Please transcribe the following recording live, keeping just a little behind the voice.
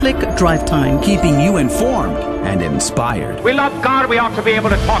Drive Time, keeping you informed and inspired. We love God, we ought to be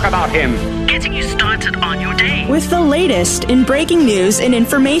able to talk about Him. Getting you started on your day. With the latest in breaking news and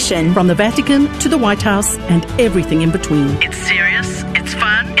information. From the Vatican to the White House and everything in between. It's serious, it's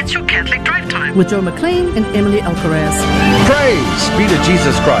fun, it's your Catholic Drive Time. With Joe McClain and Emily Alcaraz. Praise be to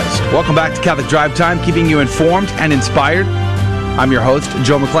Jesus Christ. Welcome back to Catholic Drive Time, keeping you informed and inspired. I'm your host,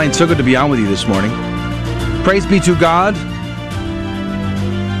 Joe McClain. So good to be on with you this morning. Praise be to God.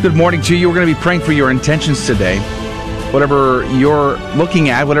 Good morning to you. We're going to be praying for your intentions today. Whatever you're looking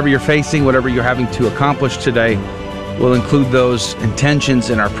at, whatever you're facing, whatever you're having to accomplish today, we'll include those intentions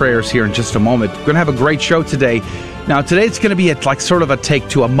in our prayers here in just a moment. We're going to have a great show today. Now, today it's going to be like sort of a take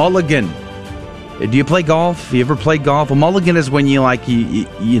to a mulligan. Do you play golf? You ever played golf? A mulligan is when you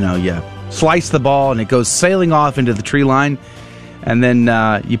you slice the ball and it goes sailing off into the tree line, and then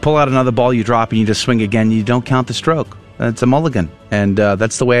you pull out another ball, you drop, and you just swing again. You don't count the stroke. It's a mulligan, and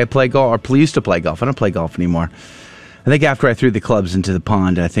that's the way I play golf, or used to play golf. I don't play golf anymore. I think after I threw the clubs into the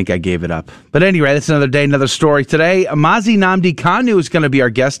pond, I think I gave it up. But anyway, that's another day, another story. Today, Mazi Nnamdi Kanu is going to be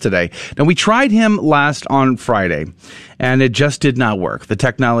our guest today. Now, we tried him last on Friday, and it just did not work. The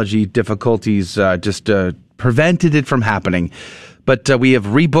technology difficulties just prevented it from happening. But we have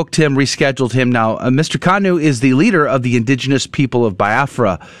rebooked him, rescheduled him. Now, Mr. Kanu is the leader of the indigenous people of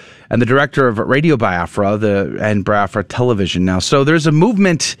Biafra and the director of Radio Biafra and Biafra Television. Now, so there's a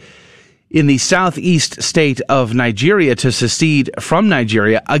movement in the southeast state of Nigeria to secede from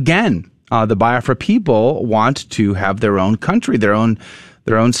Nigeria again. The Biafra people want to have their own country, their own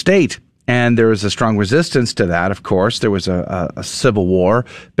state. And there is a strong resistance to that, of course. There was a civil war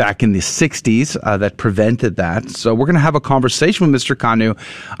back in the 60s that prevented that. So we're going to have a conversation with Mr. Kanu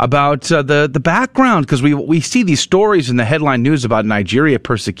about the background, because we see these stories in the headline news about Nigeria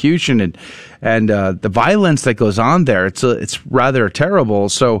persecution and the violence that goes on there. It's rather terrible.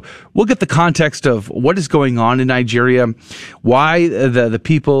 So we'll get the context of what is going on in Nigeria, why the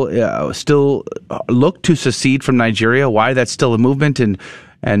people still look to secede from Nigeria, why that's still a movement,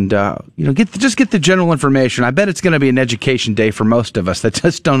 and get the general information. I bet it's going to be an education day for most of us that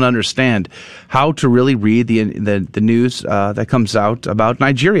just don't understand how to really read the news that comes out about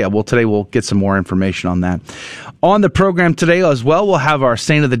Nigeria. Well, today we'll get some more information on that. On the program today as well, we'll have our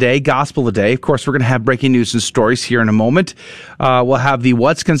Saint of the Day, Gospel of the Day. Of course, we're going to have breaking news and stories here in a moment. We'll have the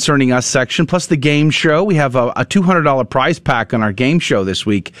What's Concerning Us section, plus the game show. We have a $200 prize pack on our game show this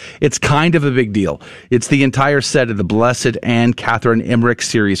week. It's kind of a big deal. It's the entire set of the Blessed Anne Catherine Emmerich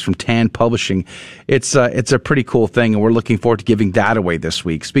series from Tan Publishing. It's a pretty cool thing, and we're looking forward to giving that away this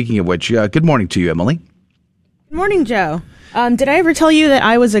week. Speaking of which, good morning to you, Emily. Good morning, Joe. Did I ever tell you that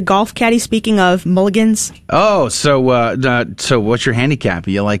I was a golf caddy? Speaking of mulligans. Oh, so what's your handicap?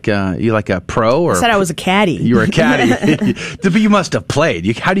 You like a pro? Or I said I was a caddy. You were a caddy, but you must have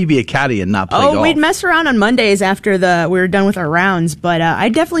played. How do you be a caddy and not play golf? Oh, we'd mess around on Mondays after we were done with our rounds. But I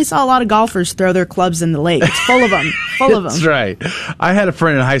definitely saw a lot of golfers throw their clubs in the lake. It's full of them. That's right. I had a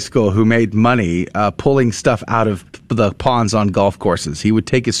friend in high school who made money pulling stuff out of the ponds on golf courses. He would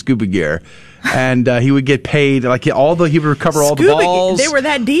take his scuba gear. And he would get paid, he would recover all the balls. They were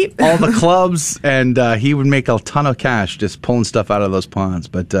that deep. All the clubs, and he would make a ton of cash just pulling stuff out of those ponds.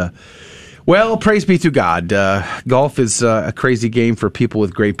 But, well, praise be to God. Golf is a crazy game for people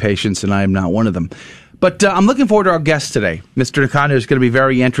with great patience, and I am not one of them. But I'm looking forward to our guest today. Mr. Kanu is going to be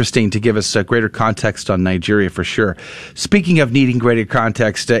very interesting to give us greater context on Nigeria for sure. Speaking of needing greater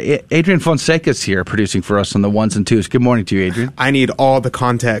context, Adrian Fonseca is here producing for us on the ones and twos. Good morning to you, Adrian. I need all the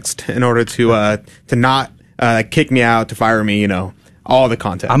context in order to not kick me out, to fire me, all the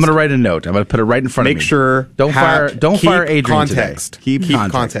context. I'm going to write a note. I'm going to put it right in front of me. Make sure. Don't fire Adrian context. Today.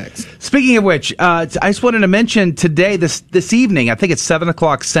 Keep context. Speaking of which, I just wanted to mention today, this evening, I think it's 7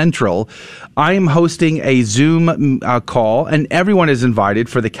 o'clock Central, I am hosting a Zoom call, and everyone is invited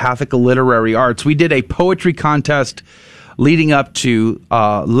for the Catholic Literary Arts. We did a poetry contest leading up to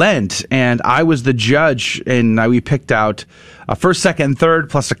Lent, and I was the judge, and we picked out first, second, and third,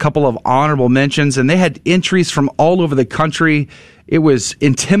 plus a couple of honorable mentions, and they had entries from all over the country. It was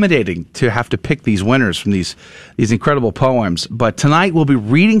intimidating to have to pick these winners from these incredible poems. But tonight we'll be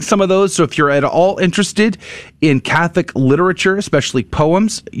reading some of those. So if you're at all interested in Catholic literature, especially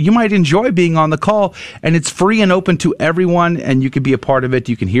poems, you might enjoy being on the call. And it's free and open to everyone, and you can be a part of it.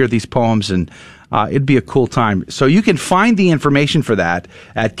 You can hear these poems, and It'd be a cool time. So you can find the information for that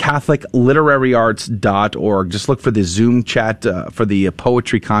at CatholicLiteraryArts.org. Just look for the Zoom chat for the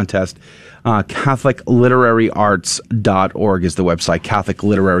poetry contest. CatholicLiteraryArts.org is the website,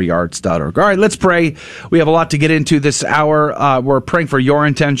 CatholicLiteraryArts.org. All right, let's pray. We have a lot to get into this hour. We're praying for your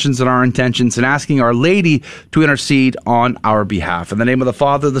intentions and our intentions and asking Our Lady to intercede on our behalf. In the name of the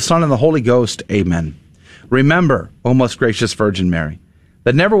Father, the Son, and the Holy Ghost, amen. Remember, O most gracious Virgin Mary,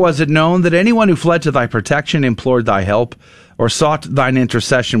 that never was it known that anyone who fled to thy protection, implored thy help, or sought thine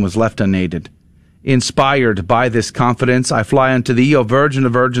intercession was left unaided. Inspired by this confidence, I fly unto thee, O Virgin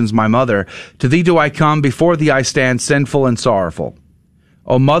of Virgins, my mother. To thee do I come, before thee I stand sinful and sorrowful.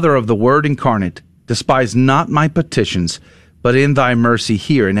 O Mother of the Word incarnate, despise not my petitions, but in thy mercy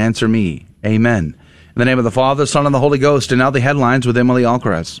hear and answer me. Amen. In the name of the Father, Son, and the Holy Ghost. And now the headlines with Emily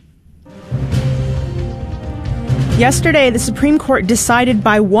Alcaraz. Yesterday, the Supreme Court decided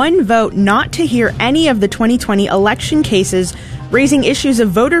by one vote not to hear any of the 2020 election cases raising issues of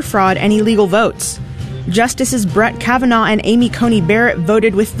voter fraud and illegal votes. Justices Brett Kavanaugh and Amy Coney Barrett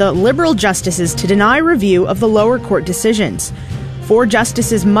voted with the liberal justices to deny review of the lower court decisions. 4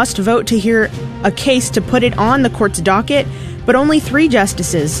 justices must vote to hear a case to put it on the court's docket, but only 3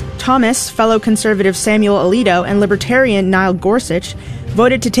 justices, Thomas, fellow conservative Samuel Alito, and libertarian Neil Gorsuch,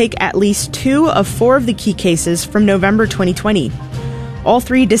 voted to take at least 2 of 4 of the key cases from November 2020. All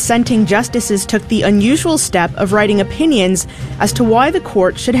 3 dissenting justices took the unusual step of writing opinions as to why the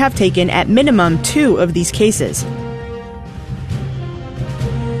court should have taken at minimum 2 of these cases.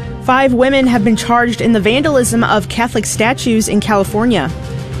 5 women have been charged in the vandalism of Catholic statues in California.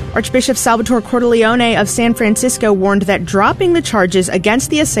 Archbishop Salvatore Cordileone of San Francisco warned that dropping the charges against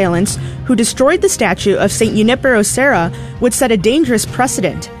the assailants who destroyed the statue of St. Junipero Serra would set a dangerous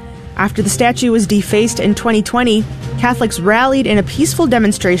precedent. After the statue was defaced in 2020, Catholics rallied in a peaceful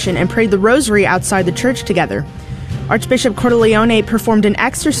demonstration and prayed the rosary outside the church together. Archbishop Cordileone performed an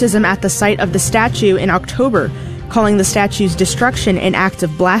exorcism at the site of the statue in October, calling the statue's destruction an act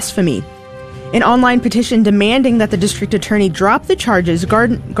of blasphemy. An online petition demanding that the district attorney drop the charges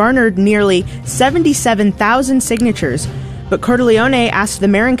garnered nearly 77,000 signatures, but Cordileone asked the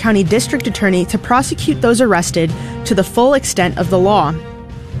Marin County District Attorney to prosecute those arrested to the full extent of the law.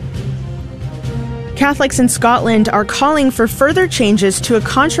 Catholics in Scotland are calling for further changes to a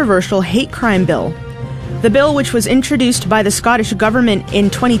controversial hate crime bill. The bill, which was introduced by the Scottish government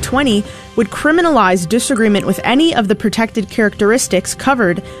in 2020, would criminalize disagreement with any of the protected characteristics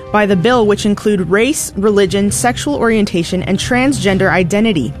covered by the bill, which include race, religion, sexual orientation, and transgender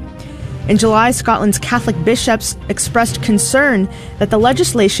identity. In July, Scotland's Catholic bishops expressed concern that the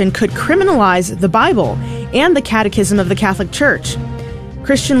legislation could criminalize the Bible and the Catechism of the Catholic Church.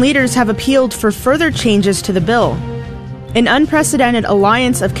 Christian leaders have appealed for further changes to the bill. An unprecedented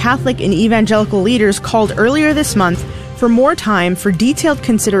alliance of Catholic and evangelical leaders called earlier this month for more time for detailed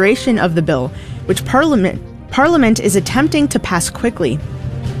consideration of the bill, which Parliament is attempting to pass quickly.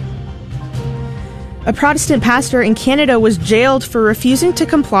 A Protestant pastor in Canada was jailed for refusing to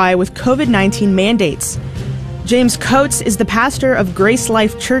comply with COVID-19 mandates. James Coates is the pastor of Grace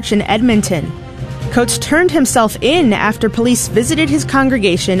Life Church in Edmonton. Coates turned himself in after police visited his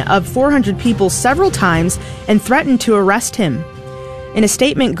congregation of 400 people several times and threatened to arrest him. In a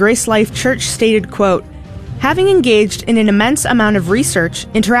statement, Grace Life Church stated, quote, "Having engaged in an immense amount of research,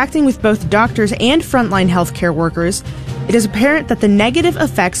 interacting with both doctors and frontline healthcare workers, it is apparent that the negative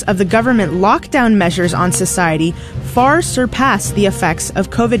effects of the government lockdown measures on society far surpass the effects of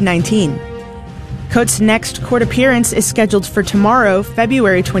COVID-19. Coates' next court appearance is scheduled for tomorrow,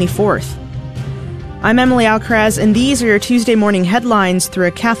 February 24th. I'm Emily Alcaraz, and these are your Tuesday morning headlines through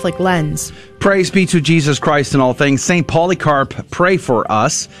a Catholic lens. Praise be to Jesus Christ in all things. St. Polycarp, pray for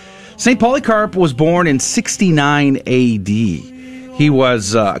us. St. Polycarp was born in 69 A.D. He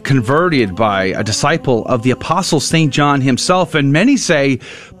was converted by a disciple of the Apostle St. John himself, and many say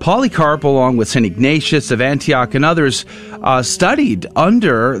Polycarp, along with St. Ignatius of Antioch and others, studied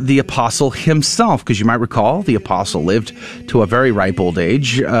under the Apostle himself, because you might recall the Apostle lived to a very ripe old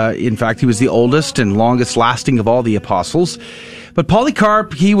age. In fact, he was the oldest and longest lasting of all the Apostles. But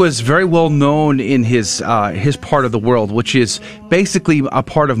Polycarp, he was very well known in his part of the world, which is basically a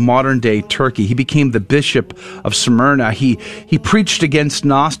part of modern-day Turkey. He became the bishop of Smyrna. He preached against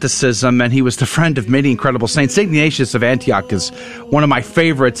Gnosticism, and he was the friend of many incredible saints. St. Ignatius of Antioch is one of my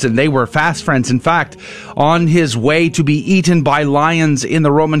favorites, and they were fast friends. In fact, on his way to be eaten by lions in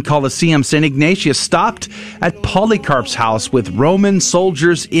the Roman Colosseum, St. Ignatius stopped at Polycarp's house with Roman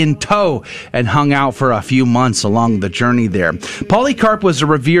soldiers in tow and hung out for a few months along the journey there. Polycarp was a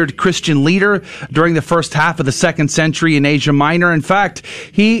revered Christian leader during the first half of the 2nd century in Asia Minor. In fact,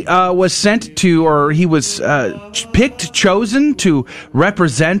 he was chosen to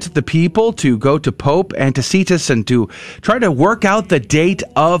represent the people, to go to Pope Anticetus and to try to work out the date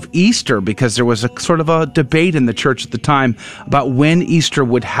of Easter, because there was a sort of a debate in the church at the time about when Easter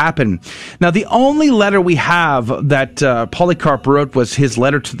would happen. Now, the only letter we have that Polycarp wrote was his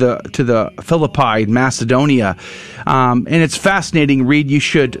letter to the Philippi in Macedonia, and it's fascinating read. You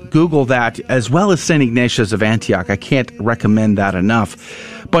should Google that, as well as St. Ignatius of Antioch. I can't recommend that enough.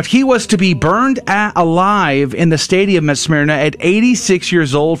 But he was to be burned alive in the stadium at Smyrna at 86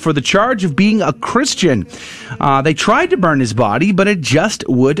 years old for the charge of being a Christian. They tried to burn his body, but it just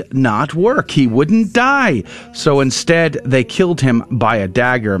would not work. He wouldn't die. So instead, they killed him by a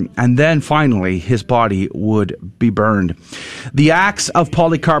dagger, and then finally his body would be burned. The Acts of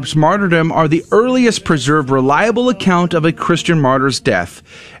Polycarp's martyrdom are the earliest preserved reliable account of a Christian martyr's death,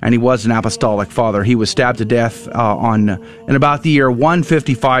 and he was an apostolic father. He was stabbed to death in about the year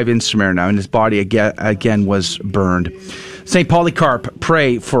 155 in Smyrna, and his body again was burned. St. Polycarp,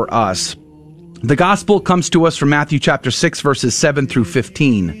 pray for us. The gospel comes to us from Matthew chapter 6, verses 7 through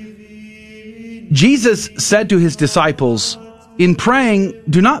 15. Jesus said to his disciples, "In praying,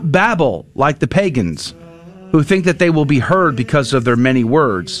 do not babble like the pagans, who think that they will be heard because of their many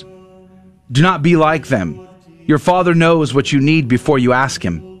words. Do not be like them. Your Father knows what you need before you ask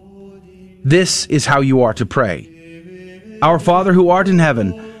Him. This is how you are to pray. Our Father who art in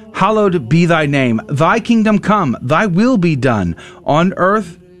heaven, hallowed be thy name. Thy kingdom come, thy will be done, on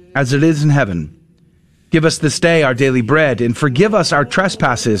earth as it is in heaven. Give us this day our daily bread, and forgive us our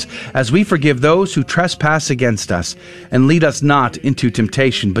trespasses, as we forgive those who trespass against us. And lead us not into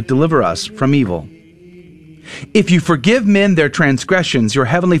temptation, but deliver us from evil. If you forgive men their transgressions, your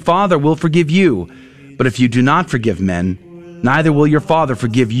heavenly Father will forgive you. But if you do not forgive men, neither will your Father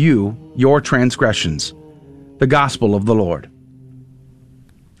forgive you your transgressions." The Gospel of the Lord.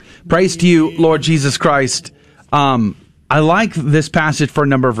 Praise to you, Lord Jesus Christ. I like this passage for a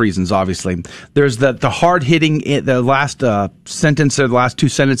number of reasons, obviously. There's the hard-hitting, the last sentence, or the last two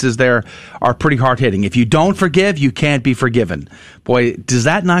sentences there are pretty hard-hitting. If you don't forgive, you can't be forgiven. Boy, does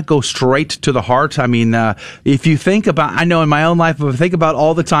that not go straight to the heart? I mean, if you think about, I know in my own life, if I think about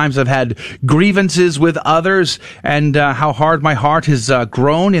all the times I've had grievances with others and how hard my heart has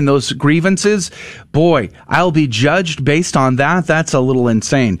grown in those grievances, boy, I'll be judged based on that. That's a little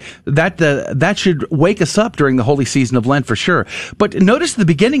insane. That should wake us up during the holy season of Lent, for sure. But notice the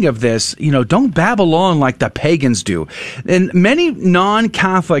beginning of this, don't babble on like the pagans do. And many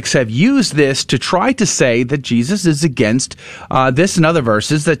non-Catholics have used this to try to say that Jesus is against this and other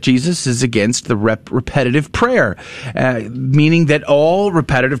verses, that Jesus is against the repetitive prayer, meaning that all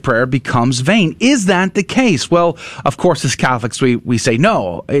repetitive prayer becomes vain. Is that the case? Well, of course, as Catholics, we say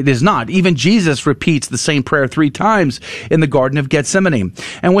no, it is not. Even Jesus repeats the same prayer 3 times in the Garden of Gethsemane.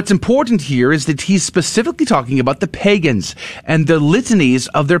 And what's important here is that he's specifically talking about the pagans and the litanies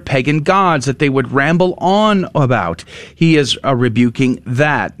of their pagan gods that they would ramble on about. He is rebuking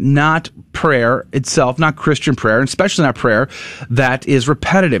that, not prayer itself, not Christian prayer, and especially not prayer that is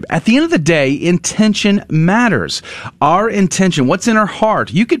repetitive. At the end of the day, intention matters. Our intention, what's in our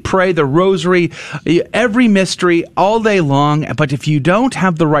heart. You could pray the rosary, every mystery all day long, but if you don't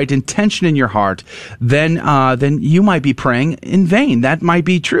have the right intention in your heart, then you might be praying in vain. That might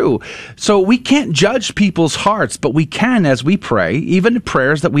be true. So we can't judge people's hearts, but we can as we pray, even the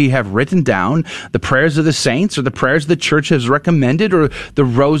prayers that we have written down, the prayers of the saints or the prayers the church has recommended or the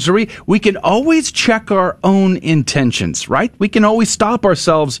rosary. We can always check our own intentions, right? We can always stop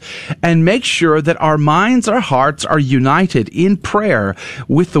ourselves and make sure that our minds, our hearts are united in prayer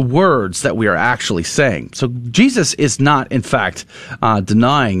with the words that we are actually saying. So Jesus is not, in fact,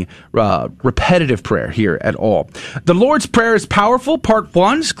 denying repetitive prayer here at all. The Lord's Prayer is powerful. Part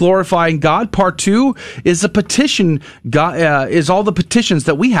 1 is glorifying God. Part 2 is a petition. God is all the petitions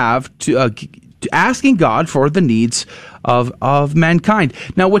that we have to asking God for the needs of mankind.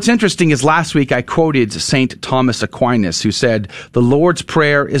 Now, what's interesting is last week I quoted St. Thomas Aquinas, who said, "The Lord's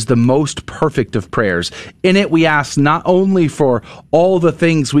Prayer is the most perfect of prayers. In it, we ask not only for all the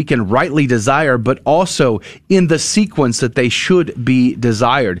things we can rightly desire, but also in the sequence that they should be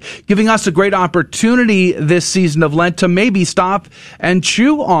desired," giving us a great opportunity this season of Lent to maybe stop and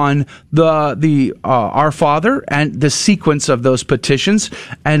chew on the Our Father and the sequence of those petitions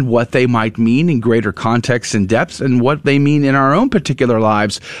and what they might mean in greater context and depths, and what they they mean in our own particular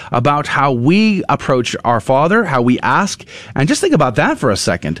lives, about how we approach our Father, how we ask. And just think about that for a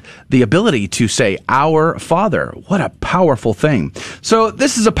second. The ability to say, our Father. What a powerful thing. So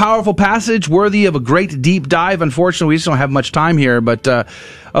this is a powerful passage worthy of a great deep dive. Unfortunately, we just don't have much time here, but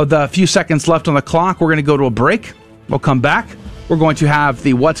of the few seconds left on the clock, we're going to go to a break. We'll come back. We're going to have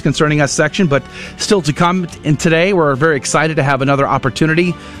the What's Concerning Us section, but still to come. And today, we're very excited to have another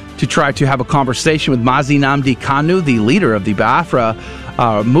opportunity to try to have a conversation with Mazi Nnamdi Kanu, the leader of the Biafra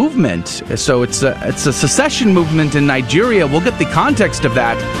movement. So it's a secession movement in Nigeria. We'll get the context of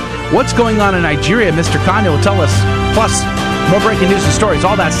that. What's going on in Nigeria? Mr. Kanu will tell us. Plus, more breaking news and stories.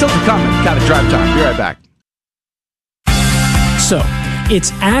 All that still to come at Catholic Drive Time. Be right back. So,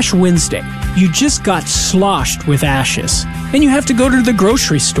 it's Ash Wednesday. You just got sloshed with ashes, and you have to go to the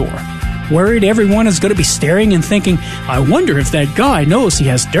grocery store. Worried everyone is going to be staring and thinking, I wonder if that guy knows he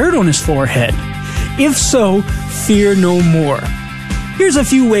has dirt on his forehead. If so, fear no more. Here's a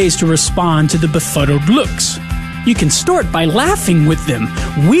few ways to respond to the befuddled looks. You can start by laughing with them.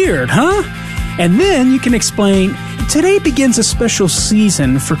 Weird, huh? And then you can explain, today begins a special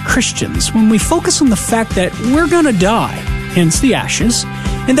season for Christians when we focus on the fact that we're going to die, hence the ashes,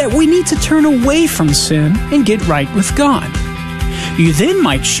 and that we need to turn away from sin and get right with God. You then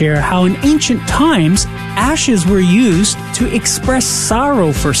might share how in ancient times, ashes were used to express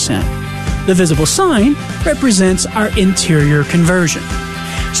sorrow for sin. The visible sign represents our interior conversion.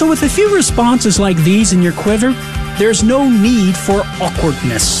 So with a few responses like these in your quiver, there's no need for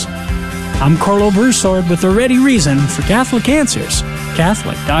awkwardness. I'm Carlo Broussard with a ready reason for Catholic Answers,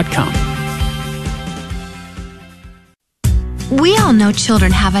 Catholic.com. We all know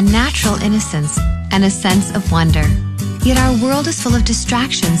children have a natural innocence and a sense of wonder. Yet our world is full of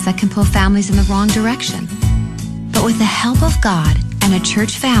distractions that can pull families in the wrong direction. But with the help of God and a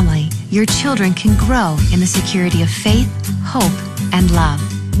church family, your children can grow in the security of faith, hope, and love.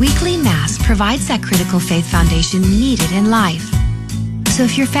 Weekly Mass provides that critical faith foundation needed in life. So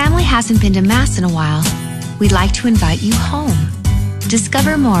if your family hasn't been to Mass in a while, we'd like to invite you home.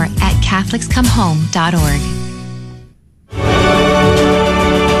 Discover more at CatholicsComeHome.org.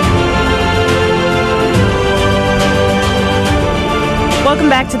 Welcome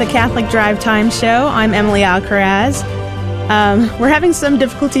back to the Catholic Drive Time Show. I'm Emily Alcaraz. We're having some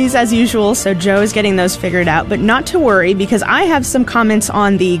difficulties as usual, so Joe is getting those figured out, but not to worry because I have some comments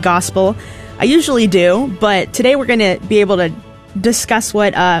on the gospel. I usually do, but today we're going to be able to discuss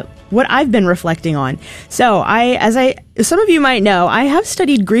what I've been reflecting on. So some of you might know, I have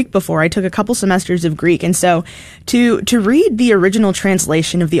studied Greek before. I took a couple semesters of Greek, and so to read the original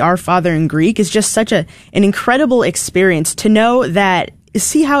translation of the Our Father in Greek is just such an incredible experience to know that.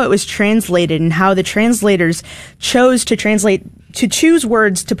 See how it was translated and how the translators chose to choose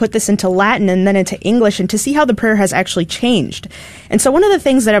words to put this into Latin and then into English, and to see how the prayer has actually changed. And so one of the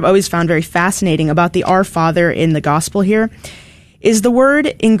things that I've always found very fascinating about the Our Father in the Gospel here is the word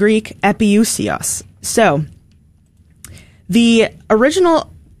in Greek epiousios. So the original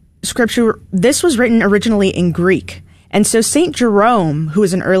scripture, this was written originally in Greek. And so St. Jerome, who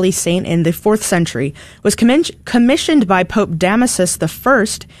was an early saint in the 4th century, was commissioned by Pope Damasus I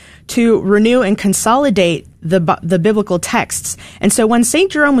to renew and consolidate the biblical texts. And so when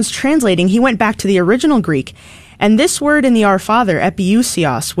St. Jerome was translating, he went back to the original Greek. And this word in the Our Father,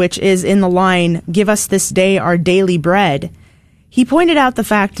 epiousios, which is in the line, give us this day our daily bread, he pointed out the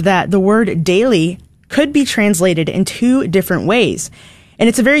fact that the word daily could be translated in two different ways. And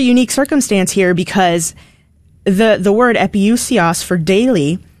it's a very unique circumstance here because the word epiousios for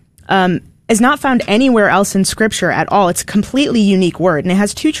daily is not found anywhere else in Scripture at all. It's a completely unique word, and it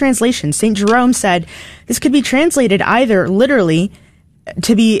has two translations. St. Jerome said this could be translated either literally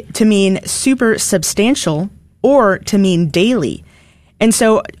to mean super substantial or to mean daily. And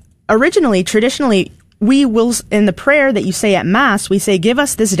so originally, traditionally, we will, in the prayer that you say at Mass, we say, give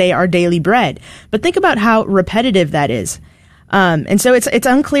us this day our daily bread. But think about how repetitive that is. And so it's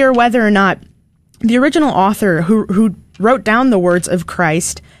unclear whether or not the original author who wrote down the words of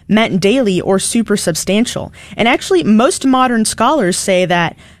Christ meant daily or super substantial. And actually, most modern scholars say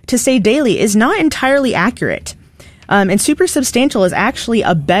that to say daily is not entirely accurate. And super substantial is actually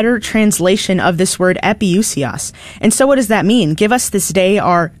a better translation of this word epiousios. And so what does that mean? Give us this day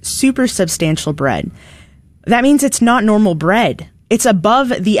our super substantial bread. That means it's not normal bread. It's above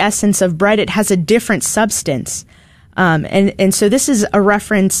the essence of bread. It has a different substance. And so this is a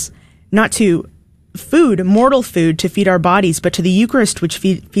reference not to food, mortal food to feed our bodies, but to the Eucharist, which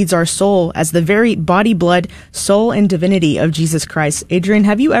feeds our soul as the very body, blood, soul, and divinity of Jesus Christ. Adrian,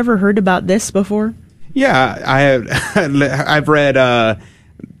 have you ever heard about this before? Yeah, I've read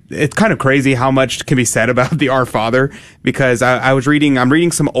it's kind of crazy how much can be said about the Our Father, because I'm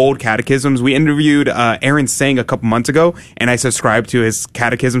reading some old catechisms. We interviewed Aaron Sang a couple months ago, and I subscribed to his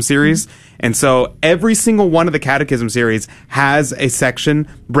catechism series. And so every single one of the catechism series has a section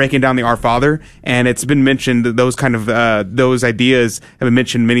breaking down the Our Father, and it's been mentioned, those kind of those ideas have been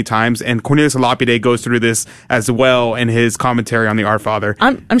mentioned many times, and Cornelius a Lapide goes through this as well in his commentary on the Our Father.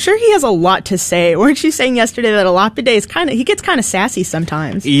 I'm sure he has a lot to say. Weren't you saying yesterday that a Lapide he gets kind of sassy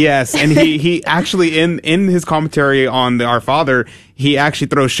sometimes? Yes, and he actually in his commentary on the Our Father, he actually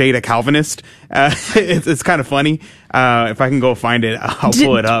throws shade at Calvinist. It's kind of funny. If I can go find it, I'll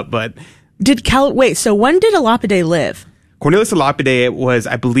pull it up. But so when did a Lapide live? Cornelius a Lapide was,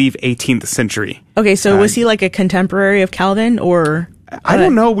 I believe, 18th century. Okay, so was he like a contemporary of Calvin, or? I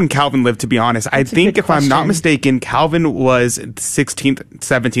don't know when Calvin lived, to be honest. I think, if I'm not mistaken, Calvin was 16th,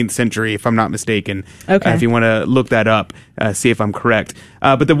 17th century, if I'm not mistaken. Okay. If you want to look that up, see if I'm correct.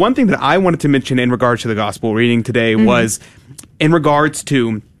 But the one thing that I wanted to mention in regards to the gospel reading today was in regards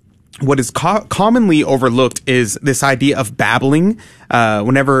to what is commonly overlooked is this idea of babbling.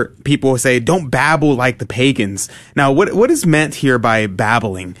 Whenever people say, don't babble like the pagans. Now, what is meant here by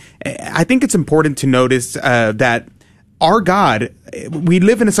babbling? I think it's important to notice that our God, we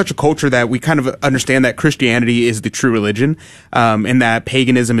live in such a culture that we kind of understand that Christianity is the true religion, and that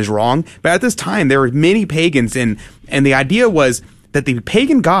paganism is wrong. But at this time, there were many pagans, and the idea was that the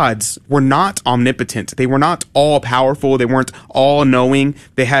pagan gods were not omnipotent. They were not all powerful. They weren't all knowing.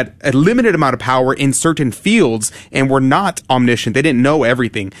 They had a limited amount of power in certain fields and were not omniscient. They didn't know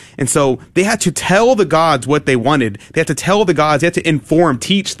everything. And so they had to tell the gods what they wanted. They had to tell the gods. They had to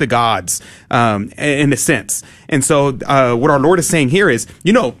teach the gods, in a sense. And so, what our Lord is saying here is,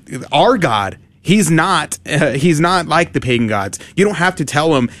 our God, He's not like the pagan gods. You don't have to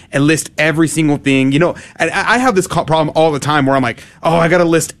tell him and list every single thing. I have this problem all the time where I'm like, I got to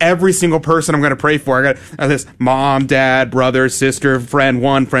list every single person I'm going to pray for. I got to list mom, dad, brother, sister, friend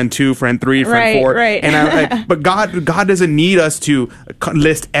 1, friend 2, friend 3, friend 4. Right. And but God doesn't need us to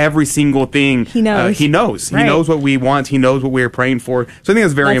list every single thing. He knows. He knows. Right. He knows what we want. He knows what we're praying for. So I think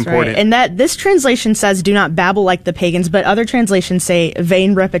that's very important. Right. And that this translation says, do not babble like the pagans, but other translations say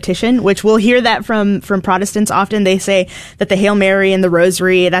vain repetition, which we'll hear that from Protestants often. They say that the Hail Mary and the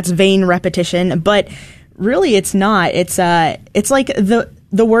Rosary, that's vain repetition, but really it's not. It's like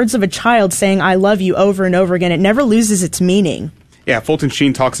the words of a child saying I love you over and over again. It never loses its meaning. Yeah, Fulton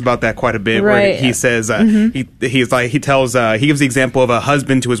Sheen talks about that quite a bit. Right. Where he says he gives the example of a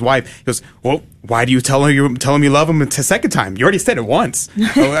husband to his wife. He goes, "Well, why do you tell him you love him a second time? You already said it once."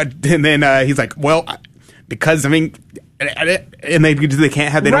 And then he's like, "Well, because and they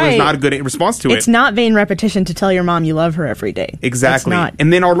can't have. They don't. It's not a good response to it. It's not vain repetition to tell your mom you love her every day. Exactly.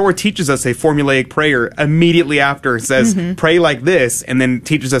 And then our Lord teaches us a formulaic prayer immediately after. It says, "Pray like this," and then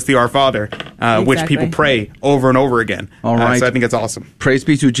teaches us the Our Father, which people pray over and over again. All right. So I think it's awesome. Praise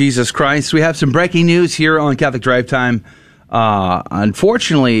be to Jesus Christ. We have some breaking news here on Catholic Drive Time.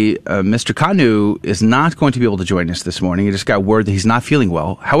 Unfortunately, Mr. Kanu is not going to be able to join us this morning. He just got word that he's not feeling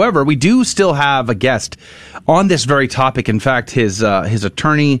well. However, we do still have a guest on this very topic. In fact, his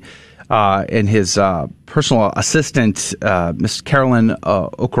attorney and his personal assistant, Ms. Carolyn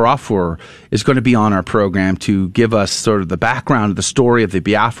Okorafor, is going to be on our program to give us sort of the background of the story of the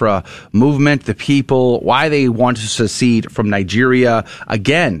Biafra movement, the people, why they want to secede from Nigeria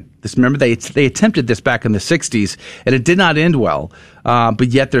again. Remember, they attempted this back in the 60s, and it did not end well. But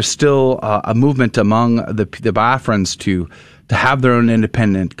yet there's still a movement among the Biafrans to have their own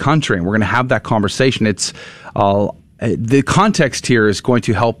independent country, and we're going to have that conversation. It's the context here is going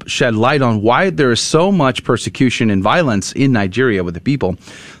to help shed light on why there is so much persecution and violence in Nigeria with the people.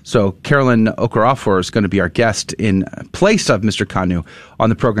 So Carolyn Okorafor is going to be our guest in place of Mr. Kanu on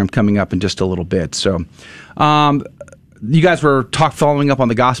the program coming up in just a little bit. So you guys were following up on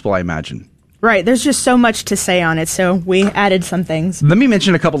the gospel, I imagine. Right. There's just so much to say on it, so we added some things. Let me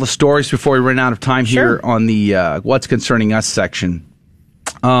mention a couple of stories before we run out of time here on the What's Concerning Us section.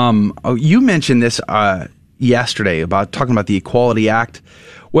 You mentioned this yesterday about talking about the Equality Act.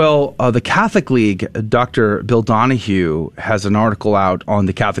 Well, the Catholic League, Dr. Bill Donahue, has an article out on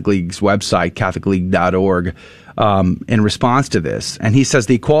the Catholic League's website, catholicleague.org, in response to this. And he says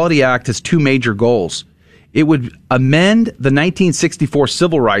the Equality Act has two major goals. It would amend the 1964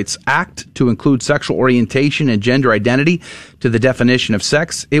 Civil Rights Act to include sexual orientation and gender identity to the definition of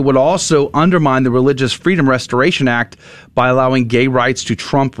sex. It would also undermine the Religious Freedom Restoration Act by allowing gay rights to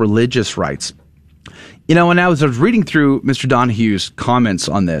trump religious rights. And I was reading through Mr. Donahue's comments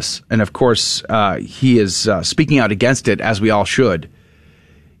on this, and of course, he is speaking out against it, as we all should.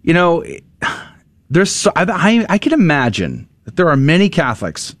 I can imagine that there are many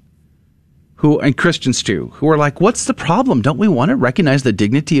Catholics and Christians too, who are like, what's the problem? Don't we want to recognize the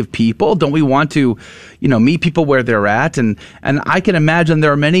dignity of people? Don't we want to, meet people where they're at? And I can imagine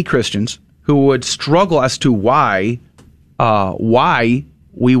there are many Christians who would struggle as to why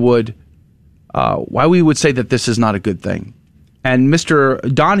we would say that this is not a good thing. And Mr.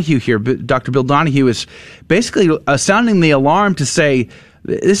 Donahue here, Dr. Bill Donahue, is basically sounding the alarm to say,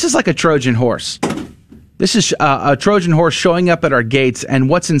 this is like a Trojan horse. This is a Trojan horse showing up at our gates, and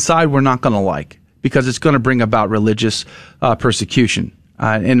what's inside we're not going to like, because it's going to bring about religious persecution.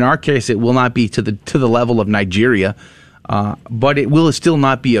 In our case, it will not be to the level of Nigeria, but it will still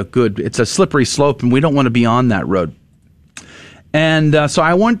not be it's a slippery slope, and we don't want to be on that road. And so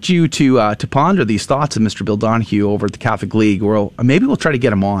I want you to ponder these thoughts of Mr. Bill Donahue over at the Catholic League. Maybe we'll try to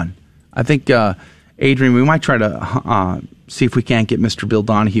get him on. I think, Adrian, we might try to see if we can't get Mr. Bill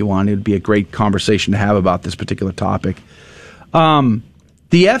Donahue on. It would be a great conversation to have about this particular topic. The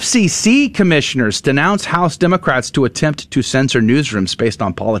FCC commissioners denounce House Democrats to attempt to censor newsrooms based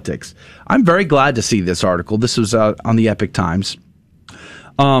on politics. I'm very glad to see this article. This was on the Epoch Times.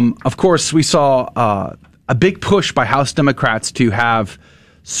 Of course, we saw a big push by House Democrats to have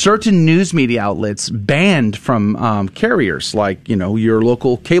certain news media outlets banned from carriers, like, your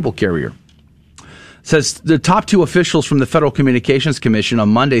local cable carrier. Says the top two officials from the Federal Communications Commission on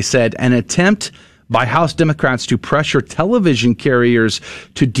Monday said an attempt by House Democrats to pressure television carriers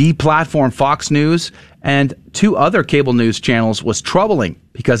to deplatform Fox News and two other cable news channels was troubling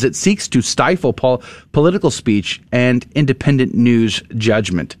because it seeks to stifle political speech and independent news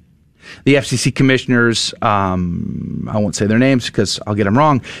judgment. The FCC commissioners, I won't say their names because I'll get them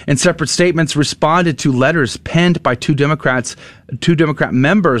wrong, in separate statements responded to letters penned by two Democrat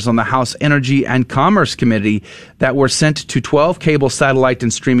members on the House Energy and Commerce Committee that were sent to 12 cable, satellite,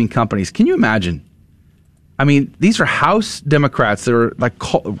 and streaming companies. Can you imagine? I mean, these are House Democrats that are like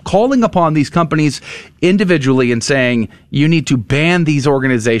calling upon these companies individually and saying, you need to ban these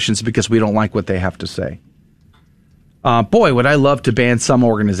organizations because we don't like what they have to say. Boy, would I love to ban some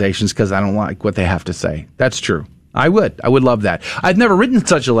organizations because I don't like what they have to say. That's true. I would love that. I've never written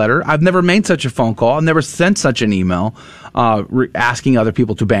such a letter. I've never made such a phone call. I've never sent such an email asking other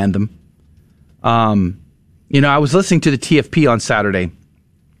people to ban them. I was listening to the TFP on Saturday,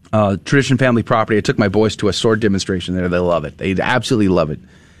 Tradition Family Property. I took my boys to a sword demonstration there. They love it. They absolutely love it.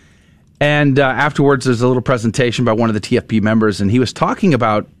 And afterwards, there's a little presentation by one of the TFP members, and he was talking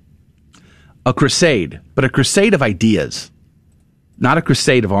about a crusade, but a crusade of ideas. Not a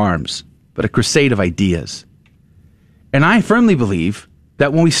crusade of arms, but a crusade of ideas. And I firmly believe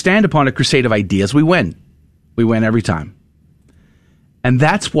that when we stand upon a crusade of ideas, we win. We win every time. And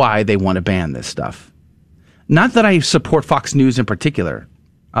that's why they want to ban this stuff. Not that I support Fox News in particular.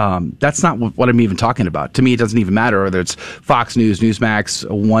 That's not what I'm even talking about. To me, it doesn't even matter whether it's Fox News, Newsmax,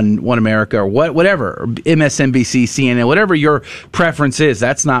 One America, or whatever, or MSNBC, CNN, whatever your preference is.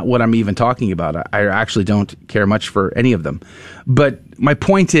 That's not what I'm even talking about. I actually don't care much for any of them. But my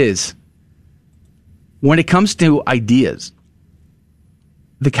point is, when it comes to ideas,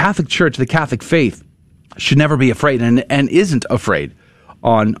 the Catholic Church, the Catholic faith, should never be afraid and isn't afraid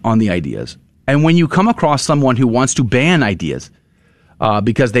on the ideas. And when you come across someone who wants to ban ideas,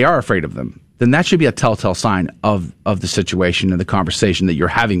 because they are afraid of them, then that should be a telltale sign of the situation and the conversation that you're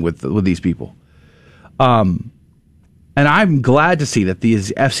having with these people. And I'm glad to see that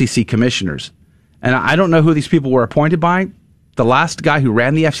these FCC commissioners, and I don't know who these people were appointed by. The last guy who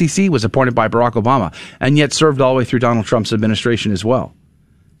ran the FCC was appointed by Barack Obama, and yet served all the way through Donald Trump's administration as well.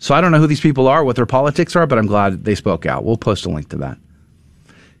 So I don't know who these people are, what their politics are, but I'm glad they spoke out. We'll post a link to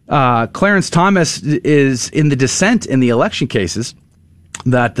that. Clarence Thomas is in the dissent in the election cases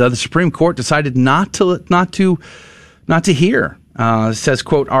that the Supreme Court decided not to hear. Says,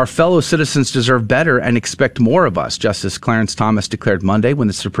 quote, our fellow citizens deserve better and expect more of us, Justice Clarence Thomas declared Monday when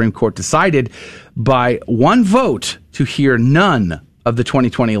the Supreme Court decided by one vote to hear none of the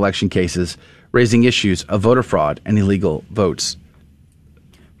 2020 election cases, raising issues of voter fraud and illegal votes.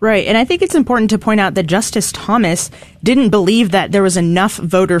 Right. And I think it's important to point out that Justice Thomas didn't believe that there was enough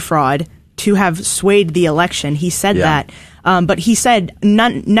voter fraud to have swayed the election. He said that. But he said,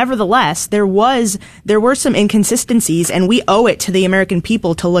 nevertheless, there were some inconsistencies, and we owe it to the American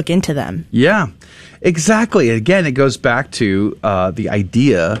people to look into them. Yeah, exactly. Again, it goes back to the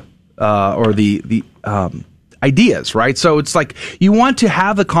idea or the ideas, right? So it's like you want to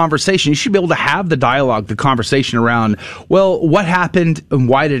have a conversation. You should be able to have the dialogue, the conversation around, well, what happened and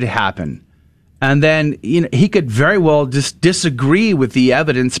why did it happen? And then he could very well just disagree with the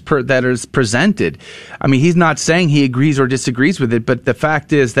evidence that is presented. I mean, he's not saying he agrees or disagrees with it, but the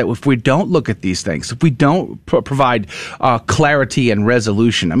fact is that if we don't look at these things, if we don't provide clarity and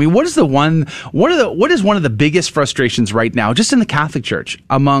resolution, I mean, what is one of the biggest frustrations right now, just in the Catholic Church,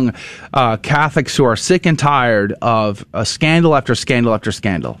 among Catholics who are sick and tired of scandal after scandal after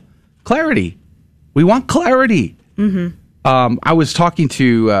scandal? Clarity. We want clarity. Mm-hmm. I was talking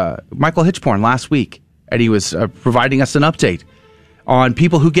to Michael Hitchborn last week, and he was providing us an update on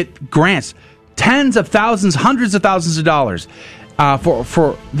people who get grants, tens of thousands, hundreds of thousands of dollars.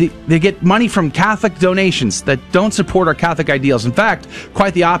 They get money from Catholic donations that don't support our Catholic ideals. In fact,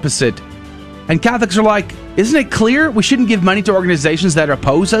 quite the opposite. And Catholics are like, isn't it clear we shouldn't give money to organizations that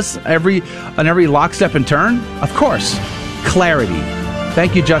oppose us on every lockstep and turn? Of course. Clarity.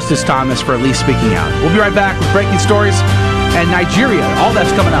 Thank you, Justice Thomas, for at least speaking out. We'll be right back with breaking stories and Nigeria. All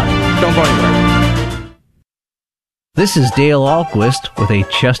that's coming up. Don't go anywhere. This is Dale Ahlquist with a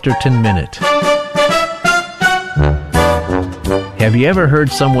Chesterton Minute. Have you ever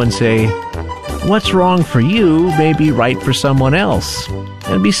heard someone say, "What's wrong for you may be right for someone else"?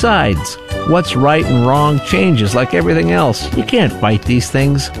 And besides, what's right and wrong changes like everything else. You can't fight these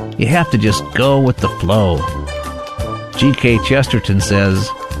things. You have to just go with the flow. G.K. Chesterton says,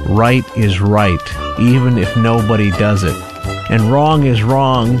 right is right, even if nobody does it. And wrong is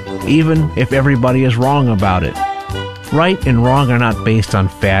wrong, even if everybody is wrong about it. Right and wrong are not based on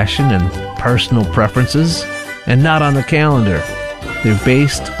fashion and personal preferences, and not on the calendar. They're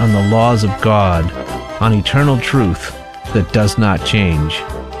based on the laws of God, on eternal truth that does not change.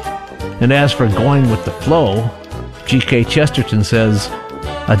 And as for going with the flow, G.K. Chesterton says,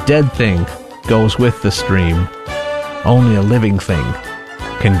 a dead thing goes with the stream. Only a living thing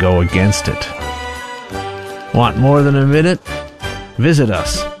can go against it. Want more than a minute? Visit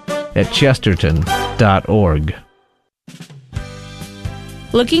us at chesterton.org.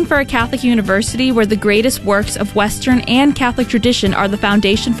 Looking for a Catholic university where the greatest works of Western and Catholic tradition are the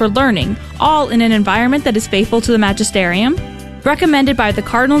foundation for learning, all in an environment that is faithful to the magisterium? Recommended by the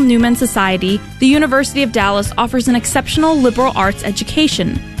Cardinal Newman Society, the University of Dallas offers an exceptional liberal arts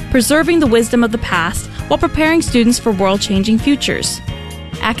education, preserving the wisdom of the past while preparing students for world-changing futures.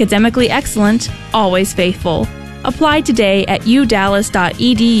 Academically excellent, always faithful. Apply today at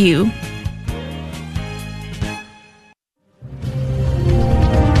udallas.edu.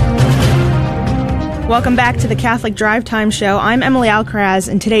 Welcome back to the Catholic Drive Time Show. I'm Emily Alcaraz,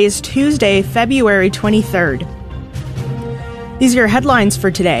 and today is Tuesday, February 23rd. These are your headlines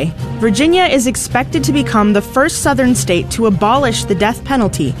for today. Virginia is expected to become the first southern state to abolish the death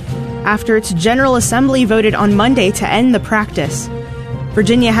penalty after its General Assembly voted on Monday to end the practice.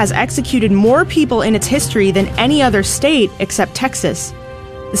 Virginia has executed more people in its history than any other state except Texas.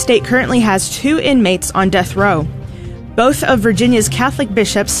 The state currently has 2 inmates on death row. Both of Virginia's Catholic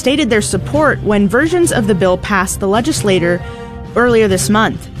bishops stated their support when versions of the bill passed the legislature earlier this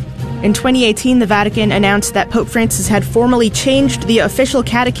month. In 2018, the Vatican announced that Pope Francis had formally changed the official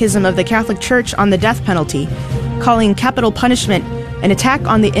catechism of the Catholic Church on the death penalty, calling capital punishment an attack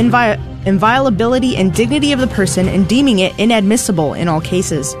on the inviolability and dignity of the person and deeming it inadmissible in all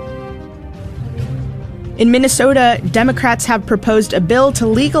cases. In Minnesota, Democrats have proposed a bill to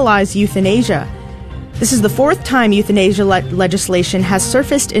legalize euthanasia. This is the 4th time euthanasia legislation has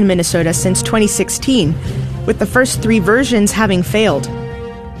surfaced in Minnesota since 2016, with the first 3 versions having failed.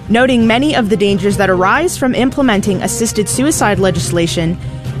 Noting many of the dangers that arise from implementing assisted suicide legislation,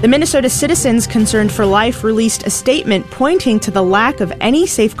 the Minnesota Citizens Concerned for Life released a statement pointing to the lack of any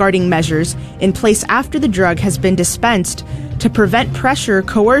safeguarding measures in place after the drug has been dispensed to prevent pressure,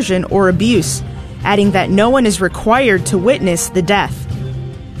 coercion, or abuse, adding that no one is required to witness the death.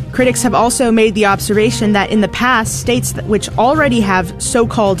 Critics have also made the observation that in the past, states which already have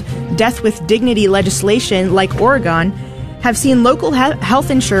so-called death with dignity legislation, like Oregon, have seen local health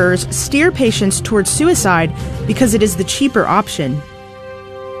insurers steer patients towards suicide because it is the cheaper option.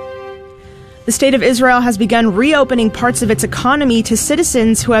 The State of Israel has begun reopening parts of its economy to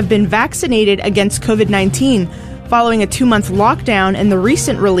citizens who have been vaccinated against COVID-19 following a 2-month lockdown and the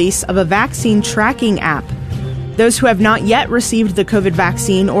recent release of a vaccine tracking app. Those who have not yet received the COVID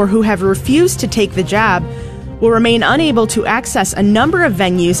vaccine or who have refused to take the jab will remain unable to access a number of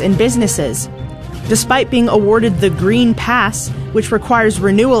venues and businesses. Despite being awarded the Green Pass, which requires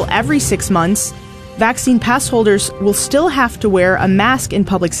renewal every 6 months, vaccine pass holders will still have to wear a mask in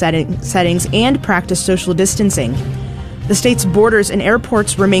public settings and practice social distancing. The state's borders and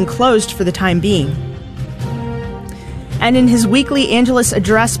airports remain closed for the time being. And in his weekly Angelus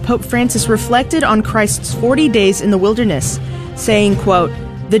address, Pope Francis reflected on Christ's 40 days in the wilderness, saying, quote,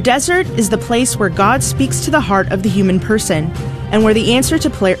 The desert is the place where God speaks to the heart of the human person and where the answer to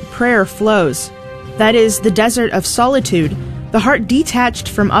prayer flows. That is, the desert of solitude, the heart detached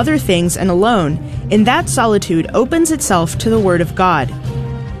from other things and alone. In that solitude opens itself to the Word of God.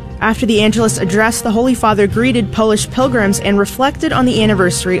 After the Angelus address, the Holy Father greeted Polish pilgrims and reflected on the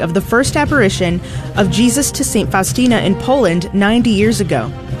anniversary of the first apparition of Jesus to St. Faustina in Poland 90 years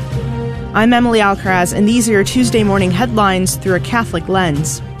ago. I'm Emily Alcaraz, and these are your Tuesday morning headlines through a Catholic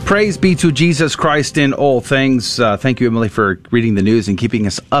lens. Praise be to Jesus Christ in all things. Thank you, Emily, for reading the news and keeping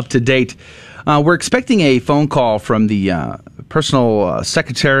us up to date. We're expecting a phone call from the personal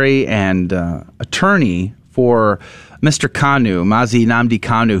secretary and attorney for Mr. Kanu, Mazi Nnamdi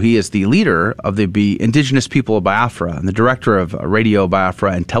Kanu. He is the leader of the indigenous people of Biafra and the director of Radio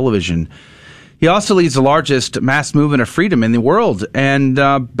Biafra and television. He also leads the largest mass movement of freedom in the world, and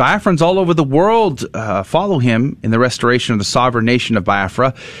Biafrans all over the world follow him in the restoration of the sovereign nation of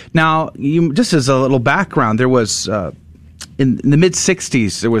Biafra. Now, just as a little background, there was, in the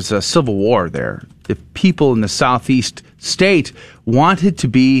mid-'60s, there was a civil war there. The people in the southeast state wanted to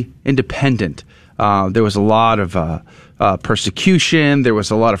be independent. There was a lot of persecution. There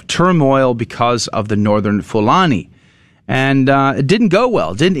was a lot of turmoil because of the northern Fulani. And it didn't go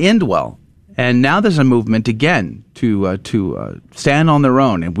well, didn't end well. And now there's a movement again to stand on their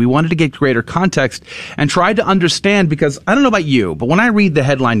own. And we wanted to get greater context and try to understand, because I don't know about you, but when I read the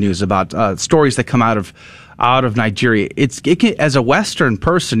headline news about stories that come out of Nigeria, it can, as a Western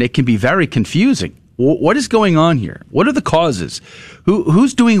person, it can be very confusing. What is going on here? What are the causes?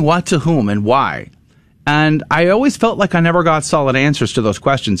 Who's doing what to whom and why? And I always felt like I never got solid answers to those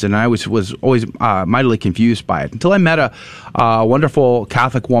questions, and I was always mightily confused by it until I met a wonderful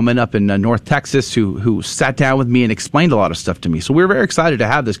Catholic woman up in North Texas who sat down with me and explained a lot of stuff to me. So we were very excited to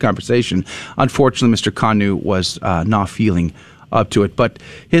have this conversation. Unfortunately, Mr. Kanu was not feeling up to it. But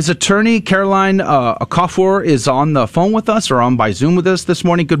his attorney, Caroline Okafor, is on the phone with us or on by Zoom with us this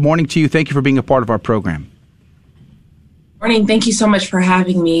morning. Good morning to you. Thank you for being a part of our program. Morning. Thank you so much for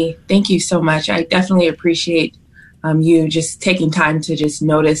having me. Thank you so much. I definitely appreciate you just taking time to just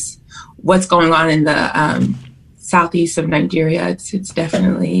notice what's going on in the southeast of Nigeria. It's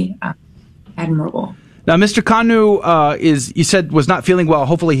definitely admirable. Now, Mr. Kanu you said was not feeling well.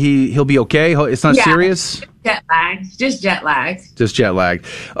 Hopefully he'll be okay. It's not serious. Just jet lagged.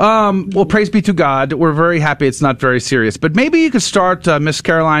 Well, praise be to God. We're very happy it's not very serious. But maybe you could start, Miss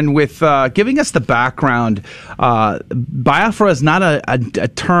Caroline, with giving us the background. Biafra is not a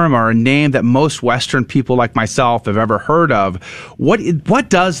term or a name that most Western people like myself have ever heard of. What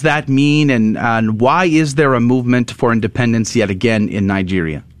does that mean, and why is there a movement for independence yet again in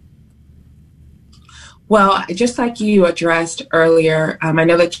Nigeria? Well, just like you addressed earlier, I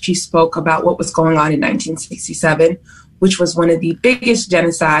know that you spoke about what was going on in 1967, which was one of the biggest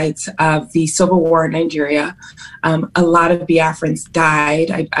genocides of the Civil War in Nigeria. A lot of Biafrans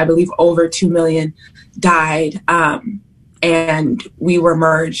died. I believe over 2 million died. And we were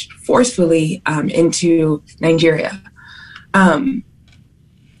merged forcefully into Nigeria. The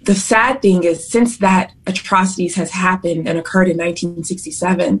sad thing is, since that atrocities has happened and occurred in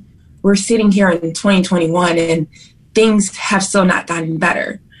 1967, we're sitting here in 2021 and things have still not gotten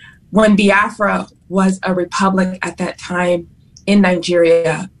better. When Biafra was a republic at that time in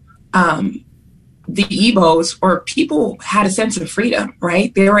Nigeria, the Igbos, or people, had a sense of freedom,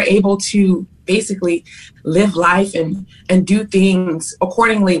 right? They were able to basically live life and do things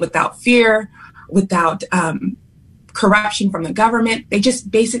accordingly without fear, without corruption from the government. They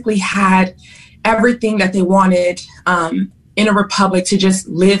just basically had everything that they wanted in a republic to just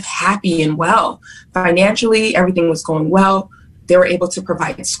live happy and well. Financially, everything was going well. They were able to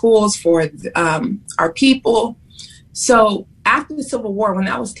provide schools for our people. So after the Civil War, when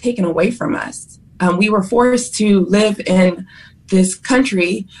that was taken away from us, we were forced to live in this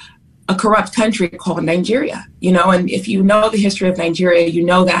country, a corrupt country called Nigeria. And if you know the history of Nigeria, you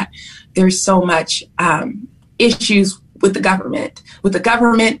know that there's so much issues with the government. With the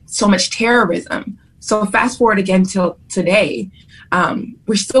government, so much terrorism. So fast forward again till today,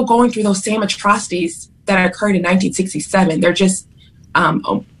 we're still going through those same atrocities that occurred in 1967. They're just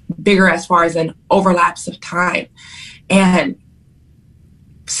bigger as far as an overlaps of time. And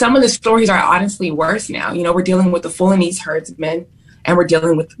some of the stories are honestly worse now. We're dealing with the Fulanese herdsmen, and we're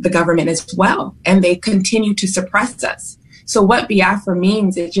dealing with the government as well. And they continue to suppress us. So what Biafra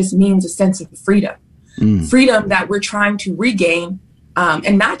means, it just means a sense of freedom. Freedom that we're trying to regain.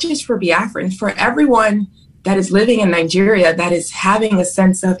 And not just for Biafrans, for everyone that is living in Nigeria that is having a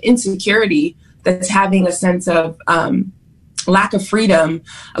sense of insecurity, that's having a sense of lack of freedom,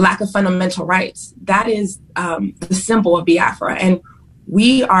 a lack of fundamental rights. That is the symbol of Biafra. And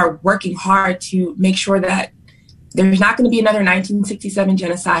we are working hard to make sure that there's not going to be another 1967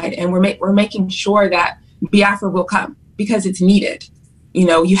 genocide, and we're making sure that Biafra will come because it's needed. You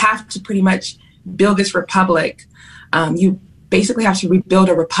know, you have to pretty much build this republic. You basically have to rebuild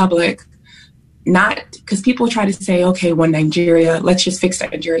a republic, not because people try to say, okay, well, Nigeria, let's just fix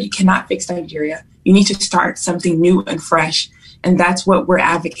Nigeria. You cannot fix Nigeria. You need to start something new and fresh, and that's what we're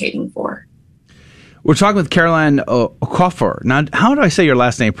advocating for. We're talking with Caroline Okafor. Now, how do I say your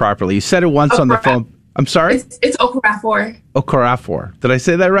last name properly? You said it once on the phone. I'm sorry? It's Okafor. Okafor. Did I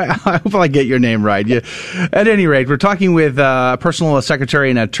say that right? I hope I get your name right. Yeah. At any rate, we're talking with personal secretary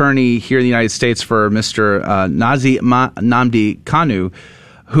and attorney here in the United States for Mr. Nnamdi Kanu,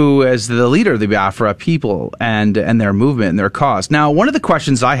 who is the leader of the Biafra people and their movement and their cause. Now, one of the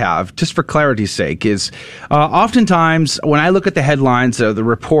questions I have, just for clarity's sake, is oftentimes when I look at the headlines, the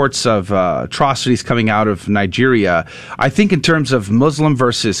reports of atrocities coming out of Nigeria, I think in terms of Muslim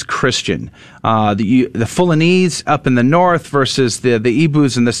versus Christian, the Fulani up in the north versus the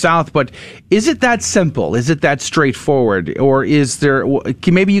Igbos in the south. But is it that simple? Is it that straightforward? Or is there,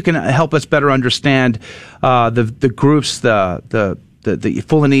 maybe you can help us better understand the groups, the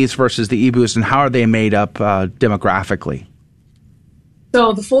Fulanese versus the Igbos, and how are they made up demographically?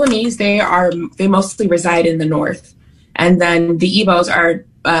 So the Fulanese, they mostly reside in the north, and then the Igbos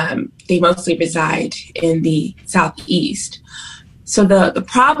they mostly reside in the southeast. So the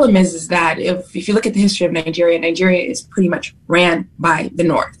problem is that if you look at the history of Nigeria, Nigeria is pretty much ran by the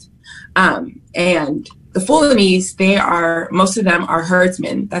north, and the Fulanese, most of them are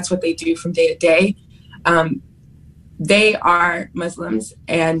herdsmen. That's what they do from day to day. They are Muslims,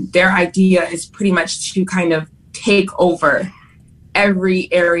 and their idea is pretty much to kind of take over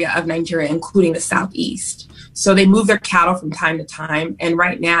every area of Nigeria, including the southeast. So they move their cattle from time to time. And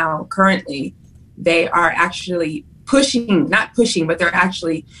right now, currently, they are actually but they're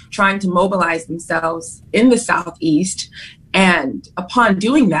actually trying to mobilize themselves in the southeast. And upon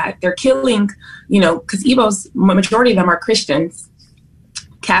doing that, they're killing, because Igbos, majority of them are Christians,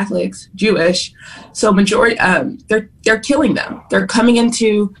 Catholics, Jewish, so majority they're killing them. They're coming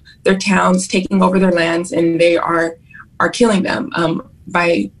into their towns, taking over their lands, and they are killing them.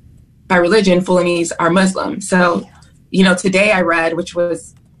 By religion, Fulanese are Muslim. So, today I read, which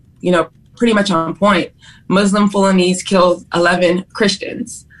was, pretty much on point, Muslim Fulanese killed 11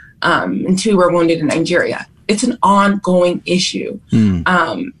 Christians, and 2 were wounded in Nigeria. It's an ongoing issue,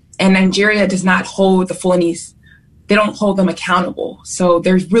 and Nigeria does not hold the Fulanese. They don't hold them accountable. So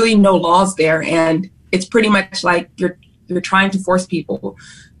there's really no laws there. And it's pretty much like you're trying to force people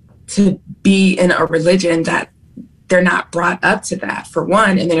to be in a religion that they're not brought up to that, for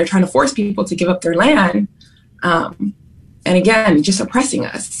one. And then you're trying to force people to give up their land. And again, just oppressing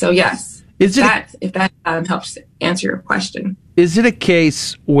us. So yes, if that helps answer your question. Is it a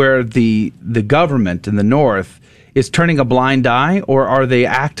case where the government in the north is turning a blind eye, or are they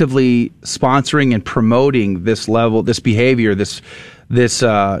actively sponsoring and promoting this behavior, this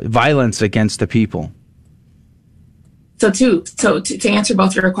violence against the people? So to answer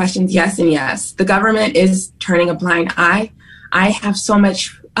both your questions, yes and yes. The government is turning a blind eye. I have so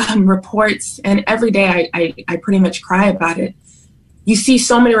much reports, and every day I pretty much cry about it. You see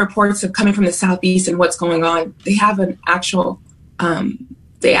so many reports coming from the southeast and what's going on. They have an actual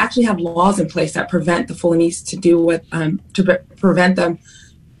they actually have laws in place that prevent the Fulanese to do prevent them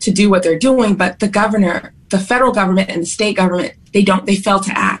to do what they're doing. But the governor, the federal government and the state government, they fail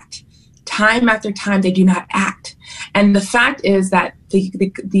to act. Time after time, they do not act. And the fact is that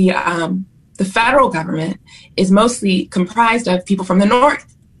the federal government is mostly comprised of people from the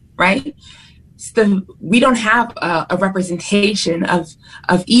north, right? So we don't have a representation of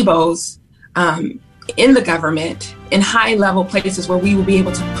Igbos in the government in high-level places where we will be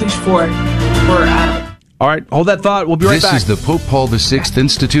able to push for all right, hold that thought. We'll be right back. This is the Pope Paul VI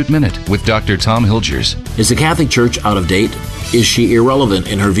Institute Minute with Dr. Tom Hilgers. Is the Catholic Church out of date? Is she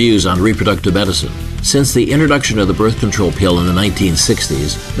irrelevant in her views on reproductive medicine? Since the introduction of the birth control pill in the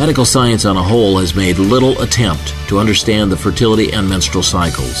 1960s, medical science on a whole has made little attempt to understand the fertility and menstrual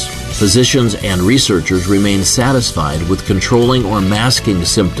cycles. Physicians and researchers remain satisfied with controlling or masking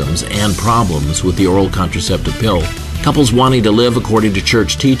symptoms and problems with the oral contraceptive pill. Couples wanting to live according to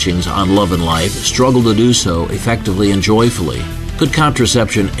church teachings on love and life struggle to do so effectively and joyfully. Could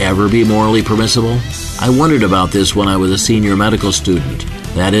contraception ever be morally permissible? I wondered about this when I was a senior medical student.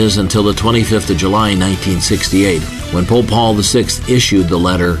 That is, until the 25th of July, 1968, when Pope Paul VI issued the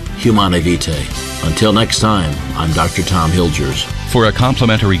letter Humanae Vitae. Until next time, I'm Dr. Tom Hilgers. For a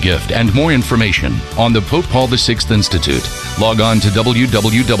complimentary gift and more information on the Pope Paul VI Institute, log on to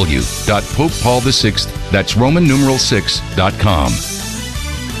www.popepaul6, that's Roman numeral 6.com.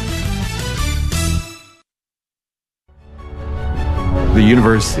 The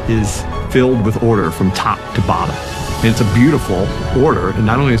universe is filled with order from top to bottom. And it's a beautiful order. And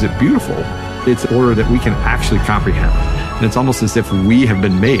not only is it beautiful, it's order that we can actually comprehend. And it's almost as if we have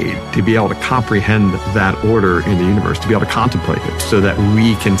been made to be able to comprehend that order in the universe, to be able to contemplate it so that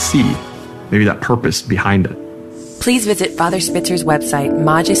we can see maybe that purpose behind it. Please visit Father Spitzer's website,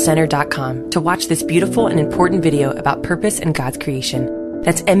 magiscenter.com, to watch this beautiful and important video about purpose and God's creation.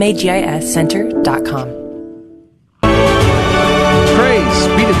 That's magiscenter.com. Praise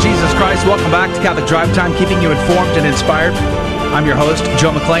be to Jesus Christ. Welcome back to Catholic Drive Time, keeping you informed and inspired. I'm your host,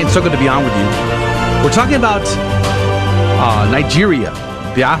 Joe McClain. So good to be on with you. We're talking about Nigeria,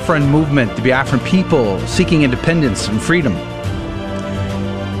 the Biafran movement, the Biafran people seeking independence and freedom.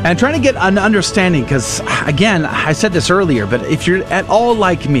 And trying to get an understanding, because, again, I said this earlier, but if you're at all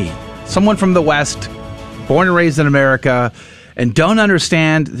like me, someone from the West, born and raised in America, and don't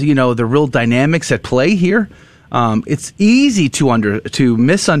understand, the real dynamics at play here, it's easy to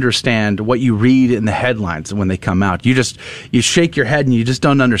misunderstand what you read in the headlines when they come out. You shake your head and you just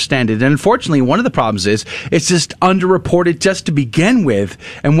don't understand it. And unfortunately, one of the problems is it's just underreported just to begin with.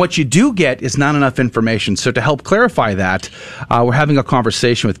 And what you do get is not enough information. So to help clarify that, we're having a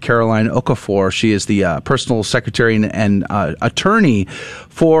conversation with Caroline Okafor. She is the personal secretary and attorney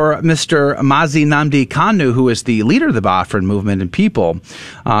for Mr. Mazi Nnamdi Kanu, who is the leader of the Biafran movement and people.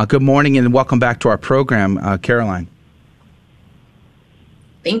 Good morning and welcome back to our program, Caroline.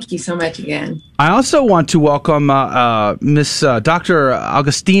 Thank you so much again. I also want to welcome Miss Dr.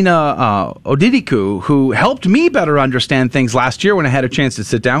 Augustina Odidiku, who helped me better understand things last year when I had a chance to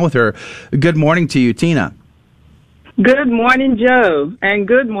sit down with her. Good morning to you, Tina. Good morning, Joe, and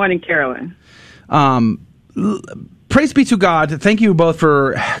good morning, Caroline. Praise be to God. Thank you both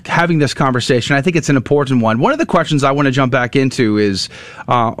for having this conversation. I think it's an important one. One of the questions I want to jump back into is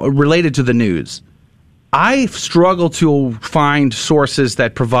related to the news. I struggle to find sources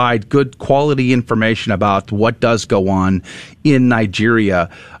that provide good quality information about what does go on in Nigeria.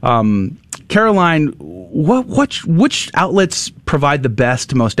 Caroline, which outlets provide the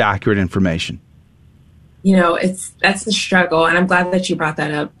best, most accurate information? That's the struggle, and I'm glad that you brought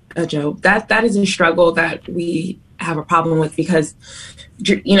that up, Joe. That is a struggle that we have a problem with because,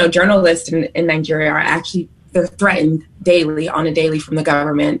 journalists in Nigeria they're threatened on a daily from the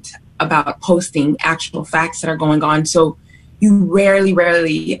government about posting actual facts that are going on. So you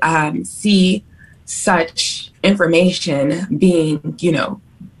rarely see such information being,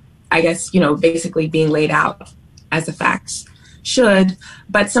 basically being laid out as the facts should.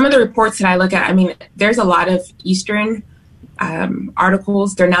 But some of the reports that I look at, there's a lot of Eastern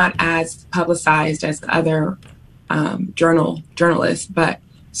articles. They're not as publicized as other journalists, but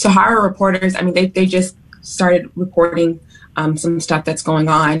Sahara reporters, they just started reporting some stuff that's going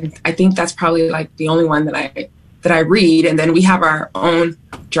on. I think that's probably like the only one that I read. And then we have our own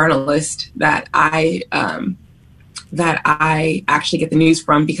journalist that I actually get the news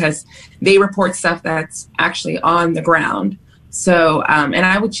from because they report stuff that's actually on the ground. So, and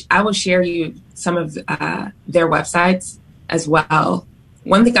I will share you some of their websites as well.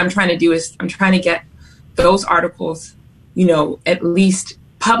 One thing I'm trying to do is I'm trying to get those articles, at least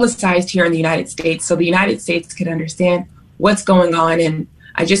publicized here in the United States so the United States can understand what's going on. And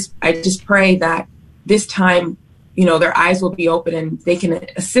I just pray that this time, their eyes will be open and they can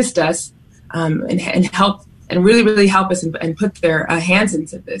assist us and help and really, really help us and put their hands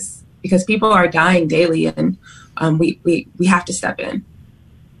into this because people are dying daily and we have to step in.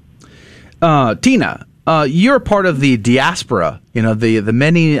 Tina, you're part of the diaspora, the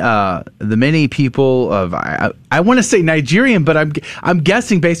many people of, I want to say Nigerian, but I'm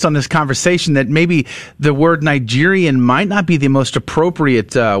guessing based on this conversation that maybe the word Nigerian might not be the most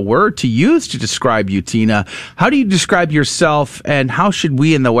appropriate word to use to describe you, Tina. How do you describe yourself and how should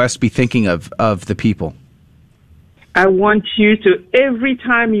we in the West be thinking of the people? I want you to, every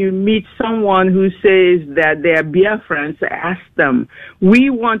time you meet someone who says that they're Biafrans, ask them, we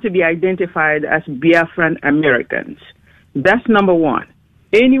want to be identified as Biafran Americans. That's number one.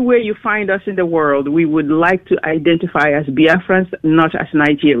 Anywhere you find us in the world, we would like to identify as Biafrans, not as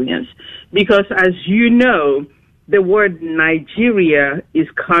Nigerians. Because as you know, the word Nigeria is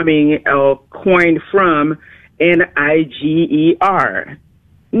coming or coined from Niger.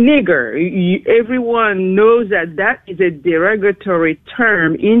 Nigger. Everyone knows that is a derogatory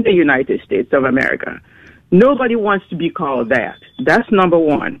term in the United States of America. Nobody wants to be called that. That's number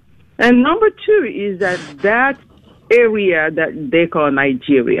one. And number two is that area that they call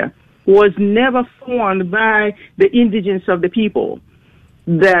Nigeria was never formed by the indigenous of the people.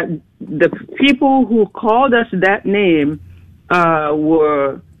 That the people who called us that name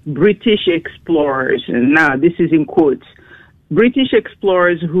were British explorers. And now this is in quotes. British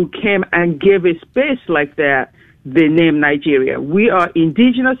explorers who came and gave a space like that the name Nigeria. We are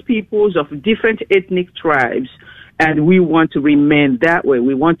indigenous peoples of different ethnic tribes, and we want to remain that way.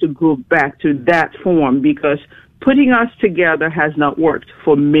 We want to go back to that form because putting us together has not worked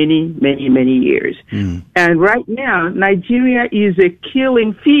for many, many, many years. And right now, Nigeria is a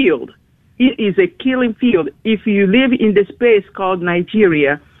killing field. It is a killing field. If you live in the space called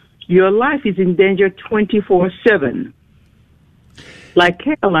Nigeria, your life is in danger 24/7. Like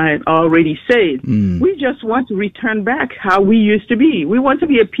Caroline already said, we just want to return back how we used to be. We want to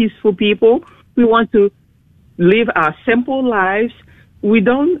be a peaceful people. We want to live our simple lives. We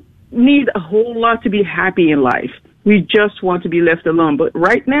don't need a whole lot to be happy in life. We just want to be left alone. But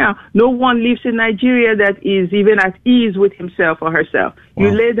right now, no one lives in Nigeria that is even at ease with himself or herself. Wow.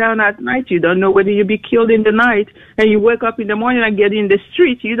 You lay down at night, you don't know whether you'll be killed in the night, and you wake up in the morning and get in the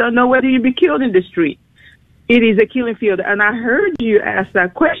street, you don't know whether you'll be killed in the street. It is a killing field. And I heard you ask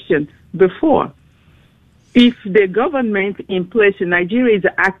that question before. If the government in place in Nigeria is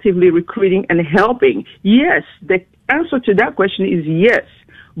actively recruiting and helping, yes, the answer to that question is yes.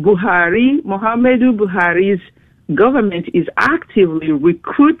 Muhammadu Buhari's government is actively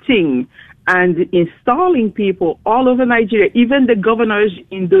recruiting and installing people all over Nigeria. Even the governors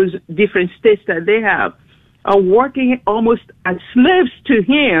in those different states that they have are working almost as slaves to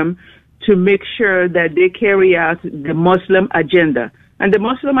him to make sure that they carry out the Muslim agenda. And the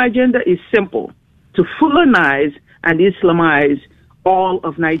Muslim agenda is simple, to Fulanize and Islamize all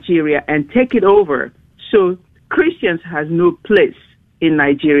of Nigeria and take it over. So Christians has no place in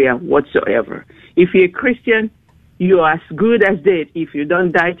Nigeria whatsoever. If you're a Christian, you're as good as dead. If you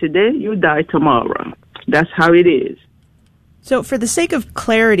don't die today, you die tomorrow. That's how it is. So for the sake of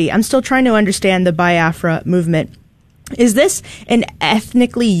clarity, I'm still trying to understand the Biafra movement. Is this an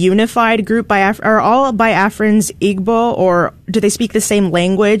ethnically unified group? Are all Biafrans Igbo, or do they speak the same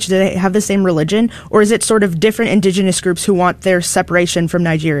language? Do they have the same religion? Or is it sort of different indigenous groups who want their separation from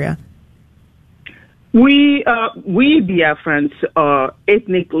Nigeria? We Biafrans are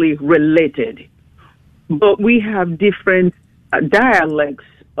ethnically related, but we have different dialects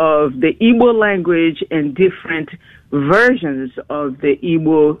of the Igbo language and different versions of the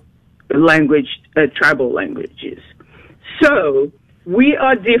Igbo language, tribal languages. So we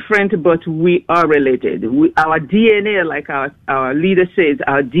are different, but we are related. Our DNA, like our leader says,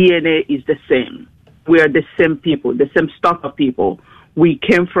 our DNA is the same. We are the same people, the same stock of people. We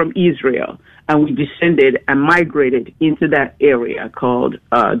came from Israel, and we descended and migrated into that area called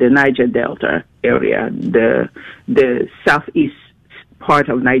the Niger Delta area, the southeast part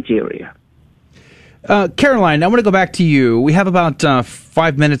of Nigeria. Caroline, I want to go back to you. We have about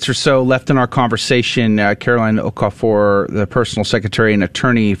 5 minutes or so left in our conversation. Caroline Okafor, the personal secretary and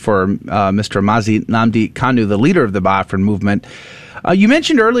attorney for Mr. Mazi Nnamdi Kanu, the leader of the Biafran movement. You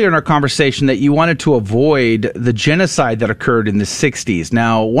mentioned earlier in our conversation that you wanted to avoid the genocide that occurred in the 60s.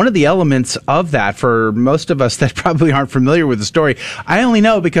 Now, one of the elements of that, for most of us that probably aren't familiar with the story, I only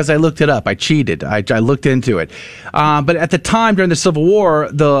know because I looked it up. I cheated. I looked into it. But at the time, during the Civil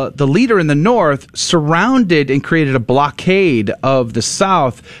War, the leader in the North surrounded and created a blockade of the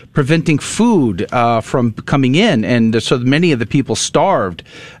South, preventing food from coming in. And so many of the people starved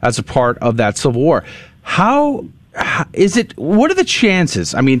as a part of that Civil War. What are the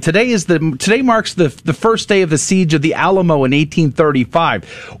chances? I mean, today marks the first day of the siege of the Alamo in 1835.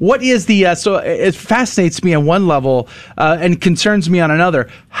 What is so it fascinates me on one level and concerns me on another.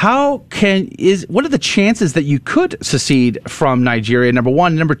 What are the chances that you could secede from Nigeria? Number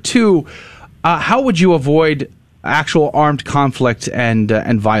one. Number two, how would you avoid actual armed conflict and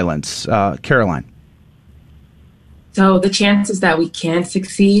violence? Caroline. So the chances that we can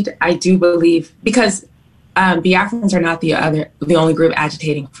succeed, I do believe, because Biafrans are not the only group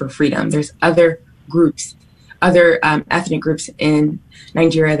agitating for freedom. There's other groups, other ethnic groups in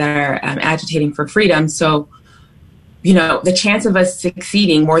Nigeria that are agitating for freedom. So, the chance of us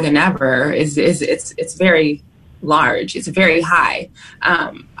succeeding more than ever is very large. It's very high.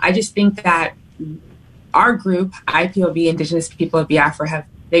 I just think that our group, IPOB, Indigenous People of Biafra,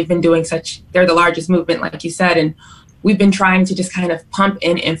 they've been doing they're the largest movement, like you said, and we've been trying to just kind of pump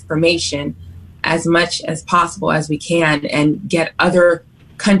in information as much as possible as we can and get other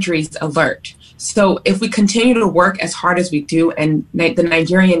countries alert. So if we continue to work as hard as we do and the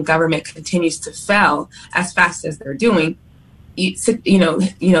Nigerian government continues to fail as fast as they're doing,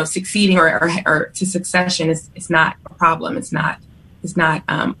 succeeding or to succession is not a problem. It's not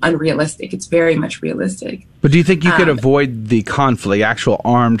unrealistic. It's very much realistic. But do you think you could avoid the conflict, actual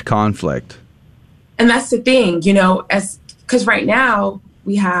armed conflict? And that's the thing, because right now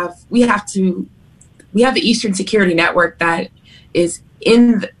we have the Eastern Security Network that is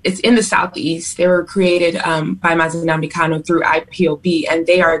in the southeast. They were created by Mazi Nnamdi Kanu through IPOB, and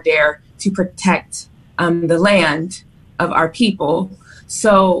they are there to protect the land of our people.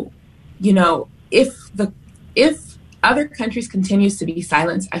 So, if other countries continues to be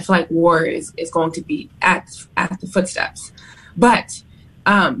silenced, I feel like war is going to be at the footsteps. But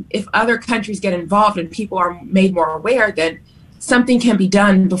if other countries get involved and people are made more aware, then something can be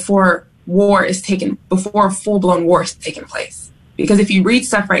done before full-blown war is taking place. Because if you read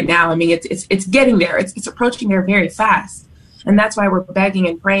stuff right now, I mean, it's getting there. It's approaching there very fast. And that's why we're begging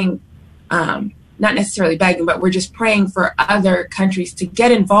and praying, not necessarily begging, but we're just praying for other countries to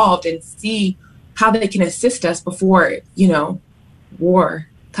get involved and see how they can assist us before, war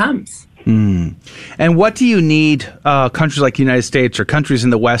comes. And what do you need countries like the United States or countries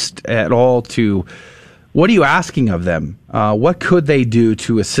in the West at all to, what are you asking of them? What could they do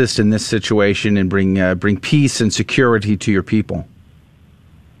to assist in this situation and bring peace and security to your people?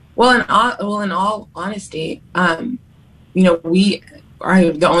 Well, in all honesty, we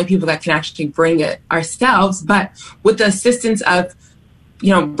are the only people that can actually bring it ourselves. But with the assistance of,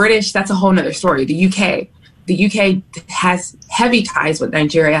 British, that's a whole nother story. The UK has heavy ties with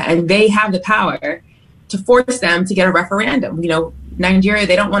Nigeria, and they have the power to force them to get a referendum. Nigeria,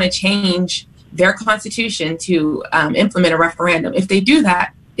 they don't want to change their constitution to implement a referendum. If they do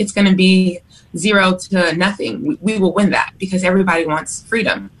that, it's going to be 0 to nothing. We will win that because everybody wants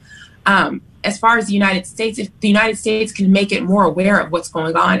freedom. As far as the United States, if the United States can make it more aware of what's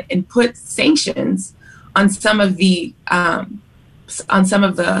going on and put sanctions on some of the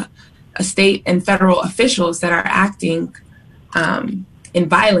state and federal officials that are acting in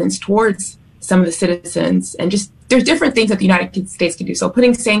violence towards some of the citizens, and just there's different things that the United States can do. So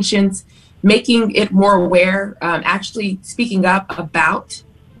putting sanctions, making it more aware, actually speaking up about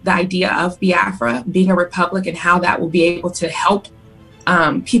the idea of Biafra being a republic and how that will be able to help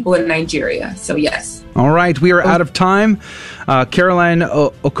people in Nigeria. So yes. All right, we are out of time. Caroline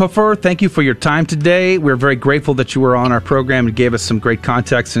Okafor, thank you for your time today. We're very grateful that you were on our program and gave us some great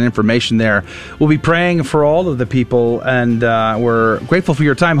context and information there. We'll be praying for all of the people, and we're grateful for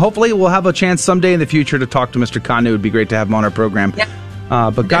your time. Hopefully, we'll have a chance someday in the future to talk to Mr. Kanu. It would be great to have him on our program. Yep.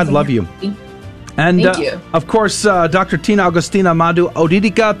 But God love you. And, thank you. Of course, Dr. Tina Augustina Madu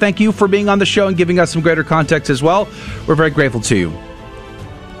Odidika, thank you for being on the show and giving us some greater context as well. We're very grateful to you.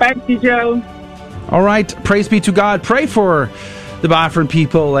 Thank you, Joe. All right. Praise be to God. Pray for the Biafran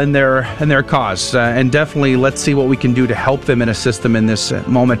people and their cause. And definitely let's see what we can do to help them and assist them in this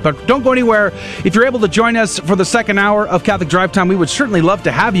moment. But don't go anywhere. If you're able to join us for the second hour of Catholic Drive Time, we would certainly love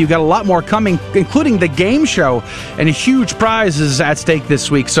to have you. Got a lot more coming, including the game show, and a huge prize is at stake this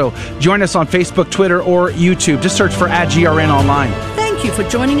week. So join us on Facebook, Twitter, or YouTube. Just search for @GRN Online. Thank you for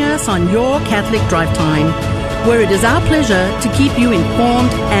joining us on Your Catholic Drive Time, where it is our pleasure to keep you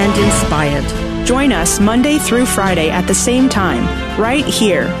informed and inspired. Join us Monday through Friday at the same time, right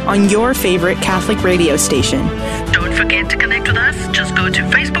here on your favorite Catholic radio station. Don't forget to connect with us. Just go to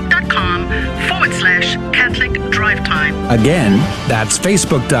facebook.com/Catholic Drive Time. Again, that's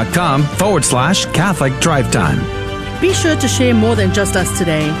facebook.com/Catholic Drive Time. Be sure to share more than just us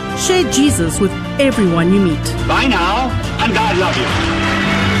today. Share Jesus with everyone you meet. Bye now, and God love you.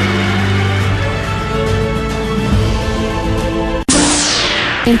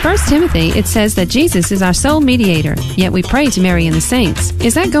 In 1 Timothy, it says that Jesus is our sole mediator, yet we pray to Mary and the saints.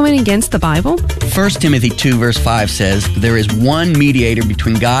 Is that going against the Bible? 1 Timothy 2 verse 5 says, "There is one mediator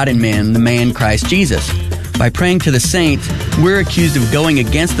between God and men, the man Christ Jesus." By praying to the saints, we're accused of going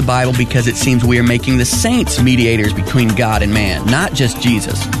against the Bible because it seems we are making the saints mediators between God and man, not just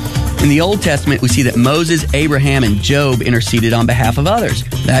Jesus. In the Old Testament, we see that Moses, Abraham, and Job interceded on behalf of others.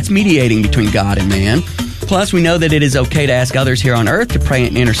 That's mediating between God and man. Plus, we know that it is okay to ask others here on earth to pray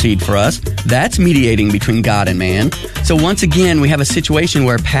and intercede for us. That's mediating between God and man. So once again, we have a situation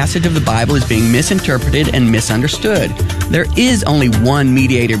where a passage of the Bible is being misinterpreted and misunderstood. There is only one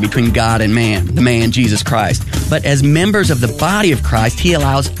mediator between God and man, the man Jesus Christ. But as members of the body of Christ, He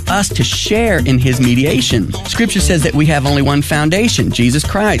allows us to share in His mediation. Scripture says that we have only one foundation, Jesus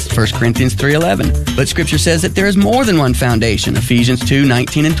Christ, 1 Corinthians 3:11. But Scripture says that there is more than one foundation, Ephesians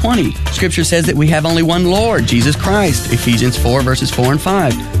 2:19 and 20. Scripture says that we have only one Lord, Jesus Christ, Ephesians 4 verses 4 and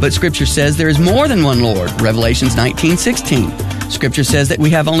 5. But Scripture says there is more than one Lord, Revelations 19:16. Scripture says that we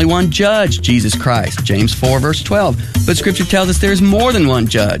have only one judge, Jesus Christ, James 4 verse 12. But Scripture tells us there is more than one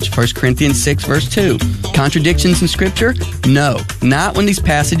judge, 1 Corinthians 6 verse 2. Contradictions in Scripture? No, not when these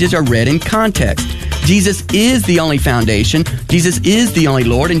passages are read in context. Jesus is the only foundation, Jesus is the only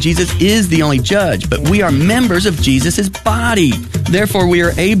Lord, and Jesus is the only judge. But we are members of Jesus' body. Therefore, we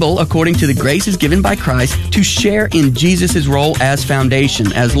are able, according to the graces given by Christ, to share in Jesus' role as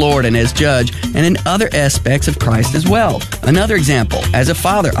foundation, as Lord, and as judge, and in other aspects of Christ as well. Another example, as a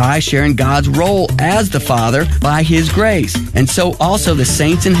father, I share in God's role as the Father by His grace. And so also the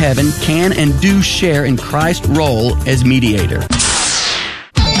saints in heaven can and do share in Christ's role as mediator.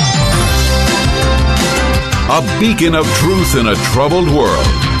 A beacon of truth in a troubled world.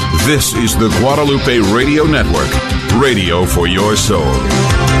 This is the Guadalupe Radio Network. Radio for your soul.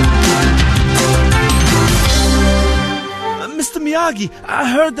 Mr. Miyagi,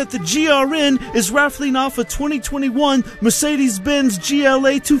 I heard that the GRN is raffling off a 2021 Mercedes-Benz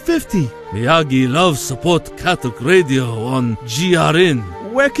GLA 250. Miyagi loves support Catholic radio on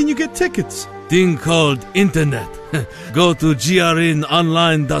GRN. Where can you get tickets? Thing called internet. Go to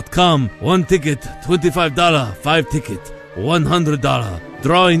grnonline.com. 1 ticket, $25. 5 ticket, $100.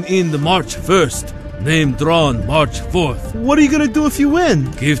 Drawing in the March 1st. Name drawn March 4th. What are you going to do if you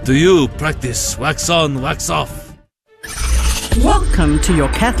win? Give to you. Practice. Wax on, wax off. Welcome to your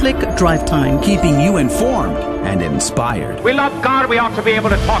Catholic Drive Time, keeping you informed and inspired. We love God, we ought to be able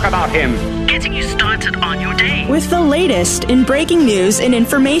to talk about Him. Getting you started on your day. With the latest in breaking news and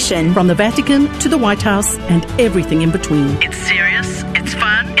information. From the Vatican to the White House and everything in between. It's serious, it's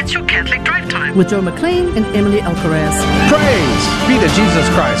fun, it's your Catholic Drive Time. With Joe McClain and Emily Alcaraz. Praise be to Jesus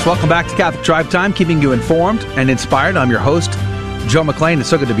Christ. Welcome back to Catholic Drive Time, keeping you informed and inspired. I'm your host, Joe McClain. It's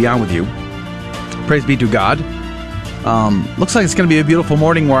so good to be on with you. Praise be to God. Looks like it's going to be a beautiful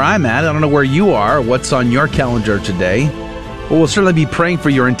morning where I'm at. I don't know where you are, what's on your calendar today. But we'll certainly be praying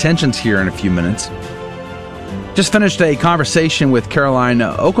for your intentions here in a few minutes. Just finished a conversation with Caroline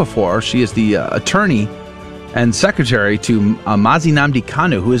Okafor. She is the attorney and secretary to Mazi Nnamdi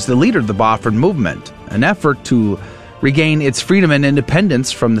Kanu, who is the leader of the Biafran movement, an effort to regain its freedom and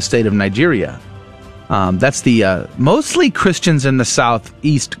independence from the state of Nigeria. That's the mostly Christians in the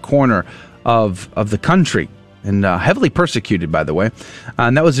southeast corner of the country. And heavily persecuted, by the way.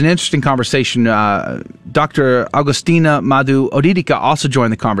 And that was an interesting conversation. Dr. Augustina Madu Odidika also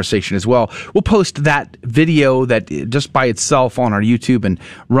joined the conversation as well. We'll post that video that just by itself on our YouTube and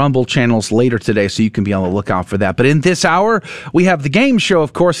Rumble channels later today, so you can be on the lookout for that. But in this hour, we have the game show,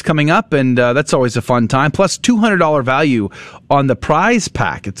 of course, coming up, and that's always a fun time. Plus $200 value on the prize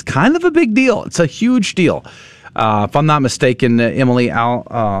pack. It's kind of a big deal. It's a huge deal. If I'm not mistaken, Emily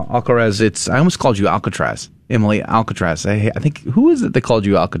Alcaraz, I almost called you Alcatraz. Emily Alcatraz. I think, who is it that called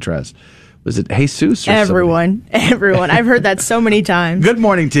you Alcatraz? Was it Jesus or Everyone. I've heard that so many times. Good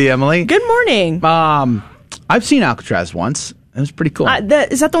morning to you, Emily. Good morning. I've seen Alcatraz once. It was pretty cool.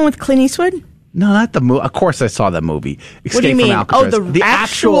 Is that the one with Clint Eastwood? No, not the movie. Of course I saw that movie. Escape what do you mean? From Alcatraz. Oh, the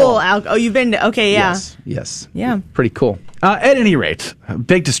actual you've been okay, yeah. Yes. Yeah. Pretty cool. At any rate,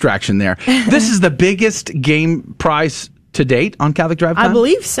 big distraction there. This is the biggest game prize to date on Catholic Drive Time? I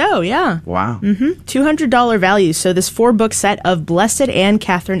believe so, yeah. Wow. $200 value. So this 4-book set of Blessed Anne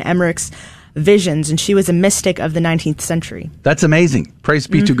Catherine Emmerich's visions, and she was a mystic of the 19th century. That's amazing. Praise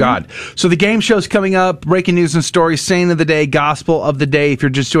be to God. So the game show's coming up, breaking news and stories, saint of the day, gospel of the day. If you're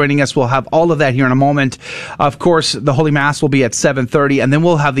just joining us, we'll have all of that here in a moment. Of course, the Holy Mass will be at 7:30, and then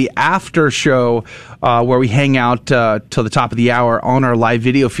we'll have the after show where we hang out till the top of the hour on our live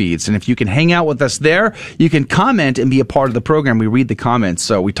video feeds. And if you can hang out with us there, you can comment and be a part of the program. We read the comments,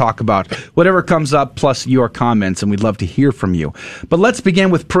 so we talk about whatever comes up plus your comments, and we'd love to hear from you. But let's begin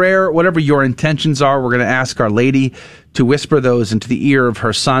with prayer. Whatever your intentions are, we're going to ask Our Lady to whisper those into the ear of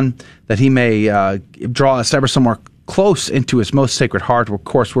her Son, that he may draw us ever so more close into his most sacred heart. Of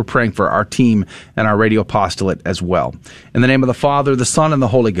course, we're praying for our team and our radio apostolate as well. In the name of the Father, the Son, and the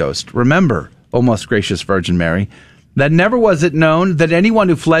Holy Ghost, remember, O most gracious Virgin Mary, that never was it known that anyone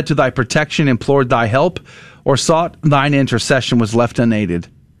who fled to thy protection, implored thy help, or sought thine intercession was left unaided.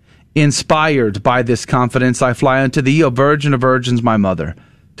 Inspired by this confidence, I fly unto thee, O Virgin of Virgins, my Mother.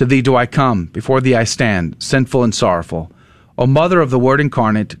 To thee do I come, before thee I stand, sinful and sorrowful. O Mother of the Word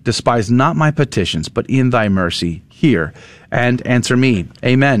incarnate, despise not my petitions, but in thy mercy hear and answer me.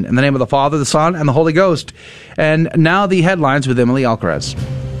 Amen. In the name of the Father, the Son, and the Holy Ghost. And now the headlines with Emily Alcaraz.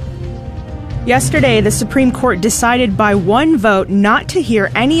 Yesterday, the Supreme Court decided by one vote not to hear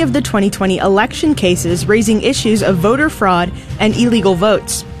any of the 2020 election cases raising issues of voter fraud and illegal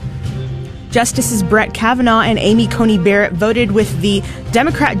votes. Justices Brett Kavanaugh and Amy Coney Barrett voted with the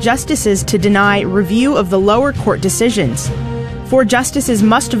Democrat justices to deny review of the lower court decisions. 4 justices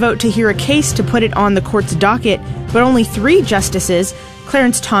must vote to hear a case to put it on the court's docket, but only 3 justices,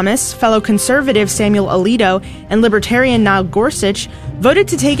 Clarence Thomas, fellow conservative Samuel Alito, and libertarian Neil Gorsuch, voted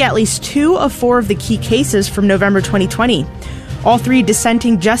to take at least 2 of 4 of the key cases from November 2020. All 3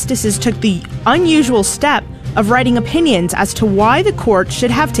 dissenting justices took the unusual step of writing opinions as to why the court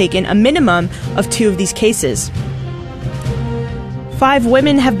should have taken a minimum of 2 of these cases. 5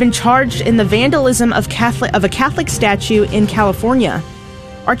 women have been charged in the vandalism of a Catholic statue in California.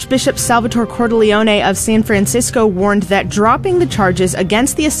 Archbishop Salvatore Cordileone of San Francisco warned that dropping the charges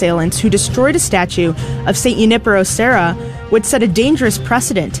against the assailants who destroyed a statue of St. Junipero Serra would set a dangerous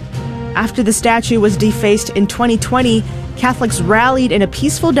precedent. After the statue was defaced in 2020, Catholics rallied in a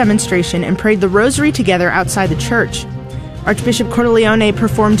peaceful demonstration and prayed the rosary together outside the church. Archbishop Cordileone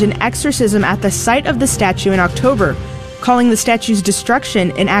performed an exorcism at the site of the statue in October, calling the statue's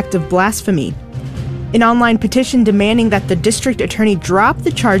destruction an act of blasphemy. An online petition demanding that the district attorney drop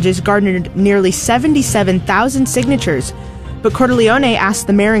the charges garnered nearly 77,000 signatures, but Cordileone asked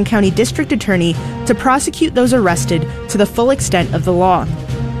the Marin County District Attorney to prosecute those arrested to the full extent of the law.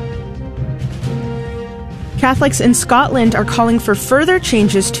 Catholics in Scotland are calling for further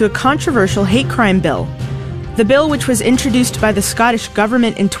changes to a controversial hate crime bill. The bill, which was introduced by the Scottish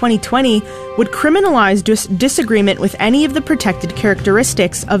government in 2020, would criminalize disagreement with any of the protected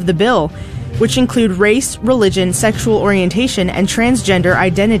characteristics of the bill, which include race, religion, sexual orientation, and transgender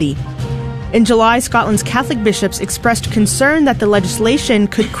identity. In July, Scotland's Catholic bishops expressed concern that the legislation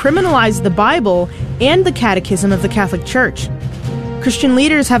could criminalize the Bible and the Catechism of the Catholic Church. Christian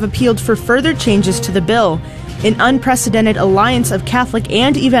leaders have appealed for further changes to the bill. An unprecedented alliance of Catholic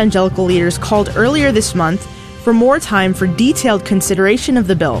and evangelical leaders called earlier this month for more time for detailed consideration of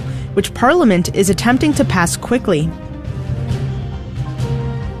the bill, which Parliament is attempting to pass quickly.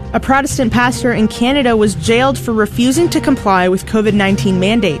 A Protestant pastor in Canada was jailed for refusing to comply with COVID-19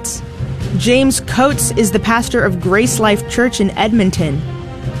 mandates. James Coates is the pastor of Grace Life Church in Edmonton.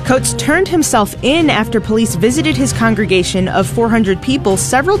 Coates turned himself in after police visited his congregation of 400 people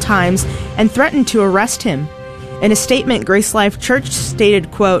several times and threatened to arrest him. In a statement, Grace Life Church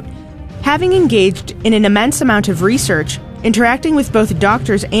stated, quote, "Having engaged in an immense amount of research, interacting with both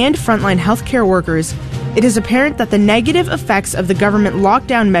doctors and frontline healthcare workers, it is apparent that the negative effects of the government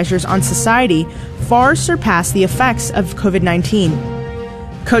lockdown measures on society far surpass the effects of COVID-19.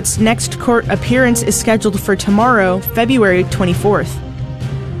 Coates' next court appearance is scheduled for tomorrow, February 24th.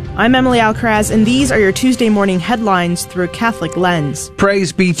 I'm Emily Alcaraz, and these are your Tuesday morning headlines through a Catholic lens.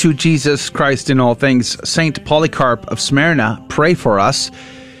 Praise be to Jesus Christ in all things. Saint Polycarp of Smyrna, pray for us.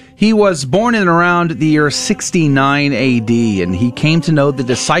 He was born in around the year 69 AD, and he came to know the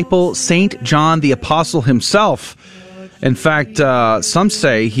disciple Saint John the Apostle himself. In fact, some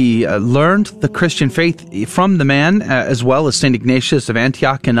say he learned the Christian faith from the man, as well as St. Ignatius of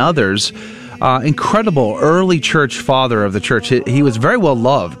Antioch and others. Incredible early church father of the church. He was very well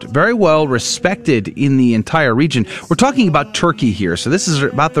loved, very well respected in the entire region. We're talking about Turkey here, so this is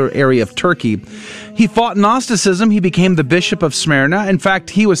about the area of Turkey. He fought Gnosticism. He became the bishop of Smyrna. In fact,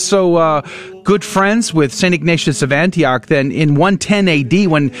 he was so good friends with St. Ignatius of Antioch then in 110 AD,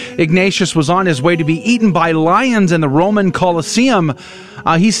 when Ignatius was on his way to be eaten by lions in the Roman Colosseum,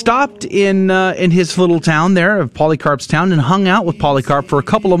 he stopped in his little town there, of Polycarp's town, and hung out with Polycarp for a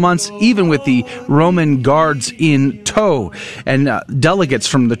couple of months, even with the Roman guards in tow. And delegates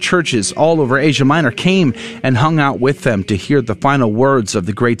from the churches all over Asia Minor came and hung out with them to hear the final words of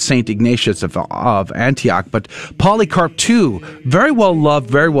the great Saint Ignatius of Antioch. But Polycarp, too, very well loved,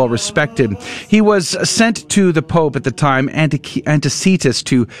 very well respected. He was sent to the Pope at the time, Anticetus,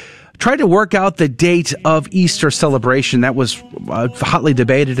 to try to work out the date of Easter celebration. That was hotly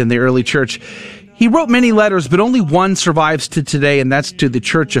debated in the early church. He wrote many letters, but only one survives to today, and that's to the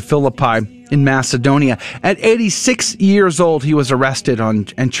Church of Philippi in Macedonia. At 86 years old, he was arrested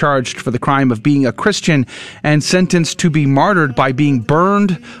and charged for the crime of being a Christian and sentenced to be martyred by being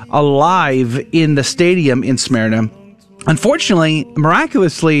burned alive in the stadium in Smyrna. Unfortunately,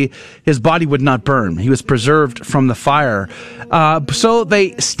 miraculously, his body would not burn. He was preserved from the fire. So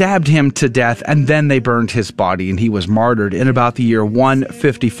they stabbed him to death, and then they burned his body, and he was martyred in about the year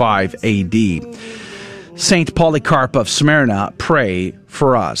 155 AD. Saint Polycarp of Smyrna, pray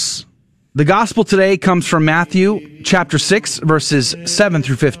for us. The gospel today comes from Matthew chapter 6, verses 7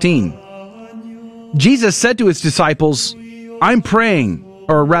 through 15. Jesus said to his disciples, "I'm praying,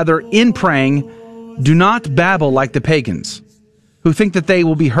 or rather in praying, do not babble like the pagans, who think that they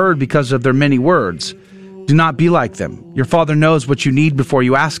will be heard because of their many words. Do not be like them. Your Father knows what you need before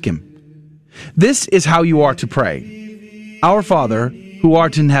you ask Him. This is how you are to pray. Our Father, who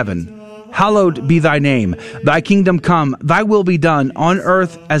art in heaven, hallowed be thy name. Thy kingdom come, thy will be done on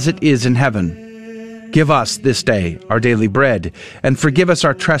earth as it is in heaven. Give us this day our daily bread, and forgive us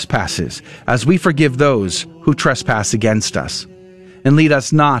our trespasses, as we forgive those who trespass against us. and lead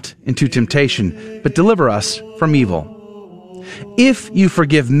us not into temptation, but deliver us from evil. If you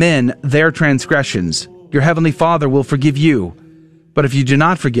forgive men their transgressions, your heavenly Father will forgive you. But if you do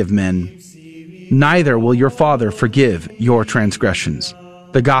not forgive men, neither will your Father forgive your transgressions.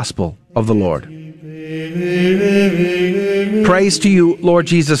 The Gospel of the Lord. Praise to you, Lord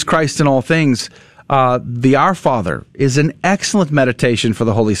Jesus Christ, in all things. The Our Father is an excellent meditation for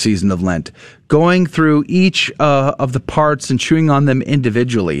the holy season of Lent, going through each of the parts and chewing on them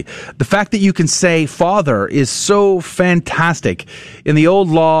individually. The fact that you can say Father is so fantastic. In the old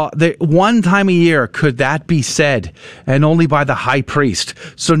law, one time a year could that be said, and only by the high priest.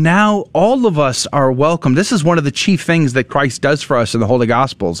 So now all of us are welcome. This is one of the chief things that Christ does for us in the Holy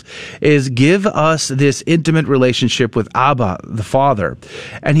Gospels, is give us this intimate relationship with Abba, the Father.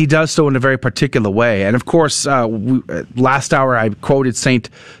 And he does so in a very particular way. And of course, last hour I quoted St.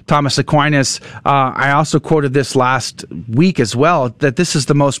 Thomas Aquinas. I also quoted this last week as well, that this is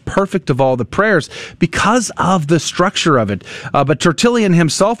the most perfect of all the prayers because of the structure of it. But Tertullian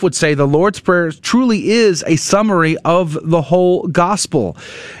himself would say the Lord's Prayer truly is a summary of the whole gospel.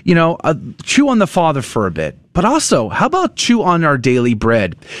 You know, chew on the Father for a bit. But also, how about chew on our daily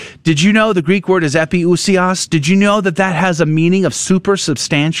bread? Did you know the Greek word is epiousios? Did you know that that has a meaning of super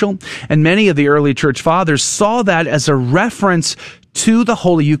substantial? And many of the early church fathers saw that as a reference to the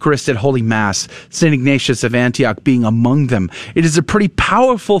Holy Eucharist at Holy Mass, St. Ignatius of Antioch being among them. It is a pretty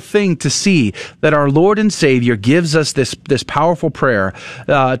powerful thing to see that our Lord and Savior gives us this powerful prayer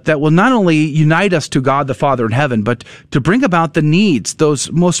that will not only unite us to God the Father in heaven, but to bring about the needs,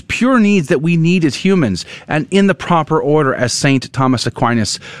 those most pure needs that we need as humans, and in the proper order, as St. Thomas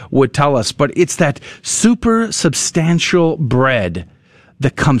Aquinas would tell us. But it's that super substantial bread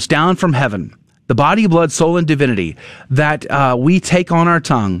that comes down from heaven, the body, blood, soul, and divinity that we take on our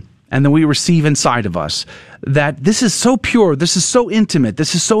tongue and then we receive inside of us. That this is so pure, this is so intimate,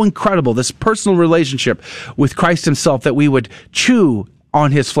 this is so incredible, this personal relationship with Christ himself, that we would chew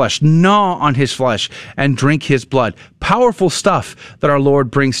on his flesh, gnaw on his flesh, and drink his blood. Powerful stuff that our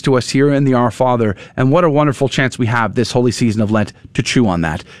Lord brings to us here in the Our Father, and what a wonderful chance we have this holy season of Lent to chew on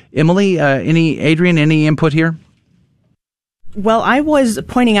that. Emily, Adrian, any input here? Well, I was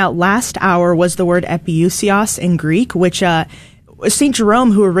pointing out last hour was the word epiousios in Greek, which St.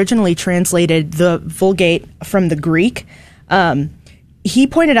 Jerome, who originally translated the Vulgate from the Greek, he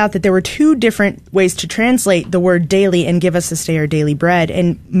pointed out that there were two different ways to translate the word daily and give us this day our daily bread.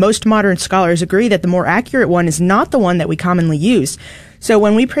 And most modern scholars agree that the more accurate one is not the one that we commonly use. So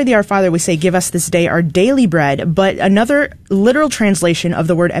when we pray the Our Father, we say, give us this day our daily bread. But another literal translation of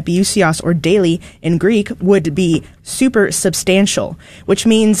the word epiousios, or daily in Greek, would be super substantial, which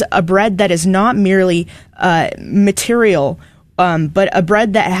means a bread that is not merely material, but a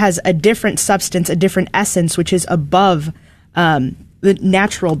bread that has a different substance, a different essence, which is above the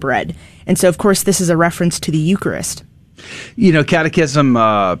natural bread. And so, of course, this is a reference to the Eucharist. You know, Catechism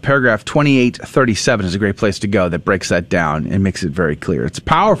paragraph 2837 is a great place to go that breaks that down and makes it very clear. It's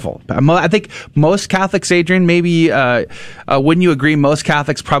powerful. I think most Catholics, Adrian, maybe, wouldn't you agree, most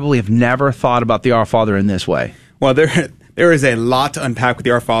Catholics probably have never thought about the Our Father in this way? Well, there is a lot to unpack with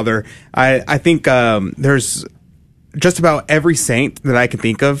the Our Father. I think there's just about every saint that I can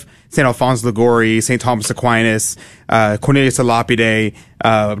think of, St. Alphonse Liguori, St. Thomas Aquinas, Cornelius a Lapide,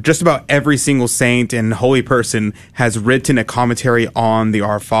 just about every single saint and holy person has written a commentary on the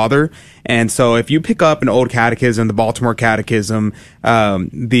Our Father. And so if you pick up an old catechism, the Baltimore Catechism,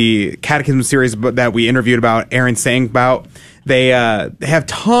 the catechism series that we interviewed about, Aaron sang about, they have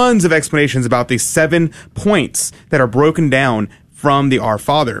tons of explanations about these 7 points that are broken down from the Our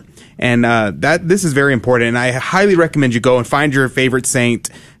Father. And this is very important, and I highly recommend you go and find your favorite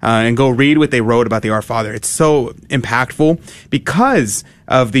saint and go read what they wrote about the Our Father. It's so impactful because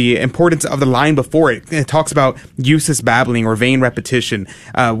of the importance of the line before it. It talks about useless babbling or vain repetition.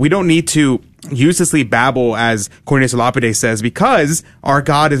 We don't need to uselessly babble, as Cornelius a Lapide says, because our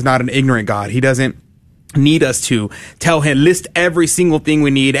God is not an ignorant God. He doesn't need us to tell him, list every single thing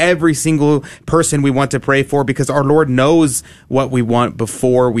we need, every single person we want to pray for, because our Lord knows what we want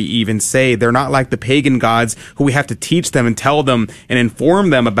before we even say. They're not like the pagan gods who we have to teach them and tell them and inform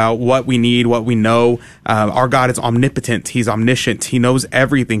them about what we need, what we know. Our God is omnipotent. He's omniscient. He knows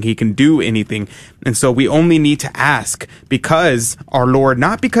everything. He can do anything. And so we only need to ask because our Lord,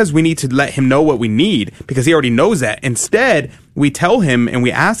 not because we need to let him know what we need, because he already knows that. Instead, we tell him and we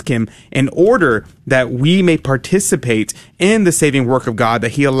ask him in order that we may participate in the saving work of God,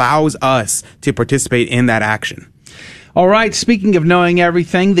 that he allows us to participate in that action. All right, speaking of knowing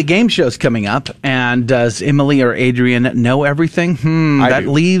everything, the game show's coming up, and does Emily or Adrian know everything? That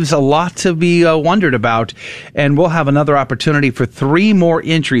leaves a lot to be wondered about, and we'll have another opportunity for 3 more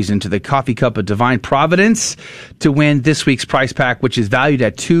entries into the Coffee Cup of Divine Providence to win this week's prize pack, which is valued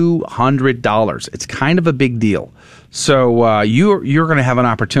at $200. It's kind of a big deal. So you're going to have an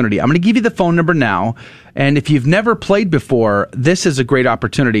opportunity. I'm going to give you the phone number now, and if you've never played before, this is a great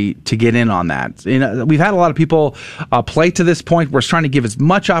opportunity to get in on that. You know, we've had a lot of people play to this point. We're trying to give as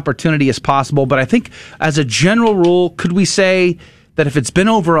much opportunity as possible, but I think as a general rule, could we say that if it's been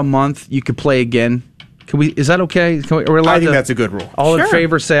over a month, you could play again? Is that okay? I think that's a good rule. All in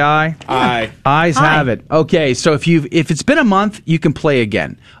favor, say aye. Aye. Ayes have it. Okay, so if it's been a month, you can play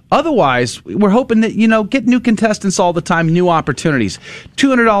again. Otherwise, we're hoping that, get new contestants all the time, new opportunities.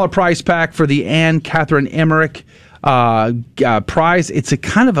 $200 prize pack for the Anne Catherine Emmerich prize. It's a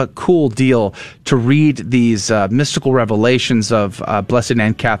kind of a cool deal to read these mystical revelations of Blessed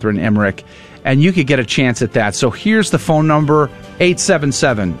Anne Catherine Emmerich, and you could get a chance at that. So here's the phone number,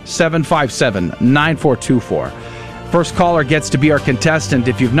 877-757-9424. First caller gets to be our contestant.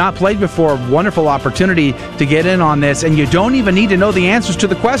 If you've not played before, wonderful opportunity to get in on this, and you don't even need to know the answers to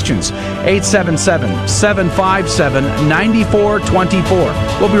the questions.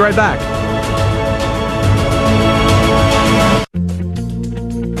 877-757-9424. We'll be right back.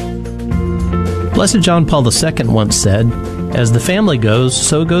 Blessed John Paul II once said, "As the family goes,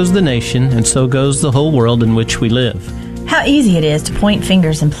 so goes the nation, and so goes the whole world in which we live." How easy it is to point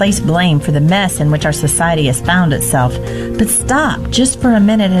fingers and place blame for the mess in which our society has found itself. But stop just for a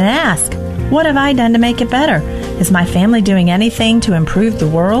minute and ask, what have I done to make it better? Is my family doing anything to improve the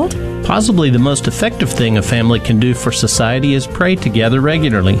world? Possibly the most effective thing a family can do for society is pray together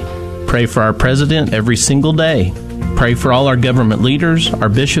regularly. Pray for our president every single day. Pray for all our government leaders, our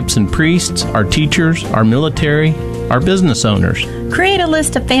bishops and priests, our teachers, our military, our business owners. Create a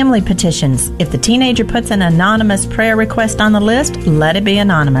list of family petitions. If the teenager puts an anonymous prayer request on the list, let it be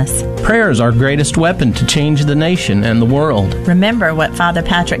anonymous. Prayer is our greatest weapon to change the nation and the world. Remember what Father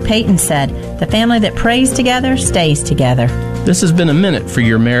Patrick Peyton said, the family that prays together stays together. This has been a minute for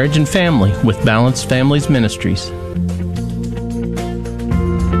your marriage and family with Balanced Families Ministries.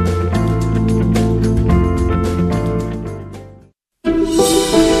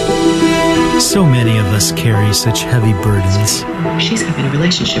 So many of us carry such heavy burdens. She's having a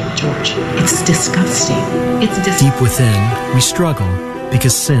relationship with George. It's disgusting. Deep within, we struggle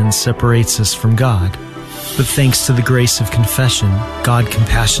because sin separates us from God. But thanks to the grace of confession, God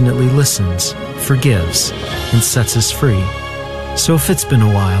compassionately listens, forgives, and sets us free. So if it's been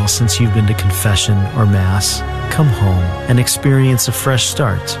a while since you've been to confession or Mass, come home and experience a fresh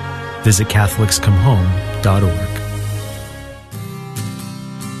start. Visit CatholicsComeHome.org.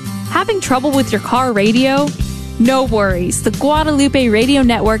 Having trouble with your car radio? No worries. The Guadalupe Radio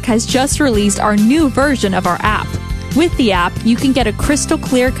Network has just released our new version of our app. With the app, you can get a crystal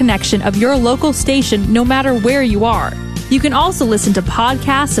clear connection of your local station no matter where you are. You can also listen to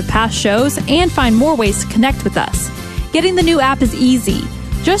podcasts of past shows and find more ways to connect with us. Getting the new app is easy.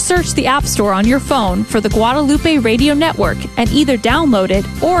 Just search the App Store on your phone for the Guadalupe Radio Network and either download it,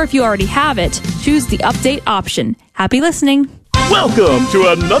 or if you already have it, choose the update option. Happy listening. Welcome to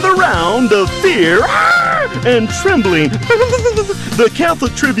another round of Fear and Trembling, the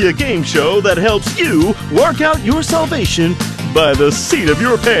Catholic trivia game show that helps you work out your salvation by the seat of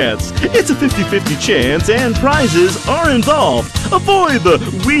your pants. It's a 50-50 chance and prizes are involved. Avoid the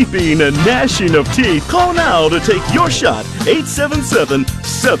weeping and gnashing of teeth. Call now to take your shot.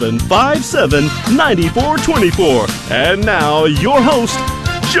 877-757-9424. And now, your host,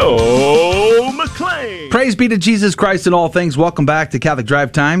 Joe McClain. Praise be to Jesus Christ in all things. Welcome back to Catholic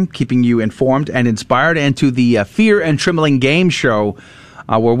Drive Time, keeping you informed and inspired, and to the Fear and Trembling game show,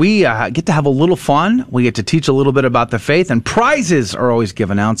 where we get to have a little fun. We get to teach a little bit about the faith, and prizes are always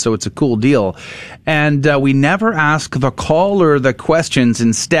given out, so it's a cool deal. And we never ask the caller the questions.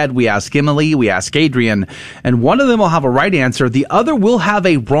 Instead, we ask Emily, we ask Adrian, and one of them will have a right answer. The other will have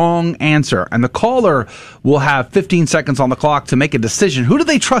a wrong answer, and the caller will have 15 seconds on the clock to make a decision. Who do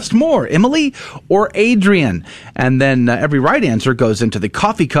they trust more, Emily or Adrian? And then every right answer goes into the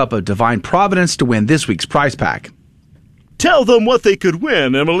Coffee Cup of Divine Providence to win this week's prize pack. Tell them what they could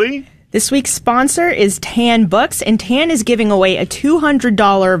win, Emily. This week's sponsor is Tan Books, and Tan is giving away a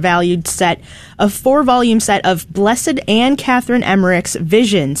 $200 valued set a 4-volume set of Blessed Anne Catherine Emmerich's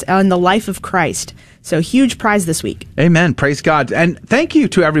Visions on the Life of Christ. So huge prize this week. Amen. Praise God. And thank you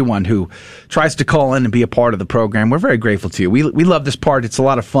to everyone who tries to call in and be a part of the program. We're very grateful to you. We love this part. It's a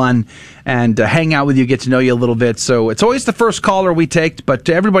lot of fun. And hang out with you, get to know you a little bit. So it's always the first caller we take. But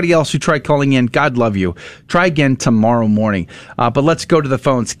to everybody else who tried calling in, God love you. Try again tomorrow morning. But let's go to the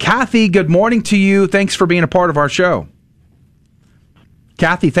phones. Kathy, good morning to you. Thanks for being a part of our show.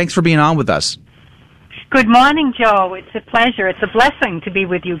 Kathy, thanks for being on with us. Good morning, Joe. It's a pleasure. It's a blessing to be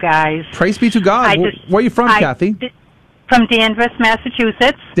with you guys. Praise be to God. Where are you from, Kathy? From Danvers,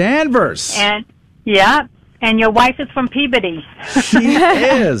 Massachusetts. Danvers. And and your wife is from Peabody. She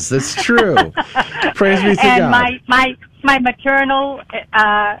is. That's true. Praise be to God. And my maternal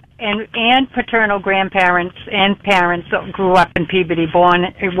and paternal grandparents and parents grew up in Peabody,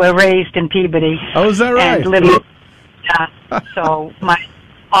 were raised in Peabody. Oh, is that right? And so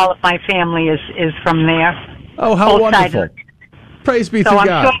all of my family is from there. Oh, how wonderful. Praise be to God.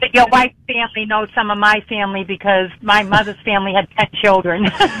 So I'm sure that your wife's family knows some of my family because my mother's family had 10 children.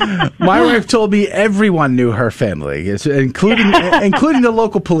 My wife told me everyone knew her family, including the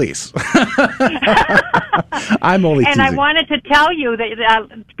local police. I'm only teasing. And I wanted to tell you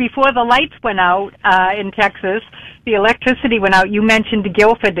that before the lights went out in Texas, the electricity went out. You mentioned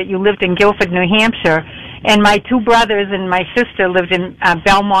Guilford, that you lived in Guilford, New Hampshire. And my 2 brothers and my sister lived in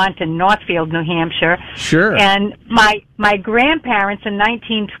Belmont and Northfield, New Hampshire. Sure. And my grandparents in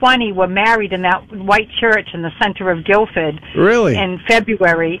 1920 were married in that white church in the center of Guilford. Really? In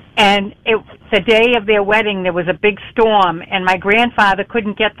February. And the day of their wedding, there was a big storm, and my grandfather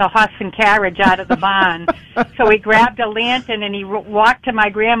couldn't get the horse and carriage out of the barn. So he grabbed a lantern and he walked to my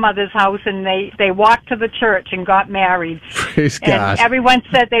grandmother's house, and they walked to the church and got married. Praise and God. Everyone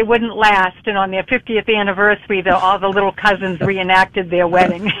said they wouldn't last, and on their 50th anniversary, all the little cousins reenacted their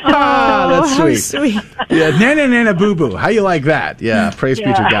wedding. Oh, that's sweet. Sweet. Yeah, Nana Boo Boo. How you like that? Yeah, praise be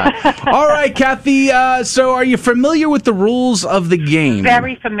to God. All right, Kathy, so are you familiar with the rules of the game?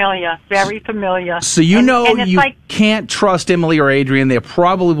 Very familiar. Very familiar. So you can't trust Emily or Adrian. They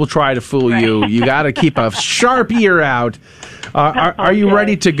probably will try to fool you. You got to keep a sharp ear out. Are you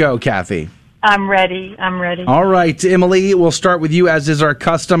ready to go, Kathy? I'm ready. All right, Emily, we'll start with you as is our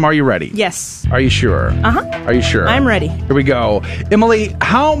custom. Are you ready? Yes. Are you sure? Uh-huh. Are you sure? I'm ready. Here we go. Emily,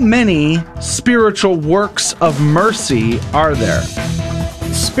 how many spiritual works of mercy are there?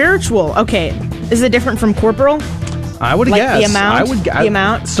 Spiritual. Okay. Is it different from corporal? I would guess. The amount? The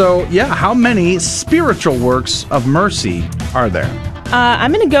amount? So, yeah, how many spiritual works of mercy are there?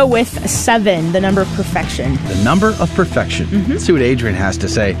 I'm going to go with 7, the number of perfection. The number of perfection. Mm-hmm. Let's see what Adrian has to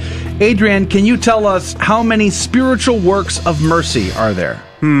say. Adrian, can you tell us how many spiritual works of mercy are there?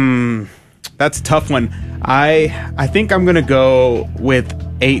 That's a tough one. I think I'm going to go with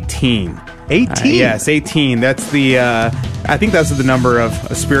 18. 18? Yes, 18. That's I think that's the number of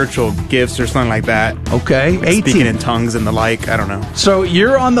spiritual gifts or something like that. Okay, like 18. Speaking in tongues and the like. I don't know. So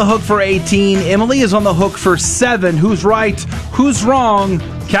you're on the hook for 18. Emily is on the hook for 7. Who's right? Who's wrong?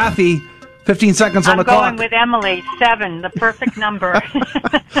 Kathy, 15 seconds on the clock. I'm going with Emily, 7, the perfect number.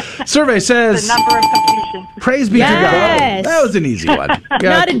 Survey says... The number of completion. Praise be to God. That was an easy one.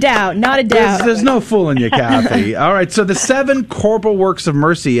 Not a doubt. There's no fooling you, Kathy. All right, so the 7 corporal works of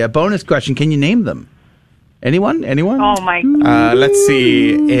mercy. A bonus question. Can you name them? Anyone? Oh, my... let's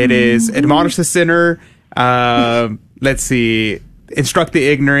see. It is admonish the sinner. Let's see. Instruct the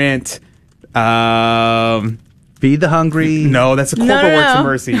ignorant. Feed the hungry. No, that's a corporal works of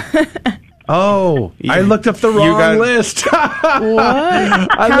mercy. Oh, I looked up the wrong list.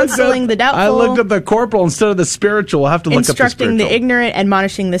 What? Counseling the doubtful. I looked up the corporal instead of the spiritual. We'll have to look up the spiritual. Instructing the ignorant,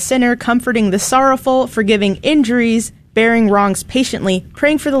 admonishing the sinner, comforting the sorrowful, forgiving injuries, bearing wrongs patiently,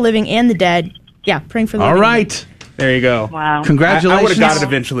 praying for the living and the dead. Yeah, praying for the living. All right. There you go. Wow. Congratulations. I would have got it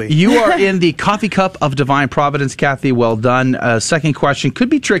eventually. You are in the coffee cup of divine providence, Kathy. Well done. Second question could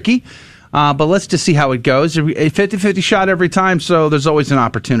be tricky. But let's just see how it goes. A 50-50 shot every time, so there's always an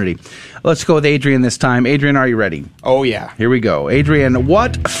opportunity. Let's go with Adrian this time. Adrian, are you ready? Oh, yeah. Here we go. Adrian,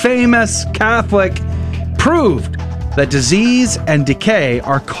 what famous Catholic proved that disease and decay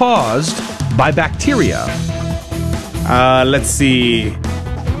are caused by bacteria? Let's see.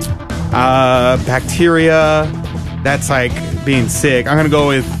 Bacteria, that's like being sick. I'm going to go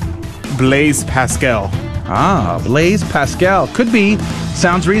with Blaise Pascal. Blaise Pascal. Could be.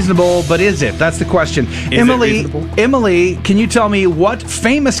 Sounds reasonable, but is it? That's the question. Emily, can you tell me what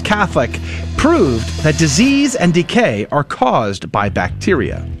famous Catholic proved that disease and decay are caused by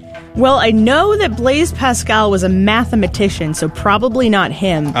bacteria? Well, I know that Blaise Pascal was a mathematician, so probably not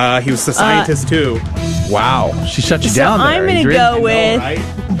him. He was a scientist too. Wow. She shut you down there, I'm going to go with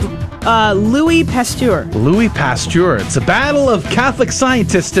Louis Pasteur. Louis Pasteur. It's a battle of Catholic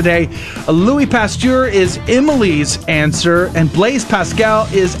scientists today. Louis Pasteur is Emily's answer, and Blaise Pascal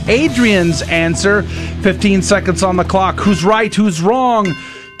is Adrian's answer. 15 seconds on the clock. Who's right? Who's wrong?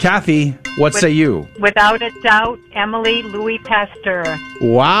 Kathy, what say you? Without a doubt, Emily Louis Pasteur.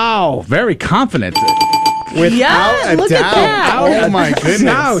 Wow, very confident. Yeah, look at that. Oh my goodness!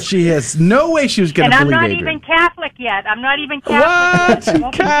 Now she has no way she was going to believe And I'm not Adrian. even Catholic yet. I'm not even Catholic yet. I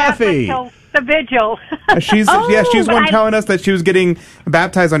won't be Kathy? Catholic till the vigil. She's one telling us that she was getting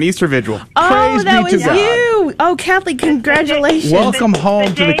baptized on Easter Vigil. Oh, Praise that be to was God. you. Oh, Catholic, congratulations. Welcome home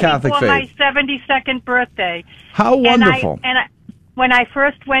to the day Catholic before faith. my 72nd birthday. How wonderful! And when I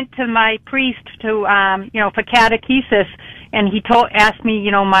first went to my priest to, for catechesis, and he asked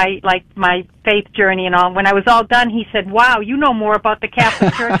me, my faith journey and all. When I was all done, he said, "Wow, you know more about the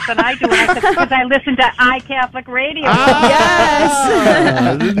Catholic Church than I do." And I said, "Because I listen to iCatholic Radio."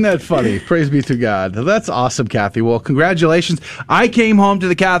 Yes. Isn't that funny? Praise be to God. That's awesome, Kathy. Well, congratulations. I came home to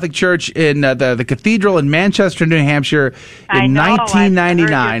the Catholic Church in the cathedral in Manchester, New Hampshire in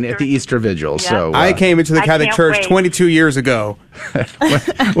 1999 at the Easter Vigil. Yeah. So I came into the I Catholic can't Church wait. 22 years ago.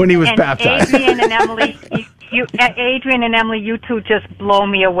 when he was And baptized. Adrian and Emily, Adrian and Emily, you two just blow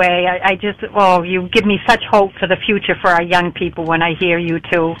me away. You give me such hope for the future for our young people when I hear you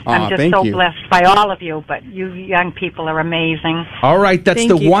two. I'm just thank so you. blessed by all of you, but you young people are amazing. All right, that's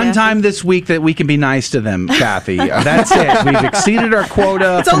Thank the you, one Kathy. time this week that we can be nice to them, Kathy. That's it. We've exceeded our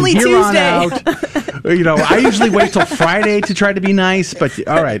quota. It's from only here Tuesday. on out. I usually wait till Friday to try to be nice, but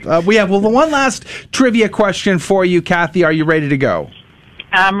all right. We have the one last trivia question for you, Kathy. Are you ready to go?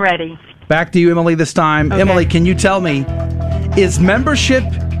 I'm ready. Back to you, Emily, this time. Okay. Emily, can you tell me, is membership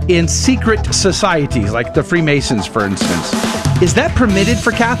in secret societies, like the Freemasons, for instance, is that permitted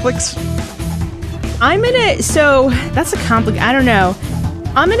for Catholics? That's a I don't know.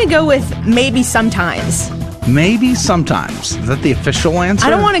 I'm going to go with maybe sometimes. Maybe sometimes. Is that the official answer? I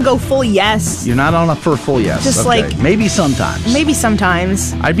don't want to go full yes. You're not on for a full yes. Just Okay. like- maybe sometimes. Maybe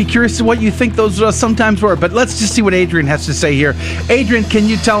sometimes. I'd be curious to what you think those sometimes were, but let's just see what Adrian has to say here. Adrian, can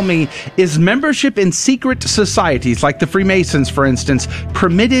you tell me, is membership in secret societies, like the Freemasons, for instance,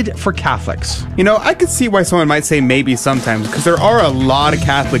 permitted for Catholics? I could see why someone might say maybe sometimes, because there are a lot of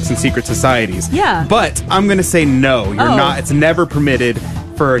Catholics in secret societies. Yeah. But I'm going to say no. You're Oh. not. It's never permitted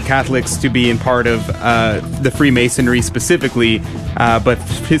for Catholics to be in part of the Freemasonry specifically, but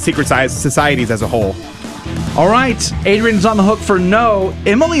secret societies as a whole. All right, Adrian's on the hook for no.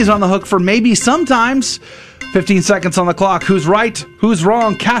 Emily's on the hook for maybe sometimes. 15 seconds on the clock. Who's right? Who's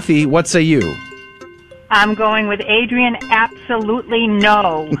wrong? Kathy, what say you? I'm going with Adrian. Absolutely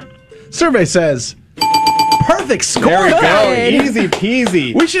no. Survey says perfect score. There we go. Kathy. Easy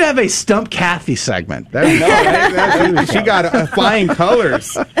peasy. We should have a Stump Kathy segment. There we go. She got flying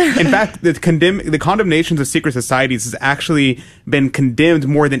colors. In fact, the condemnations of secret societies has actually been condemned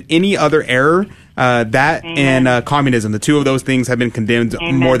more than any other error. That Amen. and communism. The two of those things have been condemned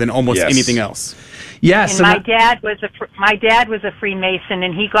Amen. more than almost Yes. anything else. Yes. And my dad was a Freemason,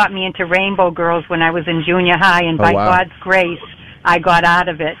 and he got me into Rainbow Girls when I was in junior high, and Oh, by wow. God's grace, I got out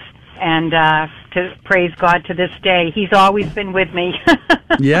of it. And to praise God to this day, He's always been with me.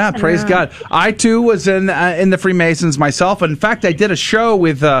 Yeah, praise God. I too was in the Freemasons myself. In fact, I did a show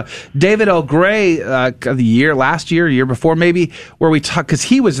with David L. Gray last year before maybe, where we talked, because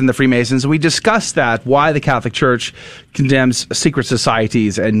he was in the Freemasons, and we discussed why the Catholic Church condemns secret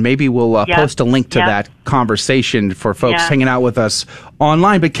societies, and maybe we'll Yep. post a link to Yep. that conversation for folks Yeah. hanging out with us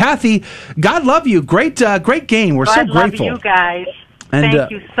online. But Kathy, God love you. Great game. We're so God love grateful. you guys. And,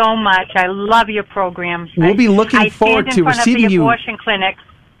 Thank you so much. I love your program. We'll be looking forward to I stand in front receiving of the you- abortion clinic.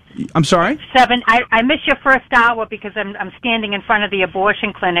 I'm sorry? I miss your first hour because I'm standing in front of the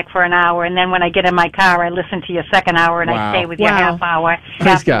abortion clinic for an hour, and then when I get in my car, I listen to your second hour, and Wow. I stay with your Wow. half hour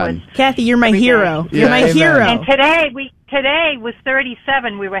Praise God. afterwards. Kathy, you're my hero. Yeah, You're my amen. hero. And today was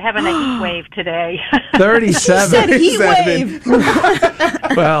 37. We were having a heat wave today. 37. Said heat wave.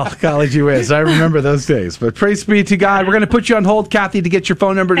 Well, college you is. I remember those days. But praise be to God. We're going to put you on hold, Kathy, to get your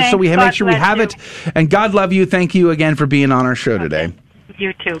phone number so we Thanks. make God sure we bless have you. it. And God love you. Thank you again for being on our show today.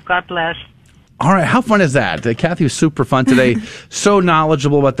 You too. God bless. All right, how fun is that? Kathy was super fun today. So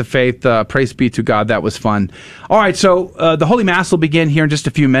knowledgeable about the faith. Praise be to God. That was fun. All right, so the Holy Mass will begin here in just a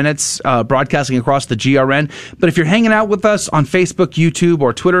few minutes, broadcasting across the GRN. But if you're hanging out with us on Facebook, YouTube,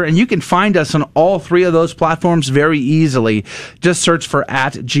 or Twitter, and you can find us on all three of those platforms very easily, just search for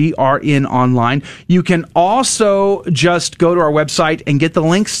 @GRN Online. You can also just go to our website and get the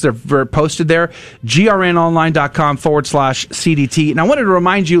links. They're posted there, grnonline.com/CDT. And I wanted to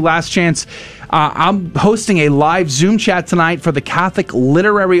remind you, last chance, I'm hosting a live Zoom chat tonight for the Catholic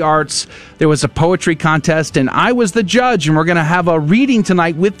Literary Arts. There was a poetry contest, and I was the judge, and we're going to have a reading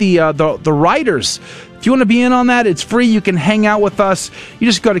tonight with the writers. If you want to be in on that, it's free. You can hang out with us. You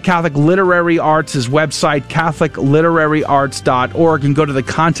just go to Catholic Literary Arts' website, catholicliteraryarts.org, and go to the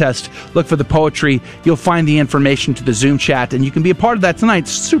contest. Look for the poetry. You'll find the information to the Zoom chat, and you can be a part of that tonight.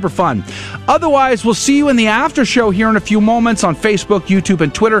 It's super fun. Otherwise, we'll see you in the after show here in a few moments on Facebook, YouTube,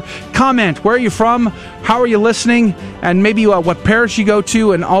 and Twitter. Comment. Where are you from? How are you listening? And maybe what parish you go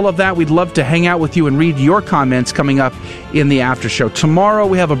to and all of that. We'd love to hang out with you and read your comments coming up in the after show. Tomorrow,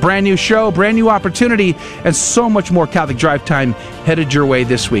 we have a brand new show, brand new opportunity, and so much more Catholic Drive Time headed your way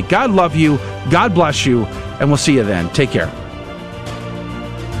this week. God love you. God bless you. And we'll see you then. Take care.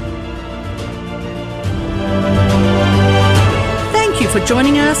 Thank you for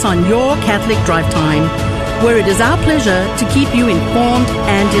joining us on Your Catholic Drive Time, where it is our pleasure to keep you informed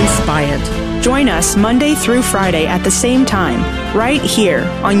and inspired. Join us Monday through Friday at the same time, right here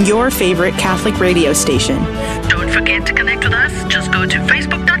on your favorite Catholic radio station. Don't forget to connect with us. Just go to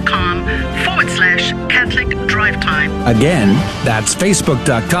facebook.com/Catholic Drive Time. Again, that's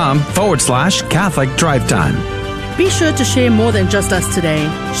facebook.com/Catholic Drive Time. Be sure to share more than just us today.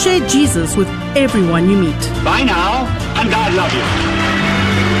 Share Jesus with everyone you meet. Bye now, and God love you.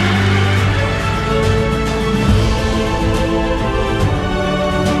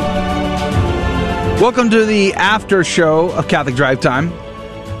 Welcome to the after show of Catholic Drive Time,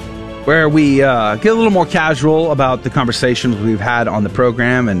 where we get a little more casual about the conversations we've had on the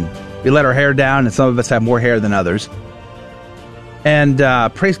program, and we let our hair down, and some of us have more hair than others. And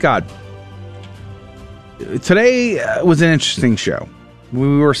praise God. Today was an interesting show.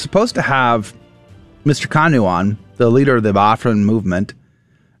 We were supposed to have Mr. Kanu on, the leader of the Biafran movement.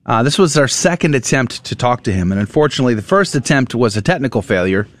 This was our second attempt to talk to him, and unfortunately the first attempt was a technical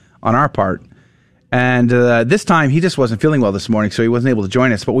failure on our part. And this time, he just wasn't feeling well this morning, so he wasn't able to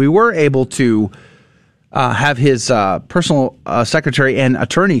join us. But we were able to have his personal secretary and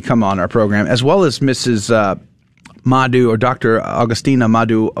attorney come on our program, as well as Mrs. Madhu, or Dr. Augustina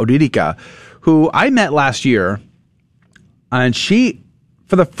Madhu Odidika, who I met last year. And she,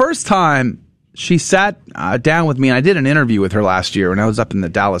 for the first time, she sat down with me, and I did an interview with her last year, and I was up in the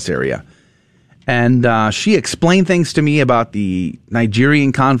Dallas area. And she explained things to me about the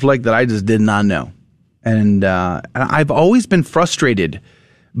Nigerian conflict that I just did not know. And I've always been frustrated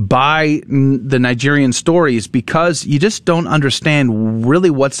by the Nigerian stories because you just don't understand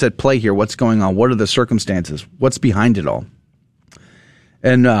really what's at play here, what's going on, what are the circumstances, what's behind it all.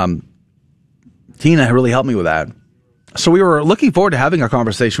 And Tina really helped me with that. So we were looking forward to having a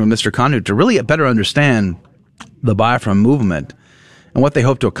conversation with Mr. Kanu to really better understand the Biafran movement and what they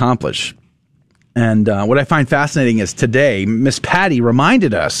hope to accomplish. And what I find fascinating is today, Miss Patty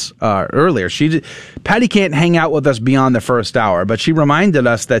reminded us earlier. Patty can't hang out with us beyond the first hour, but she reminded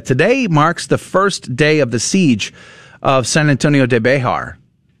us that today marks the first day of the siege of San Antonio de Bejar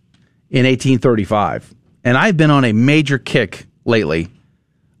in 1835. And I've been on a major kick lately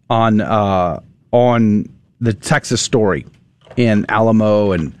on the Texas story in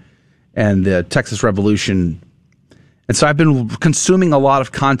Alamo and the Texas Revolution. And so I've been consuming a lot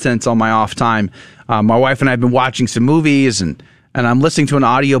of content on my off time. My wife and I have been watching some movies, and I'm listening to an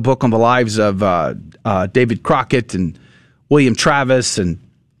audiobook on the lives of David Crockett and William Travis and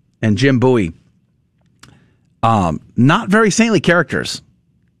Jim Bowie. Not very saintly characters.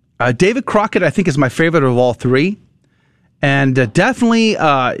 David Crockett, I think, is my favorite of all three. And definitely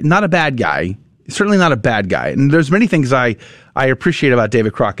not a bad guy. Certainly not a bad guy. And there's many things I appreciate about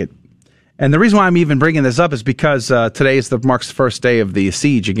David Crockett. And the reason why I'm even bringing this up is because today marks the first day of the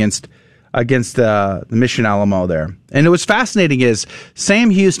siege against the Mission Alamo there. And it was fascinating is Sam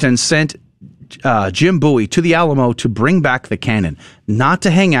Houston sent Jim Bowie to the Alamo to bring back the cannon, not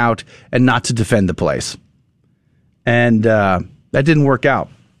to hang out and not to defend the place. And that didn't work out,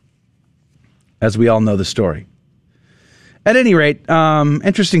 as we all know the story. At any rate,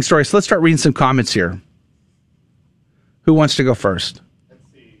 interesting story. So let's start reading some comments here. Who wants to go first?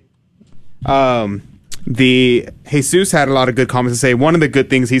 The Jesus had a lot of good comments to say. One of the good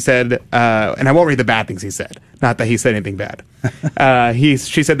things he said, and I won't read the bad things he said. Not that he said anything bad. She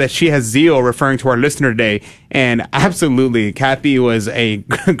said that she has zeal, referring to our listener today. And absolutely, Kathy was a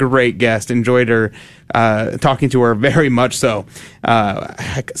great guest. Enjoyed her, talking to her very much so.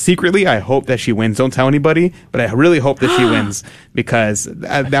 Secretly, I hope that she wins. Don't tell anybody, but I really hope that she wins because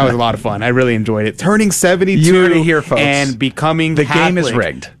that was a lot of fun. I really enjoyed it. Turning 72 you heard it here, folks. And becoming the Catholic. game is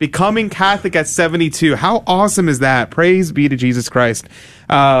rigged. Becoming Catholic at 72. How awesome is that? Praise be to Jesus Christ.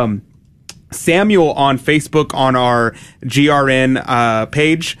 Samuel on Facebook on our GRN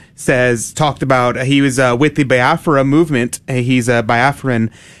page talked about he was with the Biafra movement. He's a Biafran,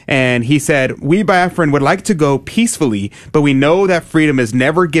 and he said, "We Biafran would like to go peacefully, but we know that freedom is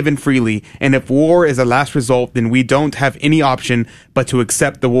never given freely, and if war is the last result, then we don't have any option but to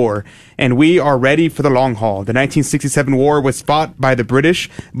accept the war. And we are ready for the long haul. The 1967 war was fought by the British,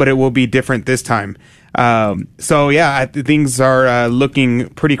 but it will be different this time." So yeah, things are looking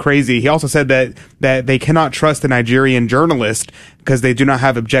pretty crazy. He also said that they cannot trust the Nigerian journalist because they do not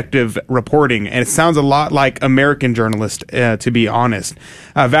have objective reporting, and it sounds a lot like American journalists, to be honest.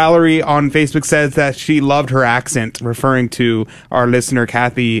 Valerie on Facebook says that she loved her accent, referring to our listener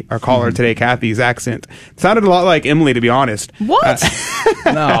Kathy, our caller today, Kathy's accent. Sounded a lot like Emily, to be honest. What?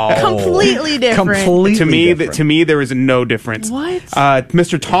 No, completely different. To me, there is no difference. What?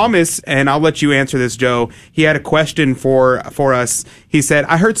 Mr. Thomas, and I'll let you answer this, Joe. He had a question for us. He said,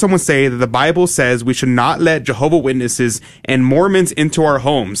 "I heard someone say that the Bible says we should not let Jehovah's Witnesses and Mormons into our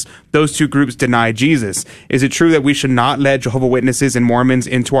homes. Those two groups deny Jesus. Is it true that we should not let Jehovah's Witnesses and Mormons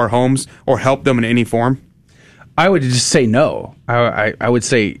into our homes or help them in any form?" I would just say no. I would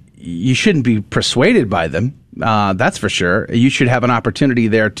say you shouldn't be persuaded by them. That's for sure. You should have an opportunity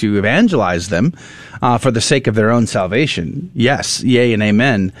there to evangelize them for the sake of their own salvation. Yes, yay and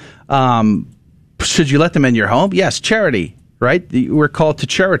amen. Should you let them in your home? Yes, charity. Right? We're called to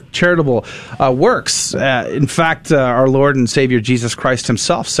charitable works. In fact, our Lord and Savior Jesus Christ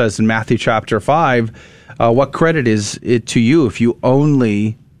himself says in Matthew chapter 5, what credit is it to you if you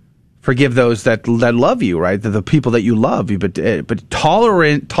only forgive those that love you, right? The people that you love. But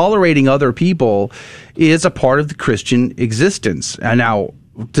tolerating other people is a part of the Christian existence. And now,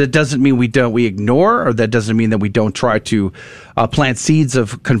 that doesn't mean we ignore, or that doesn't mean that we don't try to plant seeds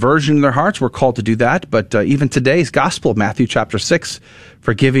of conversion in their hearts. We're called to do that. But even today's gospel, Matthew chapter 6,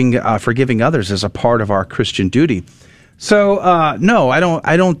 forgiving others is a part of our Christian duty. So no, I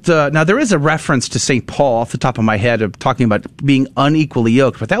don't. Now there is a reference to St. Paul off the top of my head of talking about being unequally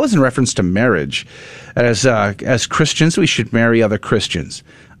yoked, but that was in reference to marriage. As Christians, we should marry other Christians.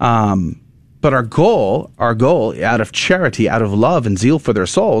 But our goal, out of charity, out of love and zeal for their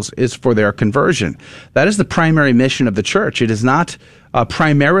souls, is for their conversion. That is the primary mission of the church. It is not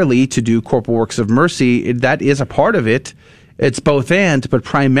primarily to do corporal works of mercy. That is a part of it. It's both and, but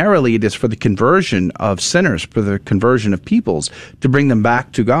primarily it is for the conversion of sinners, for the conversion of peoples, to bring them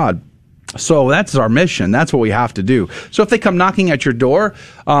back to God. So that's our mission. That's what we have to do. So if they come knocking at your door,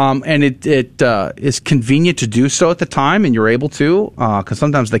 and it is convenient to do so at the time, and you're able to, because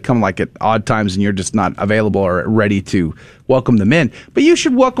sometimes they come like at odd times, and you're just not available or ready to welcome them in. But you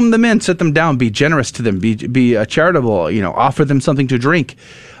should welcome them in, sit them down, be generous to them, be charitable. Offer them something to drink.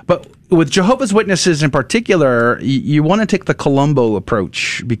 But with Jehovah's Witnesses in particular, you want to take the Columbo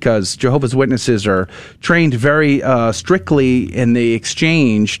approach, because Jehovah's Witnesses are trained very strictly in the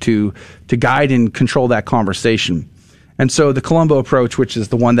exchange to guide and control that conversation. And so the Columbo approach, which is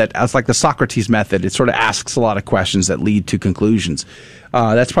the one that, as like the Socrates method, it sort of asks a lot of questions that lead to conclusions.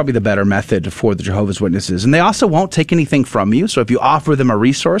 That's probably the better method for the Jehovah's Witnesses. And they also won't take anything from you. So if you offer them a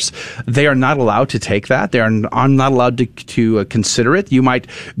resource, they are not allowed to take that. They are not allowed to consider it. You might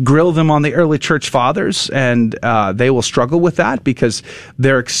grill them on the early church fathers, and they will struggle with that because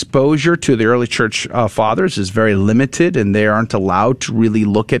their exposure to the early church fathers is very limited, and they aren't allowed to really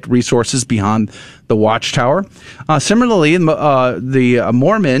look at resources beyond the Watchtower. Similarly, the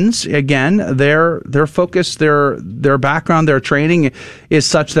Mormons, again, their focus, their background, their training is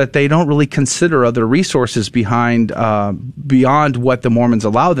such that they don't really consider other resources beyond what the Mormons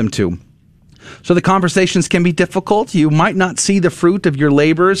allow them to. So the conversations can be difficult. You might not see the fruit of your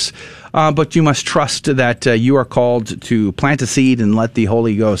labors, but you must trust that you are called to plant a seed and let the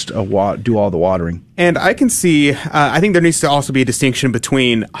Holy Ghost do all the watering. And I can see, I think there needs to also be a distinction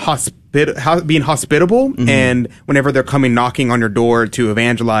between being hospitable and whenever they're coming knocking on your door to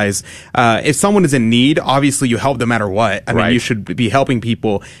evangelize. If someone is in need, obviously you help them no matter what. I mean, you should be helping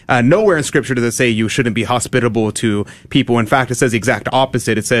people. Nowhere in Scripture does it say you shouldn't be hospitable to people. In fact, it says the exact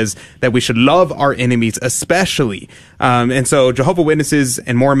opposite. It says that we should love our enemies especially. And so Jehovah's Witnesses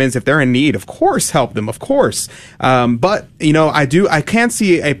and Mormons, if they're in need, of course, help them, of course. But, I can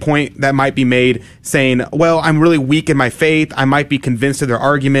see a point that might be made saying, well, I'm really weak in my faith. I might be convinced of their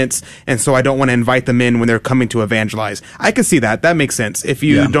arguments, and so I don't want to invite them in when they're coming to evangelize. I can see that. That makes sense. If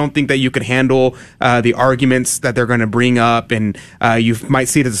you don't think that you can handle the arguments that they're going to bring up, and you might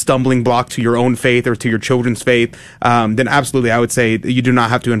see it as a stumbling block to your own faith or to your children's faith, then absolutely I would say you do not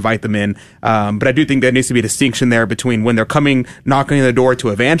have to invite them in. But I do think there needs to be a distinction there between when they're coming knocking on the door to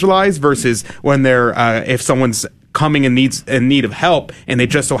evangelize versus when they're if someone's coming in need of help, and they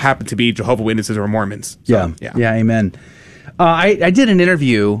just so happen to be Jehovah's Witnesses or Mormons. So, yeah, amen. I did an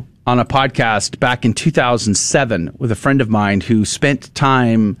interview on a podcast back in 2007 with a friend of mine who spent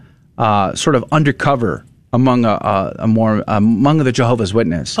time sort of undercover among the Jehovah's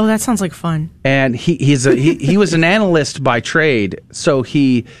Witness. Oh, that sounds like fun. And he was an analyst by trade, so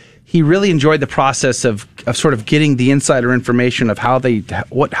he really enjoyed the process of sort of getting the insider information of how they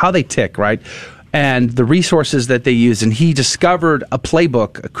tick, right? And the resources that they use. And he discovered a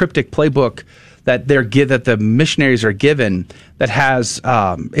cryptic playbook that that the missionaries are given that has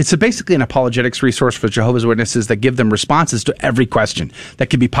it's basically an apologetics resource for Jehovah's Witnesses that give them responses to every question that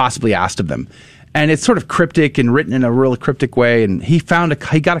could be possibly asked of them. And it's sort of cryptic and written in a really cryptic way. And he got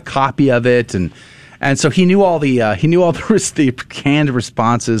a copy of it, and so he knew all the canned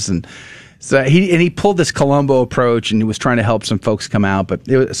responses, and so he pulled this Columbo approach, and he was trying to help some folks come out.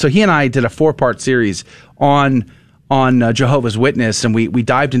 But so he and I did a 4-part series on Jehovah's Witness, and we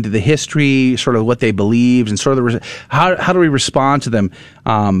dived into the history, sort of what they believed, and sort of how do we respond to them.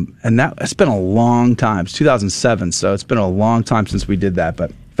 And it's been a long time. It's 2007, so it's been a long time since we did that,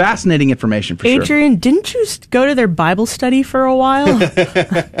 but. Fascinating information for sure. Adrian, didn't you go to their Bible study for a while?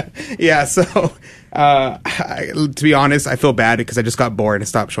 Yeah, so to be honest, I feel bad because I just got bored and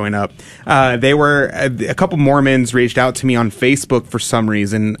stopped showing up. A couple Mormons reached out to me on Facebook for some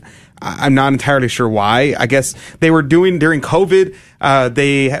reason. I'm not entirely sure why. I guess they were during COVID,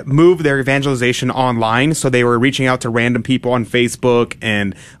 they moved their evangelization online. So they were reaching out to random people on Facebook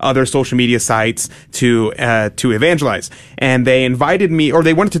and other social media sites to evangelize. And they invited me, or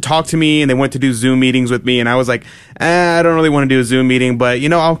they wanted to talk to me, and they wanted to do Zoom meetings with me. And I was like, I don't really want to do a Zoom meeting, but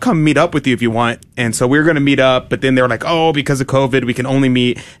I'll come meet up with you if you want. And so we were going to meet up, but then they were like, oh, because of COVID, we can only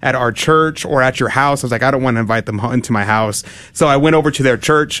meet at our church or at your house. I was like, I don't want to invite them into my house. So I went over to their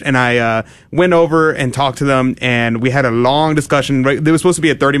church, and I went over and talked to them, and we had a long discussion. There was supposed to be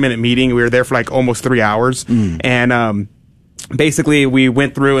a 30-minute meeting. We were there for like almost 3 hours. And basically, we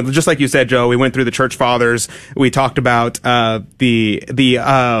went through, and just like you said, Joe, we went through the church fathers. We talked about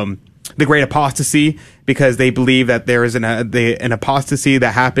the great apostasy, because they believe that there is an apostasy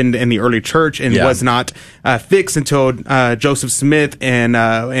that happened in the early church and was not fixed until Joseph Smith in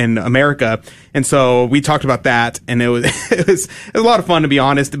America. And so we talked about that, and it was a lot of fun, to be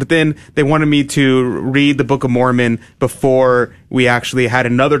honest. But then they wanted me to read the Book of Mormon before we actually had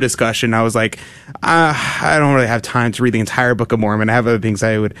another discussion. I was like, I don't really have time to read the entire Book of Mormon. I have other things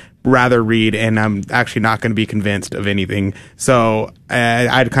I would rather read, and I'm actually not going to be convinced of anything. So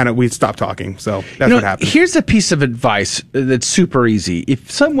we stopped talking. So that's what happened. Here's a piece of advice that's super easy.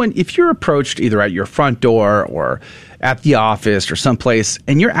 If you're approached either at your front door or at the office or someplace,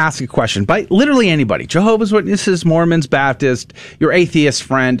 and you're asked a question by literally anybody, Jehovah's Witnesses, Mormons, Baptist, your atheist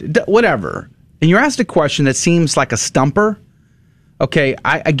friend, whatever, and you're asked a question that seems like a stumper, okay,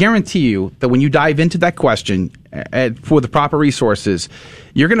 I guarantee you that when you dive into that question for the proper resources,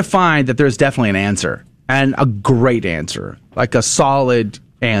 you're going to find that there's definitely an answer, and a great answer, like a solid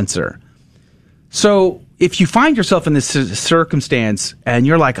answer. So if you find yourself in this circumstance and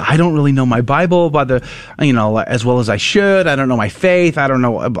you're like, I don't really know my Bible as well as I should, I don't know my faith, I don't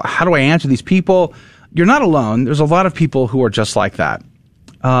know, how do I answer these people? You're not alone. There's a lot of people who are just like that.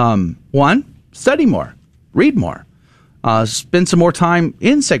 One, study more, read more, spend some more time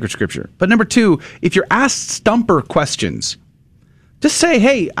in sacred scripture. But number two, if you're asked stumper questions, just say,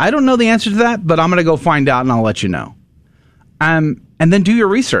 hey, I don't know the answer to that, but I'm going to go find out and I'll let you know. And then do your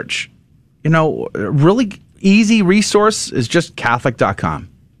research. Really easy resource is just Catholic.com.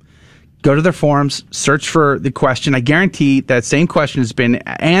 Go to their forums, search for the question. I guarantee that same question has been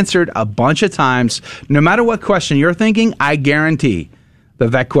answered a bunch of times. No matter what question you're thinking, I guarantee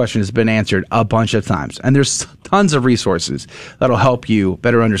that question has been answered a bunch of times. And there's tons of resources that'll help you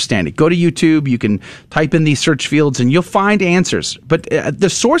better understand it. Go to YouTube. You can type in these search fields and you'll find answers. But the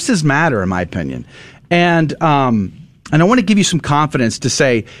sources matter, in my opinion. And I want to give you some confidence to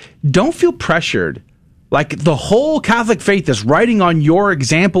say, don't feel pressured like the whole Catholic faith is riding on your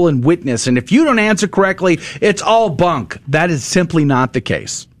example and witness, and if you don't answer correctly, it's all bunk. That is simply not the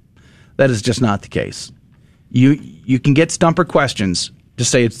case. That is just not the case. You can get stumper questions.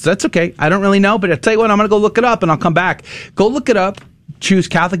 Just say, that's okay. I don't really know, but I'll tell you what, I'm going to go look it up, and I'll come back. Go look it up. Choose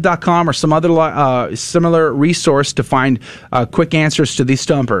Catholic.com or some other similar resource to find quick answers to these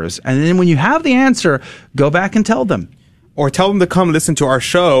stumpers. And then when you have the answer, go back and tell them. Or tell them to come listen to our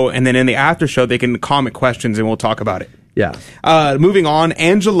show, and then in the after show, they can comment questions, and we'll talk about it. Yeah. Moving on,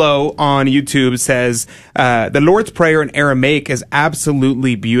 Angelo on YouTube says, the Lord's Prayer in Aramaic is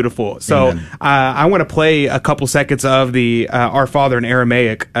absolutely beautiful. So I want to play a couple seconds of the Our Father in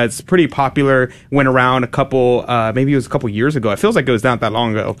Aramaic. It's pretty popular, went around maybe it was a couple years ago. It feels like it was not that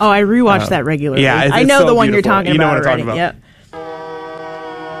long ago. Oh, I rewatch that regularly. Yeah, I know so the one beautiful. you're talking you know about what I'm talking already. about. Yep.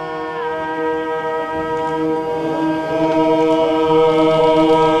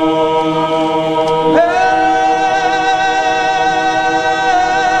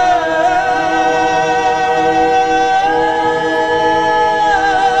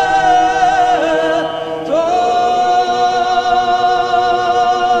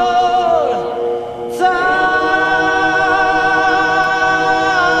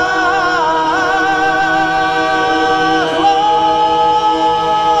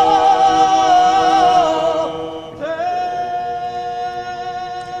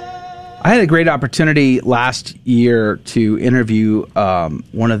 I had a great opportunity last year to interview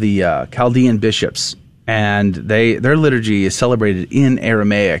one of the Chaldean bishops, and their liturgy is celebrated in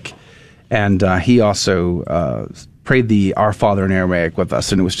Aramaic, and he also prayed the Our Father in Aramaic with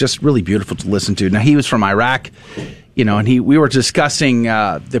us, and it was just really beautiful to listen to. Now, he was from Iraq, and we were discussing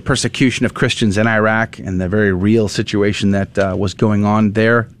the persecution of Christians in Iraq and the very real situation that was going on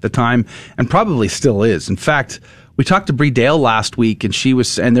there at the time, and probably still is. In fact, we talked to Bree Dale last week, and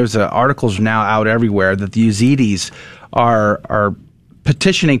there's articles now out everywhere that the Yazidis are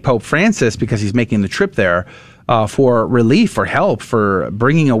petitioning Pope Francis, because he's making the trip there, for relief, for help, for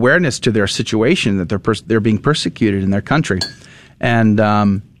bringing awareness to their situation, that they're being persecuted in their country, and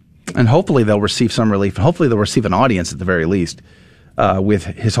hopefully they'll receive some relief, and hopefully they'll receive an audience at the very least with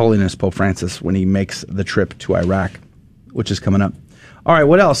His Holiness Pope Francis when he makes the trip to Iraq, which is coming up. All right,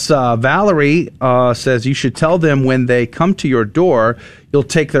 what else? Valerie says you should tell them when they come to your door, you'll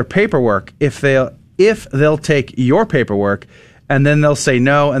take their paperwork. If they'll take your paperwork, and then they'll say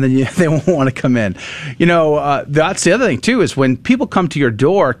no, and then they won't want to come in. That's the other thing too, is when people come to your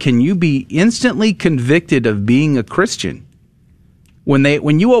door, can you be instantly convicted of being a Christian?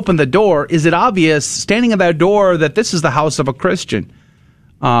 When you open the door, is it obvious standing at that door that this is the house of a Christian?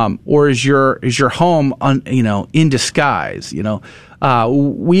 Or is your home in disguise?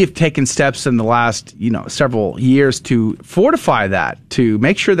 We have taken steps in the last several years to fortify that, to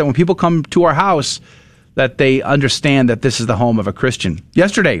make sure that when people come to our house, that they understand that this is the home of a Christian.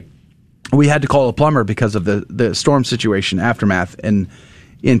 Yesterday, we had to call a plumber because of the storm situation aftermath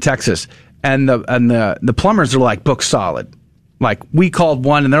in Texas, and the plumbers are like book solid. Like, we called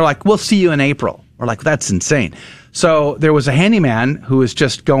one, and they're like, "We'll see you in April." We're like, "That's insane." So there was a handyman who was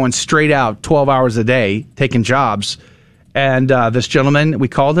just going straight out 12 hours a day, taking jobs. And this gentleman, we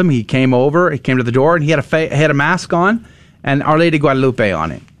called him. He came over. He came to the door, and he had a mask on and Our Lady Guadalupe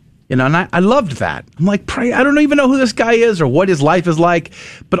on it. And I loved that. I'm like, pray. I don't even know who this guy is or what his life is like,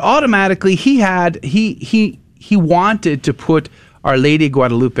 but automatically he wanted to put Our Lady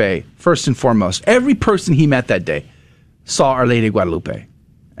Guadalupe first and foremost. Every person he met that day saw Our Lady Guadalupe.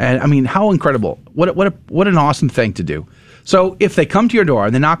 And I mean, how incredible. What an awesome thing to do. So if they come to your door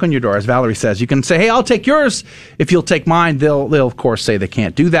and they knock on your door, as Valerie says, you can say, "Hey, I'll take yours. If you'll take mine," they'll of course say they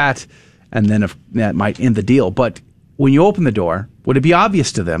can't do that. And then that might end the deal. But when you open the door, would it be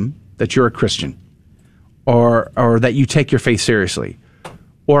obvious to them that you're a Christian, or that you take your faith seriously?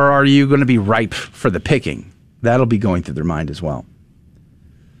 Or are you going to be ripe for the picking? That'll be going through their mind as well.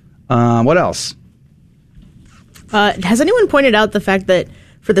 What else? Has anyone pointed out the fact that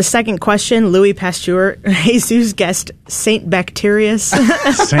for the second question, Louis Pasteur, Jesus guessed Saint Bacterius?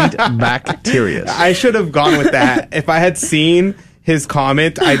 Saint Bacterius. I should have gone with that. If I had seen his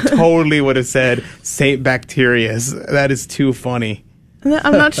comment, I totally would have said Saint Bacterius. That is too funny.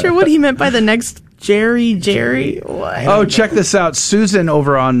 I'm not sure what he meant by the next Jerry. What? Oh, check this out. Susan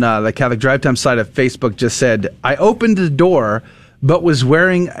over on the Catholic Drive Time side of Facebook just said, "I opened the door but was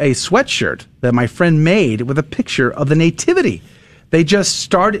wearing a sweatshirt that my friend made with a picture of the Nativity. They just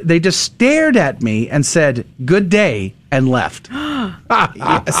stared at me and said, 'Good day,' and left."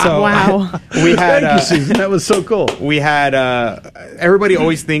 Wow. We had thank you, Susan. That was so cool. We had everybody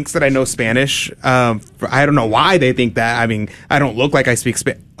always thinks that I know Spanish. I don't know why they think that. I mean, I don't look like I speak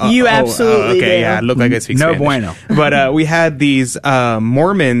Spanish. You absolutely do. Yeah, I look like I speak Spanish. No bueno. But we had these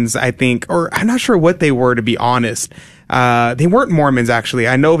Mormons, I think, or I'm not sure what they were, to be honest. They weren't Mormons, actually.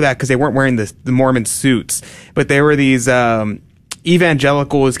 I know that because they weren't wearing the Mormon suits. But they were these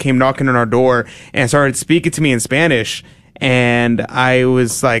evangelicals, came knocking on our door and started speaking to me in Spanish. And I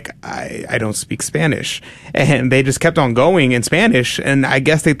was like, I don't speak Spanish. And they just kept on going in Spanish. And I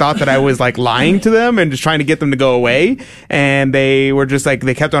guess they thought that I was like lying to them and just trying to get them to go away. And they were just like,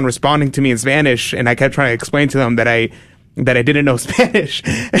 they kept on responding to me in Spanish. And I kept trying to explain to them that I didn't know Spanish.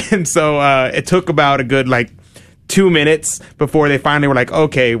 And so it took about a good 2 minutes before they finally were like,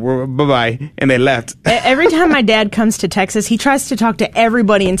 okay, bye-bye, and they left. Every time my dad comes to Texas, he tries to talk to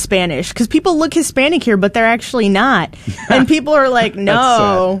everybody in Spanish because people look Hispanic here, but they're actually not. And people are like,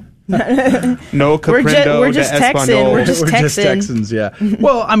 no. No, we're just Texan. We're just Texans, yeah.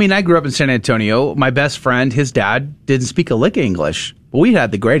 Well, I mean, I grew up in San Antonio. My best friend, his dad, didn't speak a lick of English, but we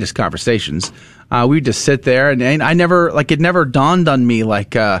had the greatest conversations. We'd just sit there, and I never, it never dawned on me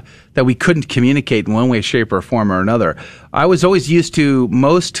that we couldn't communicate in one way, shape, or form or another. I was always used to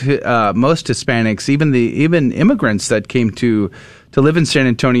most Hispanics, even immigrants that came to live in San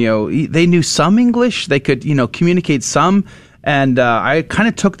Antonio. They knew some English. They could, communicate some, and I kind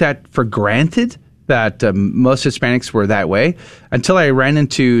of took that for granted that most Hispanics were that way until I ran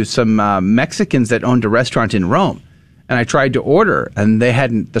into some Mexicans that owned a restaurant in Rome. And I tried to order, and they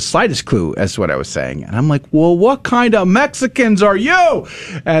hadn't the slightest clue as to what I was saying. And I'm like, well, what kind of Mexicans are you?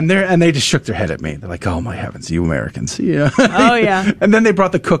 And they just shook their head at me. They're like, oh, my heavens, you Americans. Yeah. Oh, yeah. And then they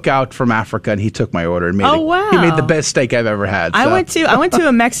brought the cook out from Africa, and he took my order and made wow. He made the best steak I've ever had. I went to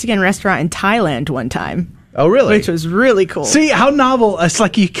a Mexican restaurant in Thailand one time. Oh, really? Which was really cool. See, how novel. It's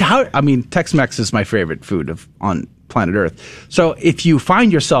like Tex-Mex is my favorite food on planet Earth. So if you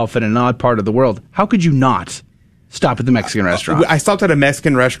find yourself in an odd part of the world, how could you not stop at the Mexican restaurant? I stopped at a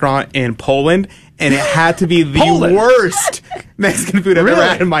Mexican restaurant in Poland, and it had to be the worst Mexican food I've ever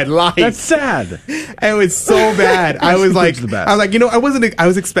had in my life. That's sad. It was so bad. I was like, I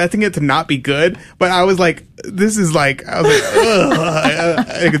was expecting it to not be good, but I was like, ugh.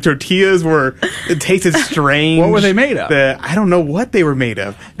 The tortillas it tasted strange. What were they made of? I don't know what they were made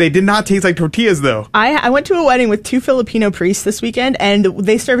of. They did not taste like tortillas, though. I went to a wedding with 2 Filipino priests this weekend, and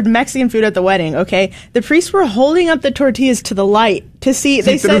they served Mexican food at the wedding, okay? The priests were holding up the tortillas to the light to see.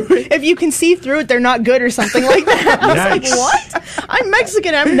 They said, if you can see through it, they're not good or something like that. I was like, what? I'm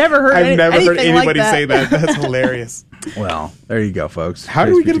Mexican. I've never heard anybody like say that. That's hilarious. Well, there you go, folks. How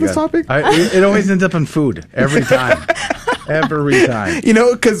do we get to this topic? It always ends up on food every time. Every time.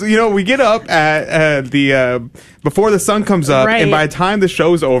 Because we get up at before the sun comes up, right. And by the time the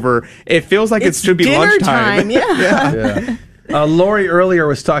show's over, it feels like it should be lunchtime. Yeah. Lori earlier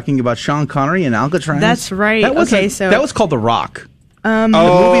was talking about Sean Connery and Alcatraz. That's right. That was called The Rock. The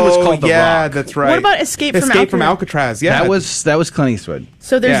movie was called The Rock. Yeah, that's right. What about Escape from Alcatraz? Yeah, that was Clint Eastwood.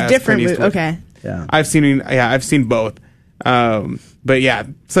 So there's different movies. Okay. Yeah, I've seen both. But yeah,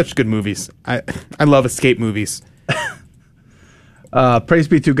 such good movies. I love escape movies. Praise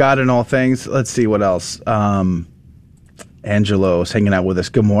be to God in all things. Let's see what else. Angelo's hanging out with us.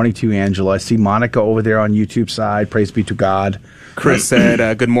 Good morning to you, Angelo. I see Monica over there on YouTube side. Praise be to God. Chris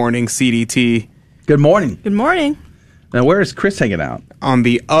said, good morning, CDT. Good morning. Good morning. Now, where is Chris hanging out? On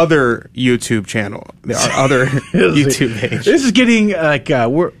the other YouTube channel, our other YouTube page. This is getting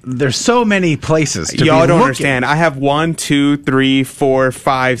there's so many places to Y'all don't looking. understand. I have 1, 2, 3, 4,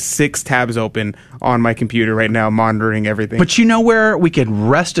 5, 6 tabs open on my computer right now, monitoring everything. But you know where we can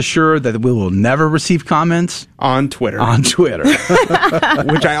rest assured that we will never receive comments? On Twitter.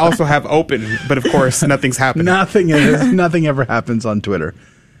 Which I also have open, but of course, nothing's happening. Nothing ever happens on Twitter.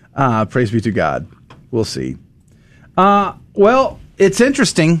 Praise be to God. We'll see. Well, it's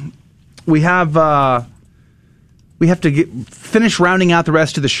interesting. We have to finish rounding out the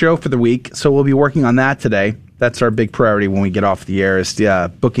rest of the show for the week, so we'll be working on that today. That's our big priority when we get off the air, is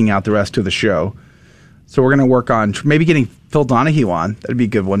booking out the rest of the show. So we're going to work on maybe getting Phil Donahue on. That'd be a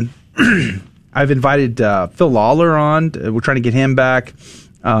good one. I've invited Phil Lawler on. We're trying to get him back.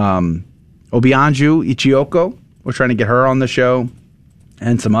 Obianju Ichioko, we're trying to get her on the show,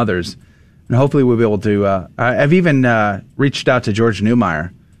 and some others. And hopefully we'll be able to... I've even reached out to George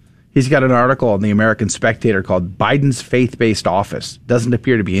Neumeier. He's got an article in the American Spectator called Biden's Faith-Based Office. Doesn't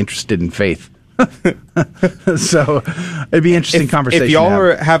appear to be interested in faith. So it'd be an interesting conversation. If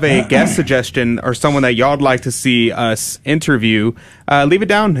y'all have a guest suggestion or someone that y'all would like to see us interview, leave it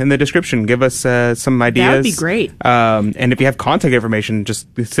down in the description. Give us some ideas. That would be great. And if you have contact information, just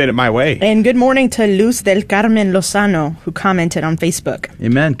send it my way. And good morning to Luz del Carmen Lozano, who commented on Facebook.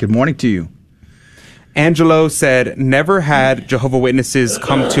 Amen. Good morning to you. Angelo said, never had Jehovah's Witnesses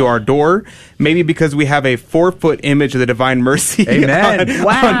come to our door. Maybe because we have a 4-foot image of the Divine Mercy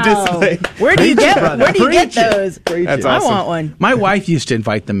on display. Where do you get those? That's awesome. I want one. My wife used to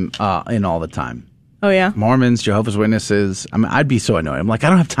invite them in all the time. Oh, yeah? Mormons, Jehovah's Witnesses. I mean, I'd be so annoyed. I'm like, I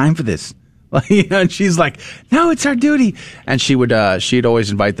don't have time for this. And she's like, no, it's our duty. And she'd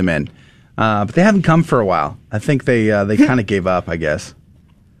always invite them in. But they haven't come for a while. I think they kind of gave up, I guess.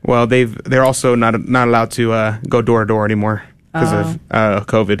 Well, they're also not allowed to go door to door anymore because of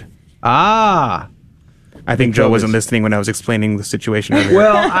COVID. Ah. I think Joe wasn't listening when I was explaining the situation earlier.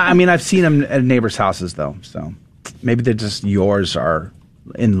 Well, I mean, I've seen them at neighbors' houses, though. So maybe they're just yours are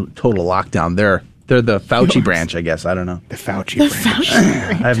in total lockdown. They're the Fauci branch, I guess. I don't know. The Fauci branch.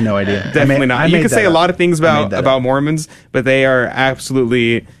 I have no idea. Definitely not. You can say a lot of things about Mormons, but they are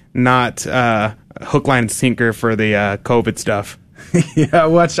absolutely not hook, line, and sinker for the COVID stuff. Yeah,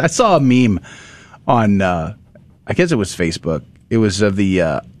 I saw a meme on, I guess it was Facebook. It was of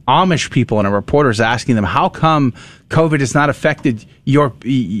the Amish people, and a reporter's asking them, how come COVID has not affected the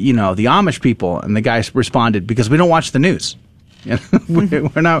Amish people? And the guy responded, because we don't watch the news.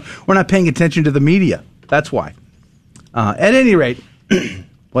 We're not paying attention to the media. That's why. At any rate,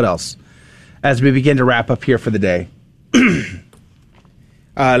 what else? As we begin to wrap up here for the day.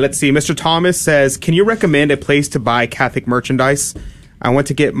 Let's see. Mr. Thomas says, can you recommend a place to buy Catholic merchandise? I want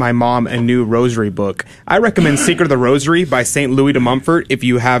to get my mom a new rosary book. I recommend Secret of the Rosary by St. Louis de Montfort if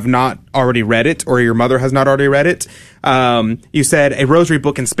you have not already read it or your mother has not already read it. You said a rosary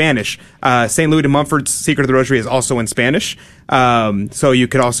book in Spanish. St. Louis de Montfort's Secret of the Rosary is also in Spanish. So you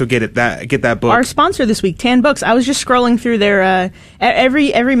could also get that book. Our sponsor this week, Tan Books. I was just scrolling through their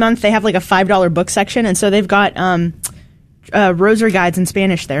every month they have like a $5 book section, and so they've got rosary guides in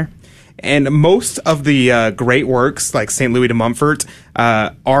Spanish there. And most of the great works, like St. Louis de Montfort,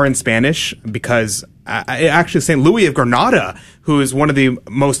 are in Spanish because actually St. Louis of Granada, who is one of the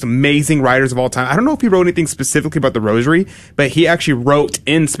most amazing writers of all time. I don't know if he wrote anything specifically about the Rosary, but he actually wrote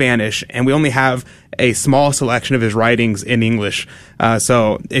in Spanish, and we only have a small selection of his writings in English.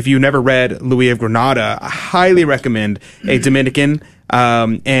 So if you never read Louis of Granada, I highly recommend. A Dominican,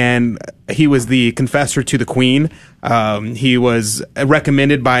 and he was the confessor to the Queen. He was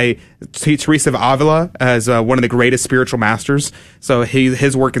recommended by Teresa of Avila as one of the greatest spiritual masters. So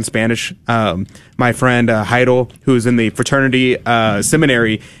his work in Spanish. My friend Heidel, who's in the fraternity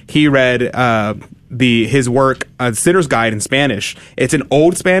seminary, he read his work, Sinner's Guide, in Spanish. It's in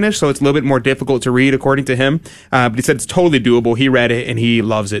Old Spanish, so it's a little bit more difficult to read, according to him. But he said it's totally doable. He read it and he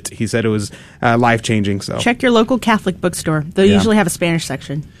loves it. He said it was life changing. So check your local Catholic bookstore. They'll usually have a Spanish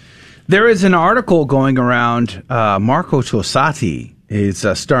section. There is an article going around. Marco Tosatti is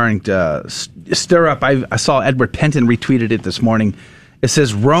starting to stir up. I saw Edward Penton retweeted it this morning. It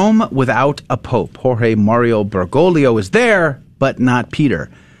says, Rome without a pope. Jorge Mario Bergoglio is there, but not Peter.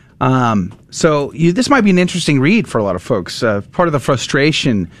 So this might be an interesting read for a lot of folks. Part of the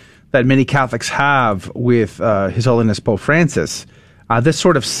frustration that many Catholics have with His Holiness Pope Francis, this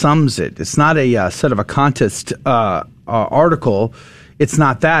sort of sums it. It's not a set of a contest article. It's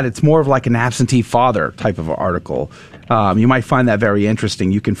not that. It's more of like an absentee father type of article. You might find that very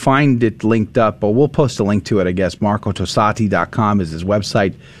interesting. You can find it linked up, but we'll post a link to it, I guess. MarcoTosatti.com is his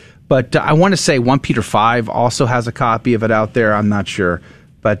website. But I want to say 1 Peter 5 also has a copy of it out there. I'm not sure.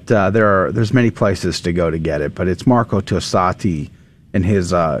 But there's many places to go to get it. But it's Marco Tosatti in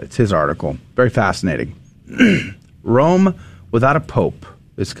it's his article. Very fascinating. Rome without a pope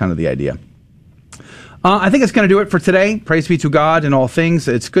is kind of the idea. I think it's going to do it for today. Praise be to God in all things.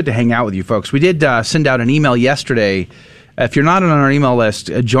 It's good to hang out with you folks. We did send out an email yesterday. If you're not on our email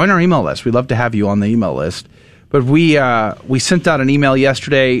list, join our email list. We'd love to have you on the email list. But we sent out an email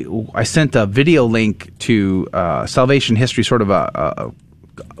yesterday. I sent a video link to Salvation History, sort of a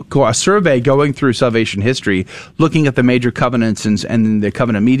survey going through salvation history, looking at the major covenants and the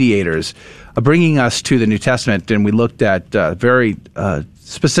covenant mediators, bringing us to the New Testament. And we looked at very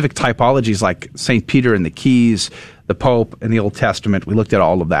specific typologies like St. Peter and the Keys, the Pope, and the Old Testament. We looked at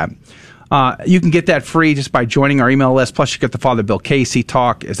all of that. You can get that free just by joining our email list. Plus, you get the Father Bill Casey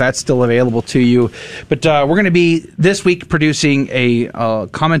talk. Is that still available to you? But we're going to be, this week, producing a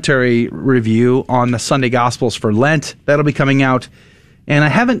commentary review on the Sunday Gospels for Lent. That'll be coming out. And I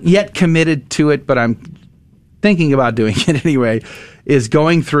haven't yet committed to it, but I'm thinking about doing it anyway, is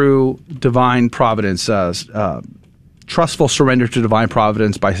going through Divine Providence, Trustful Surrender to Divine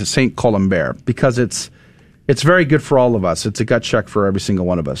Providence by St. Columbaire, because it's very good for all of us. It's a gut check for every single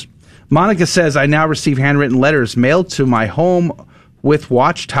one of us. Monica says, I now receive handwritten letters mailed to my home with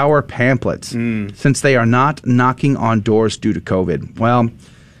Watchtower pamphlets, since they are not knocking on doors due to COVID. Well,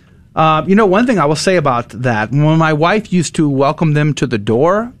 one thing I will say about that, when my wife used to welcome them to the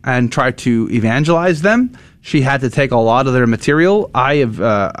door and try to evangelize them, she had to take a lot of their material.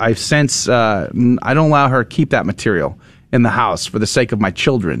 I've since, I don't allow her to keep that material in the house for the sake of my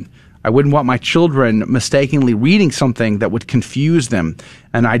children. I wouldn't want my children mistakenly reading something that would confuse them,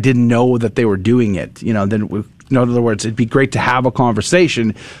 and I didn't know that they were doing it. In other words, it'd be great to have a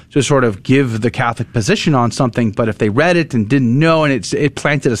conversation to sort of give the Catholic position on something, but if they read it and didn't know and it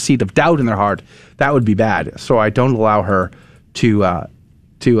planted a seed of doubt in their heart, that would be bad. So I don't allow her to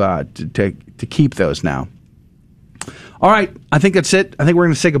keep those now. All right, I think that's it. I think we're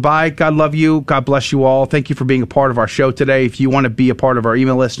going to say goodbye. God love you. God bless you all. Thank you for being a part of our show today. If you want to be a part of our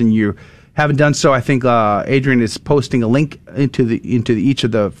email list and you haven't done so, I think Adrian is posting a link into each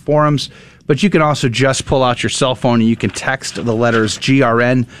of the forums. But you can also just pull out your cell phone and you can text the letters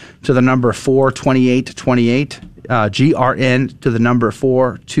GRN to the number 42828, GRN to the number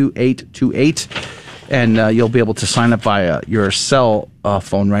 42828. And you'll be able to sign up via your cell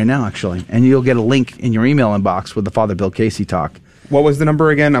phone right now, actually. And you'll get a link in your email inbox with the Father Bill Casey talk. What was the number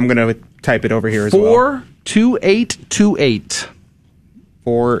again? I'm going to type it over here as well. 42828.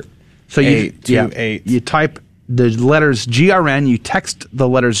 42828. You type the letters GRN, you text the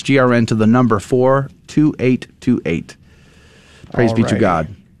letters GRN to the number 42828. Praise be to God.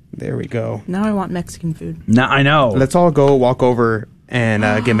 There we go. Now I want Mexican food. Now I know. Let's all go walk over and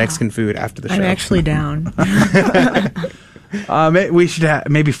get Mexican food after the show. I'm actually down. We should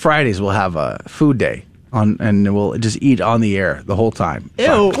maybe Fridays we'll have a food day and we'll just eat on the air the whole time.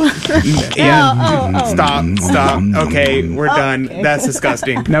 Ew. Yeah. Stop. Okay, we're done. Okay. That's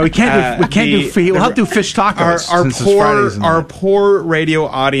disgusting. No, we can't do fish. We'll have to do fish tacos. Our poor radio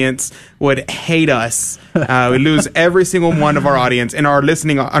audience would hate us. We lose every single one of our audience, and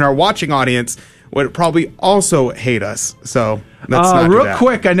our watching audience would probably also hate us. So let's not do that. Real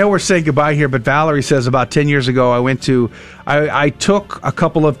quick, I know we're saying goodbye here, but Valerie says about 10 years ago I took a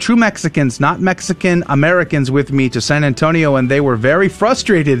couple of true Mexicans, not Mexican Americans, with me to San Antonio, and they were very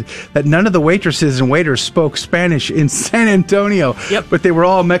frustrated that none of the waitresses and waiters spoke Spanish in San Antonio. Yep. But they were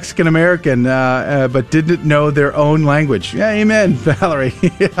all Mexican American, but didn't know their own language. Yeah, amen, Valerie.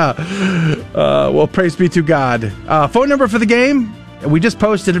 Yeah. Well, praise be to God. Phone number for the game? We just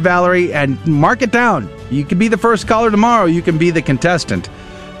posted it, Valerie, and mark it down. You can be the first caller tomorrow. You can be the contestant.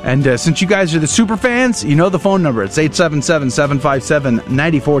 And since you guys are the super fans, you know the phone number. It's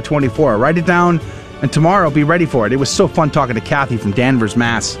 877-757-9424. Write it down, and tomorrow be ready for it. It was so fun talking to Kathy from Danvers,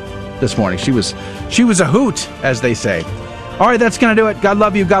 Mass. this morning. She was a hoot, as they say. All right, that's going to do it. God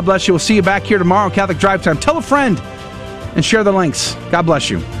love you. God bless you. We'll see you back here tomorrow, Catholic Drive Time. Tell a friend and share the links. God bless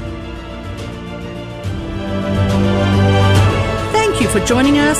you. Thank you for joining us